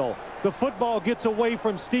phenomenal. The football gets away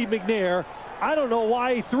from Steve McNair. I don't know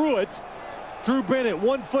why he threw it. Drew Bennett,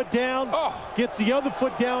 1 foot down, gets the other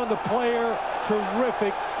foot down the player.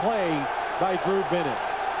 Terrific play by Drew Bennett.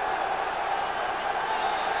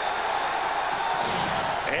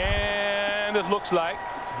 And it looks like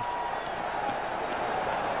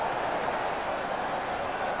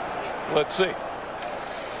let's see.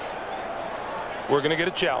 We're going to get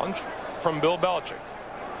a challenge from Bill Belichick.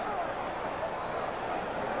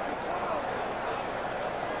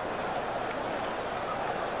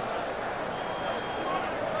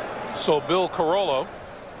 So Bill Carollo.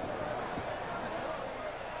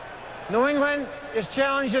 New England is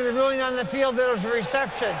challenged to the ruling on the field. There was a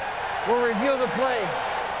reception. We'll review the play.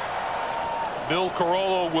 Bill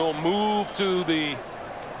Carollo will move to the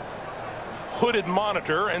hooded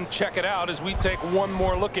monitor and check it out as we take one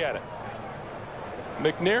more look at it.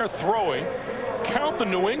 McNair throwing. Count the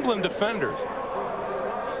New England defenders.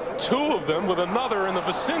 2 of them with another in the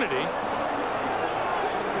vicinity.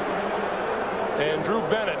 And Drew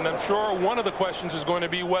Bennett, and I'm sure one of the questions is going to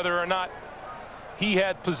be whether or not he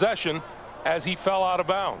had possession as he fell out of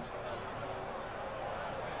bounds.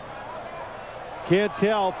 Can't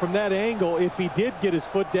tell from that angle if he did get his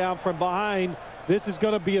foot down from behind. This is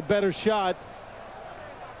going to be a better shot.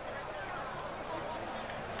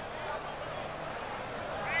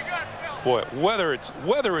 Boy, whether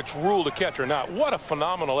it's ruled a catch or not, what a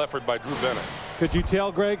phenomenal effort by Drew Bennett. Could you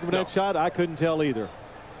tell, Greg, from that shot? I couldn't tell either.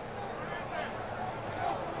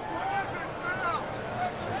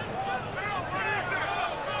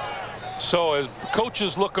 So as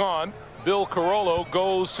coaches look on, Bill Carollo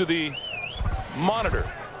goes to the monitor.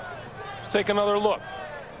 Let's take another look.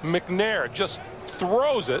 McNair just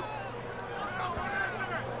throws it.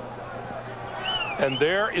 And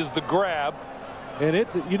there is the grab. And it,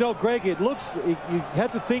 you know, Greg, it looks, you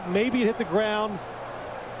have to think maybe it hit the ground.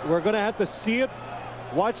 We're going to have to see it.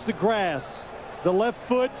 Watch the grass. The left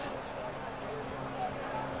foot.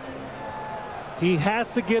 He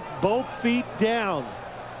has to get both feet down.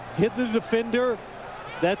 Hit the defender.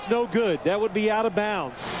 That's no good. That would be out of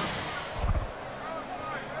bounds.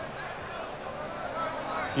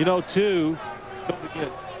 You know, too,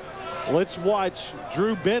 let's watch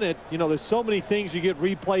Drew Bennett. You know, there's so many things you get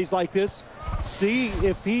replays like this. See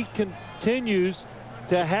if he continues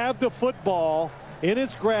to have the football in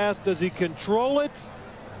his grasp. Does he control it?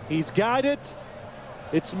 He's got it.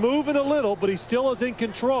 It's moving a little, but he still is in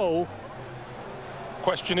control.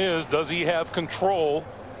 Question is, does he have control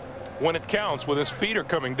when it counts when his feet are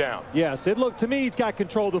coming down? Yes, it looked to me he's got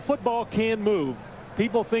control. The football can move.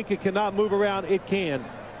 People think it cannot move around. It can.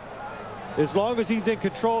 As long as he's in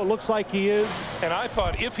control, it looks like he is. And I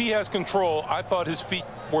thought if he has control, I thought his feet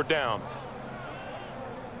were down.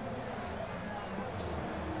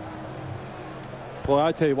 Well,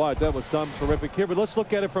 I tell you what, that was some terrific here. But let's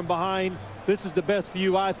look at it from behind. This is the best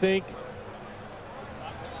view, I think.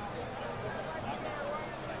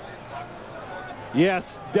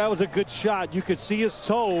 Yes, that was a good shot. You could see his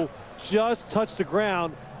toe just touch the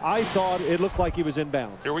ground. I thought it looked like he was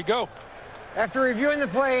inbounds. Here we go. After reviewing the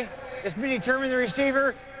play, it's been determined the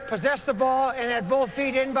receiver possessed the ball and had both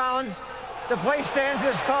feet inbounds. The play stance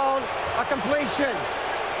is called a completion.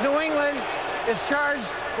 New England is charged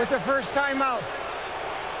with the first timeout.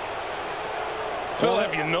 Phil,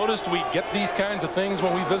 have you noticed we get these kinds of things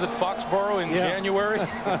when we visit Foxborough in January?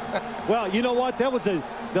 Well, you know what? That was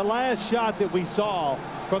the last shot that we saw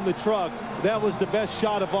from the truck. That was the best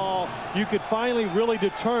shot of all. You could finally really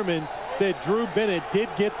determine that Drew Bennett did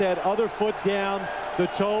get that other foot down. The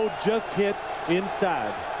toe just hit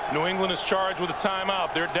inside. New England is charged with a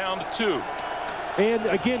timeout. They're down to 2. And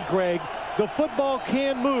again, Greg, the football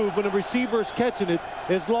can move when a receiver is catching it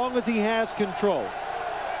as long as he has control.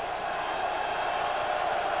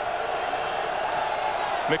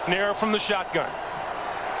 McNair from the shotgun.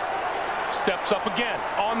 Steps up again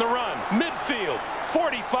on the run. Midfield,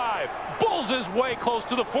 45. Bulls his way close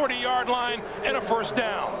to the 40-yard line and a first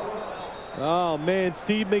down. Oh, man,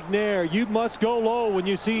 Steve McNair, you must go low when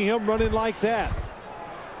you see him running like that.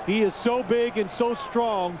 He is so big and so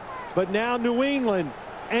strong, but now New England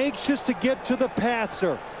anxious to get to the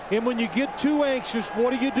passer. And when you get too anxious,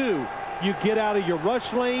 what do? You get out of your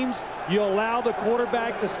rush lanes. You allow the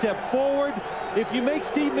quarterback to step forward. If you make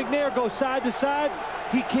Steve McNair go side to side,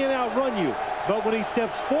 he can't outrun you. But when he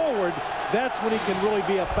steps forward, that's when he can really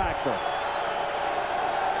be a factor.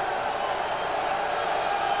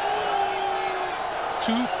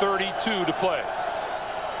 .232 to play.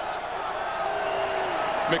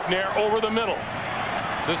 McNair over the middle.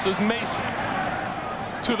 This is Mason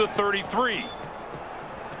to the 33.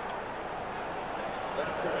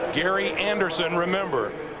 Gary Anderson,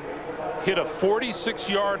 remember, hit a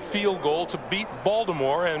 46-yard field goal to beat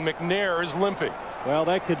Baltimore, and McNair is limping. Well,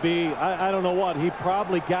 that could be, I don't know what. He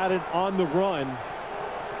probably got it on the run.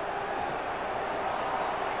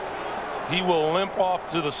 He will limp off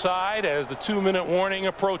to the side as the 2-minute warning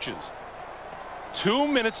approaches. 2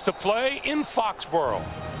 minutes to play in Foxborough.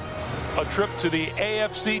 A trip to the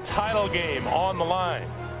AFC title game on the line.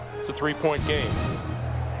 It's a 3-point game.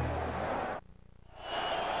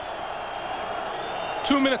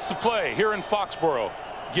 2 minutes to play here in Foxborough.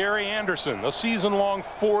 Gary Anderson, a season-long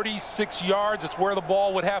 46 yards. It's where the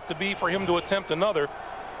ball would have to be for him to attempt another.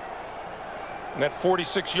 And that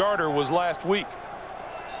 46-yarder was last week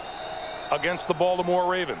against the Baltimore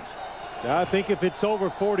Ravens. I think if it's over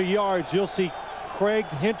 40 yards, you'll see Craig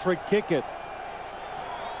Hentrick kick it.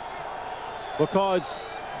 Because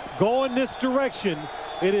going this direction,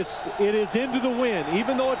 it is into the wind.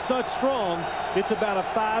 Even though it's not strong, it's about a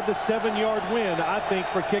 5 to 7 yard win, I think,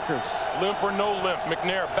 for kickers. Limp or no limp,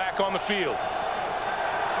 McNair back on the field.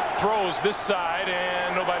 Throws this side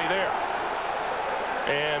and nobody there.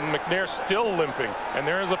 And McNair still limping. And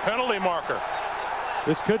there is a penalty marker.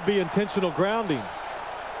 This could be intentional grounding.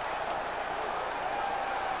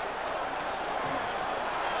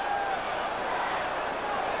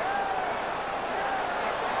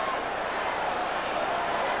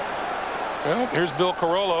 Well, here's Bill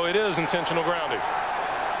Carollo. It is intentional grounding.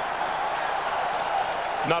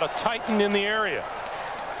 Not a Titan in the area.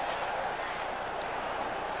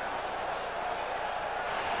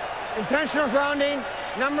 Intentional grounding,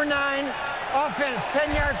 number 9, offense,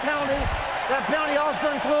 10-yard penalty. That penalty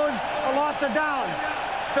also includes a loss of down.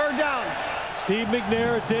 3rd down. Steve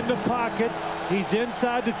McNair is in the pocket. He's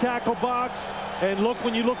inside the tackle box. And look,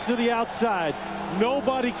 when you look to the outside,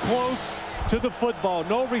 nobody close to the football.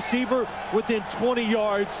 No receiver within 20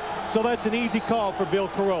 yards. So that's an easy call for Bill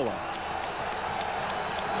Carollo.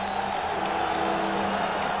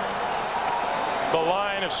 The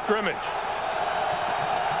line of scrimmage.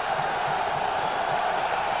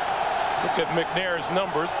 Look at McNair's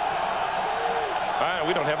numbers.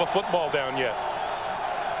 We don't have a football down yet.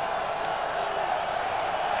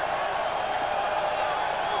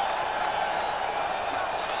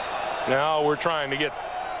 Now we're trying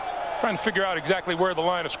to figure out exactly where the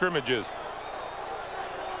line of scrimmage is.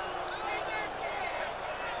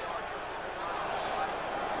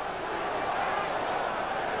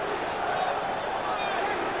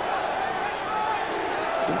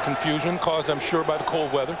 Confusion caused, I'm sure, by the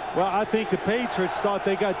cold weather. Well, I think the Patriots thought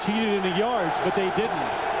they got cheated in the yards, but they didn't.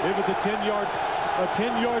 It was a 10-yard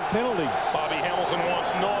penalty. Bobby Hamilton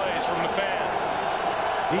wants noise from the fan.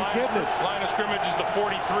 He's getting it. Line of scrimmage is the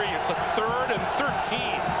 43. It's a 3rd and 13.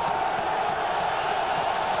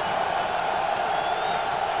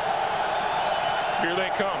 Here they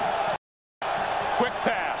come. Quick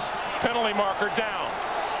pass. Penalty marker down.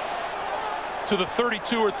 To the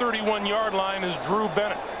 32 or 31 yard line is Drew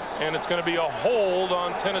Bennett. And it's going to be a hold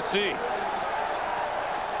on Tennessee.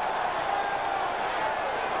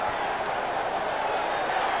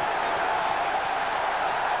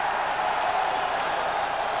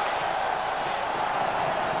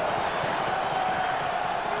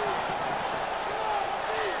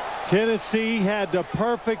 Tennessee had the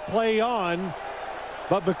perfect play on,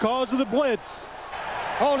 but because of the blitz.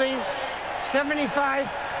 Holding, 75,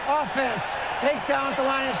 offense. Takedown at the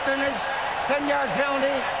line of scrimmage, 10-yard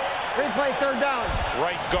penalty, replay third down.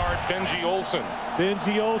 Right guard Benji Olsen.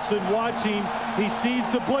 Benji Olsen watching. He sees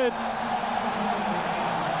the blitz.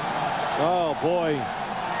 Oh, boy.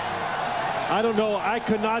 I don't know. I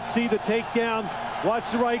could not see the takedown.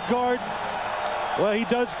 Watch the right guard. Well, he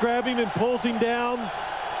does grab him and pulls him down.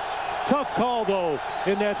 Tough call, though,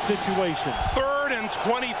 in that situation. 3rd and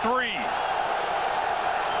 23.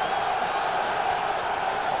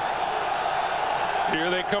 Here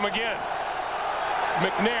they come again.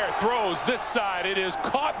 McNair throws this side. It is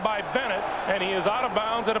caught by Bennett, and he is out of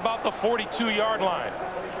bounds at about the 42-yard line.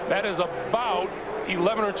 That is about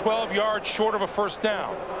 11 or 12 yards short of a first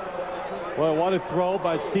down. Well, what a throw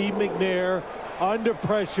by Steve McNair under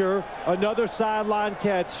pressure. Another sideline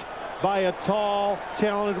catch by a tall,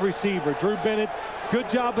 talented receiver. Drew Bennett, good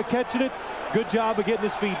job of catching it. Good job of getting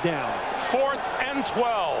his feet down. 4th and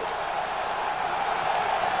 12.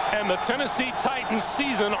 And the Tennessee Titans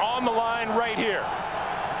season on the line right here.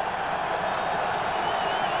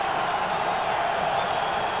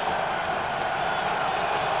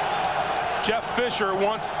 Jeff Fisher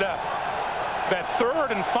wants that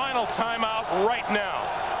 3rd and final timeout right now.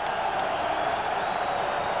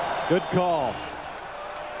 Good call.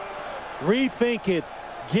 Rethink it.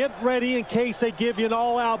 Get ready in case they give you an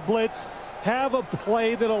all-out blitz. Have a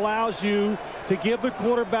play that allows you to give the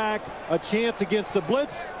quarterback a chance against the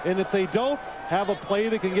blitz, and if they don't, have a play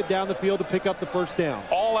that can get down the field to pick up the first down.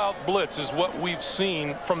 All-out blitz is what we've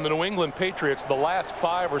seen from the New England Patriots the last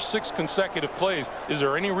 5 or 6 consecutive plays. Is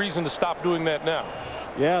there any reason to stop doing that now?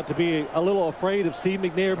 Yeah, to be a little afraid of Steve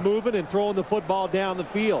McNair moving and throwing the football down the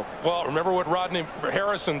field. Well, remember what Rodney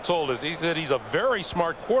Harrison told us. He said he's a very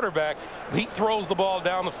smart quarterback. He throws the ball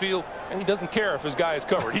down the field, and he doesn't care if his guy is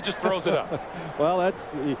covered. He just throws it up. Well,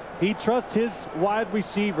 he trusts his wide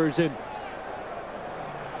receivers. And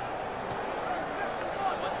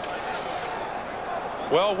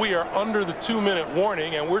well, we are under the 2-minute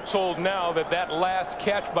warning, and we're told now that that last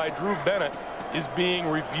catch by Drew Bennett is being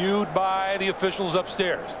reviewed by the officials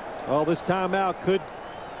upstairs. Well, this timeout could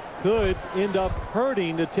end up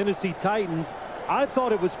hurting the Tennessee Titans. I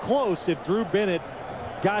thought it was close if Drew Bennett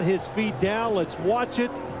got his feet down. Let's watch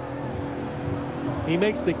it. He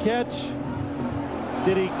makes the catch.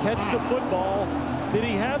 Did he catch the football? Did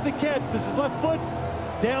he have the catch? This is left foot.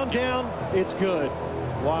 Down, down. It's good.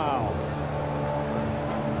 Wow.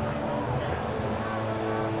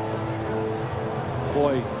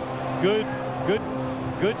 Boy, good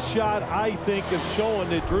shot, I think, of showing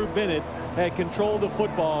that Drew Bennett had controlled the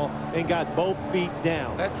football and got both feet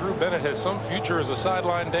down. That Drew Bennett has some future as a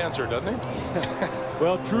sideline dancer, doesn't he?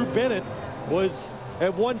 Well, Drew Bennett was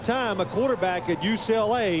at one time a quarterback at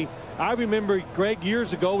UCLA. I remember, Greg,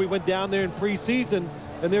 years ago, we went down there in preseason,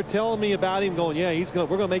 and they're telling me about him, going, yeah, we're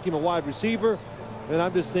going to make him a wide receiver. And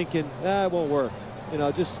I'm just thinking, it won't work. You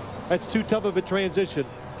know, that's too tough of a transition.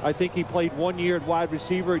 I think he played 1 year at wide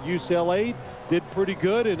receiver at UCLA, did pretty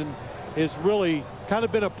good, and has really kind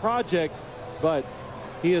of been a project, but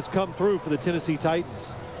he has come through for the Tennessee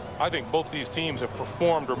Titans. I think both these teams have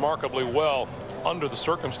performed remarkably well under the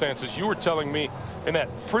circumstances. You were telling me in that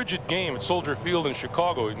frigid game at Soldier Field in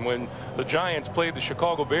Chicago, when the Giants played the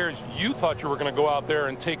Chicago Bears, you thought you were going to go out there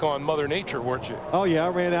and take on Mother Nature, weren't you? Oh, yeah, I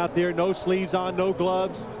ran out there, no sleeves on, no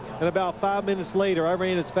gloves. And about 5 minutes later, I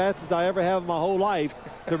ran as fast as I ever have in my whole life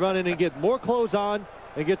to run in and get more clothes on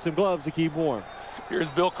and get some gloves to keep warm.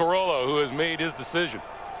 Here's Bill Carollo, who has made his decision.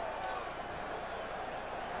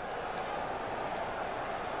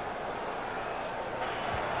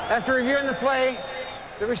 After reviewing the play,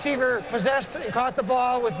 the receiver possessed and caught the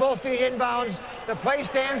ball with both feet inbounds. The play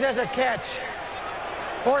stands as a catch.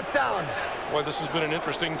 4th down. Well, this has been an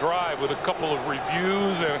interesting drive with a couple of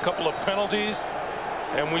reviews and a couple of penalties.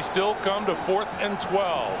 And we still come to 4th and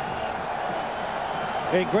 12.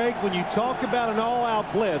 And Greg, when you talk about an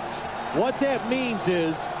all-out blitz, what that means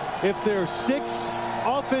is if there are 6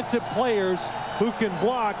 offensive players who can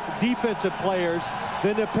block defensive players,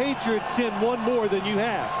 then the Patriots send one more than you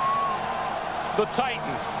have. The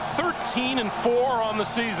Titans 13-4 on the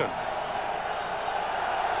season.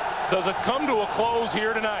 Does it come to a close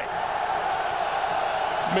here tonight?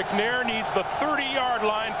 McNair needs the 30-yard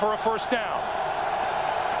line for a first down.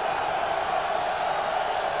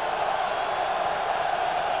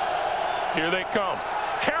 Here they come.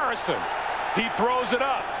 Harrison. He throws it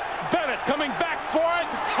up. Bennett coming back for it.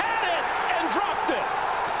 Had it and dropped it.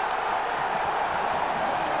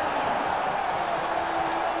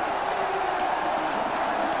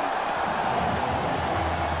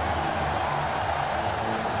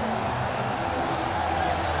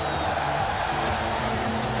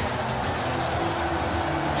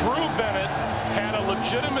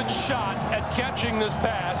 legitimate shot at catching this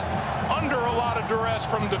pass under a lot of duress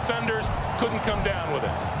from defenders. Couldn't come down with it.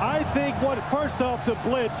 I think first off, the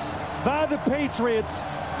blitz by the Patriots,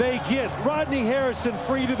 they get Rodney Harrison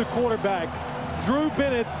free to the quarterback. Drew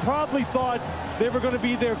Bennett probably thought they were going to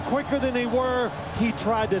be there quicker than they were. He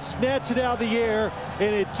tried to snatch it out of the air,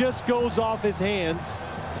 and it just goes off his hands.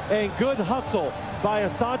 And good hustle by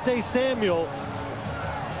Asante Samuel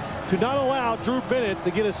to not allow Drew Bennett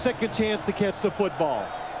to get a second chance to catch the football.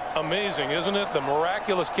 Amazing, isn't it? The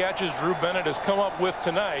miraculous catches Drew Bennett has come up with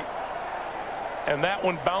tonight. And that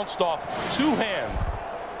one bounced off 2 hands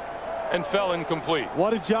and fell incomplete.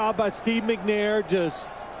 What a job by Steve McNair. Just,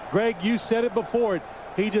 Greg, you said it before.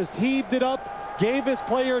 He just heaved it up, gave his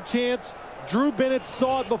player a chance. Drew Bennett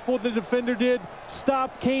saw it before the defender did,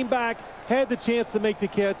 stopped, came back, had the chance to make the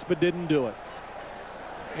catch, but didn't do it.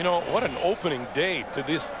 You know, what an opening day to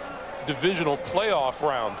this divisional playoff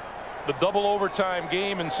round. The double overtime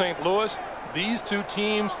game in St. Louis. These two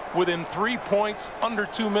teams within 3 points, under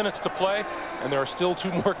 2 minutes to play, and there are still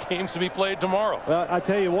 2 more games to be played tomorrow. Well, I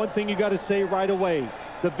tell you one thing you got to say right away.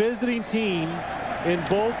 The visiting team in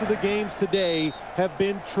both of the games today have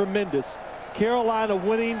been tremendous. Carolina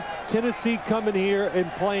winning, Tennessee coming here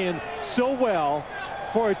and playing so well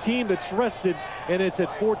for a team that's rested, and it's at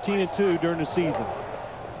 14-2 during the season.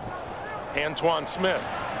 Antoine Smith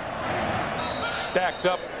stacked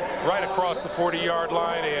up right across the 40-yard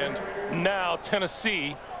line, and now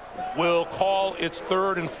Tennessee will call its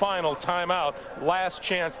 3rd and final timeout. Last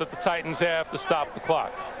chance that the Titans have to stop the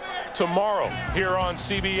clock. Tomorrow here on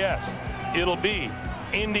CBS, it'll be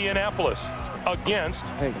Indianapolis against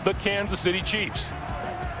the Kansas City Chiefs.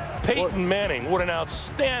 Peyton Manning, what an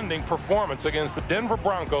outstanding performance against the Denver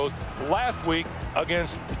Broncos last week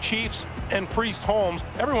against the Chiefs and Priest Holmes.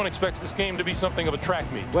 Everyone expects this game to be something of a track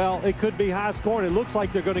meet. Well, it could be high scoring. It looks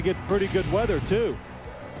like they're going to get pretty good weather, too.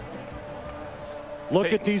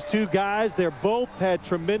 Look at these two guys. They're both had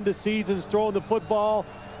tremendous seasons throwing the football.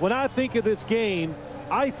 When I think of this game,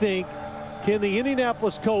 I think, can the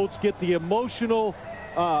Indianapolis Colts get the emotional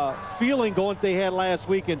feeling going that they had last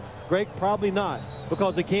week? And Greg, probably not,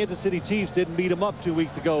 because the Kansas City Chiefs didn't beat them up 2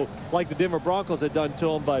 weeks ago like the Denver Broncos had done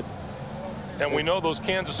to them. And we know those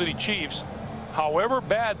Kansas City Chiefs, however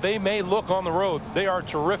bad they may look on the road, they are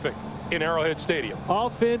terrific in Arrowhead Stadium.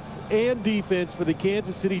 Offense and defense for the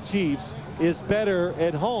Kansas City Chiefs is better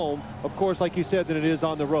at home, of course, like you said, than it is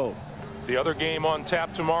on the road. The other game on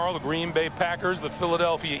tap tomorrow, the Green Bay Packers, the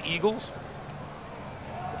Philadelphia Eagles.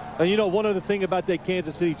 And you know, one other thing about that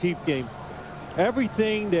Kansas City Chiefs game,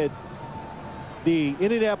 everything that the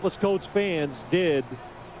Indianapolis Colts fans did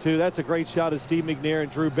to, that's a great shot of Steve McNair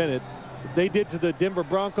and Drew Bennett, they did to the Denver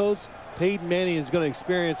Broncos, Peyton Manning is going to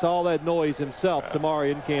experience all that noise himself tomorrow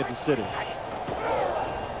in Kansas City.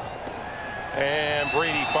 And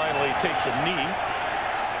Brady finally takes a knee.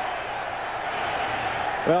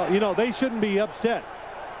 Well, you know, they shouldn't be upset.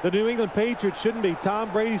 The New England Patriots shouldn't be.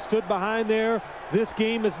 Tom Brady stood behind there. This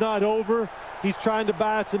game is not over. He's trying to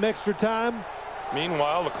buy some extra time.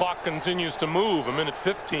 Meanwhile, the clock continues to move.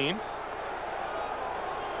 1:15.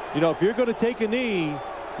 You know, if you're going to take a knee,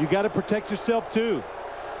 you got to protect yourself too.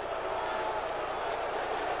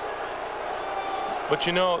 But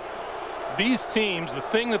you know, these teams, the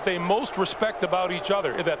thing that they most respect about each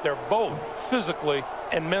other is that they're both physically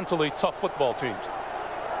and mentally tough football teams.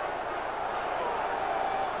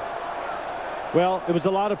 Well, it was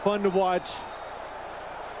a lot of fun to watch.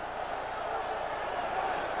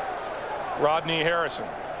 Rodney Harrison,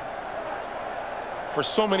 for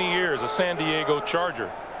so many years a San Diego Charger,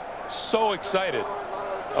 so excited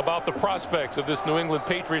about the prospects of this New England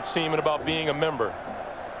Patriots team and about being a member.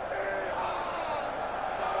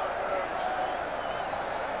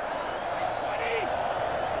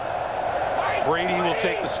 Brady will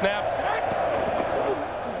take the snap.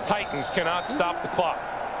 Titans cannot stop the clock.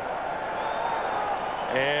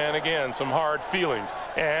 And again, some hard feelings.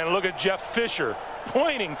 And look at Jeff Fisher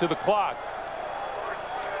pointing to the clock.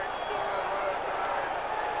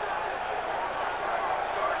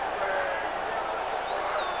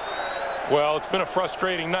 Well, it's been a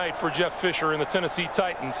frustrating night for Jeff Fisher and the Tennessee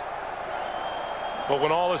Titans. But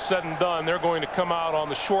when all is said and done, they're going to come out on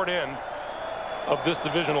the short end of this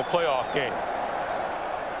divisional playoff game.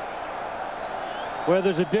 Well,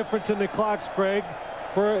 there's a difference in the clocks, Craig,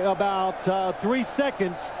 for about 3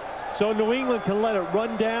 seconds. So New England can let it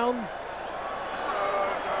run down,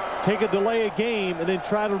 take a delay of game, and then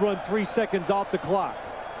try to run 3 seconds off the clock.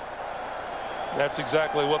 That's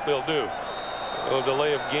exactly what they'll do. A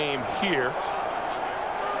delay of game here.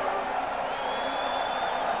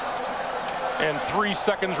 And 3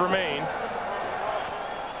 seconds remain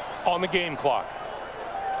on the game clock.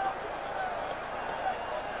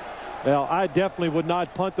 Well, I definitely would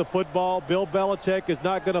not punt the football. Bill Belichick is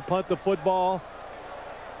not going to punt the football.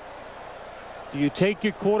 Do you take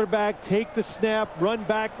your quarterback, take the snap, run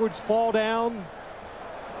backwards, fall down?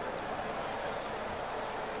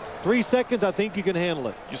 3 seconds, I think you can handle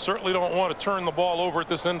it. You certainly don't want to turn the ball over at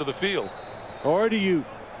this end of the field. Or do you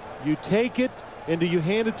take it, and do you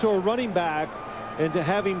hand it to a running back and to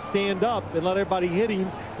have him stand up and let everybody hit him,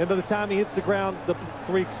 and by the time he hits the ground, the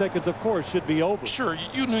 3 seconds, of course, should be over. Sure,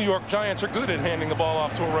 you New York Giants are good at handing the ball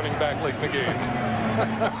off to a running back late in the game.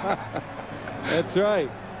 That's right.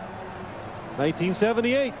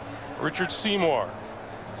 1978. Richard Seymour,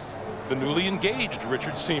 the newly engaged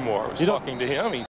Richard Seymour, was talking to him. He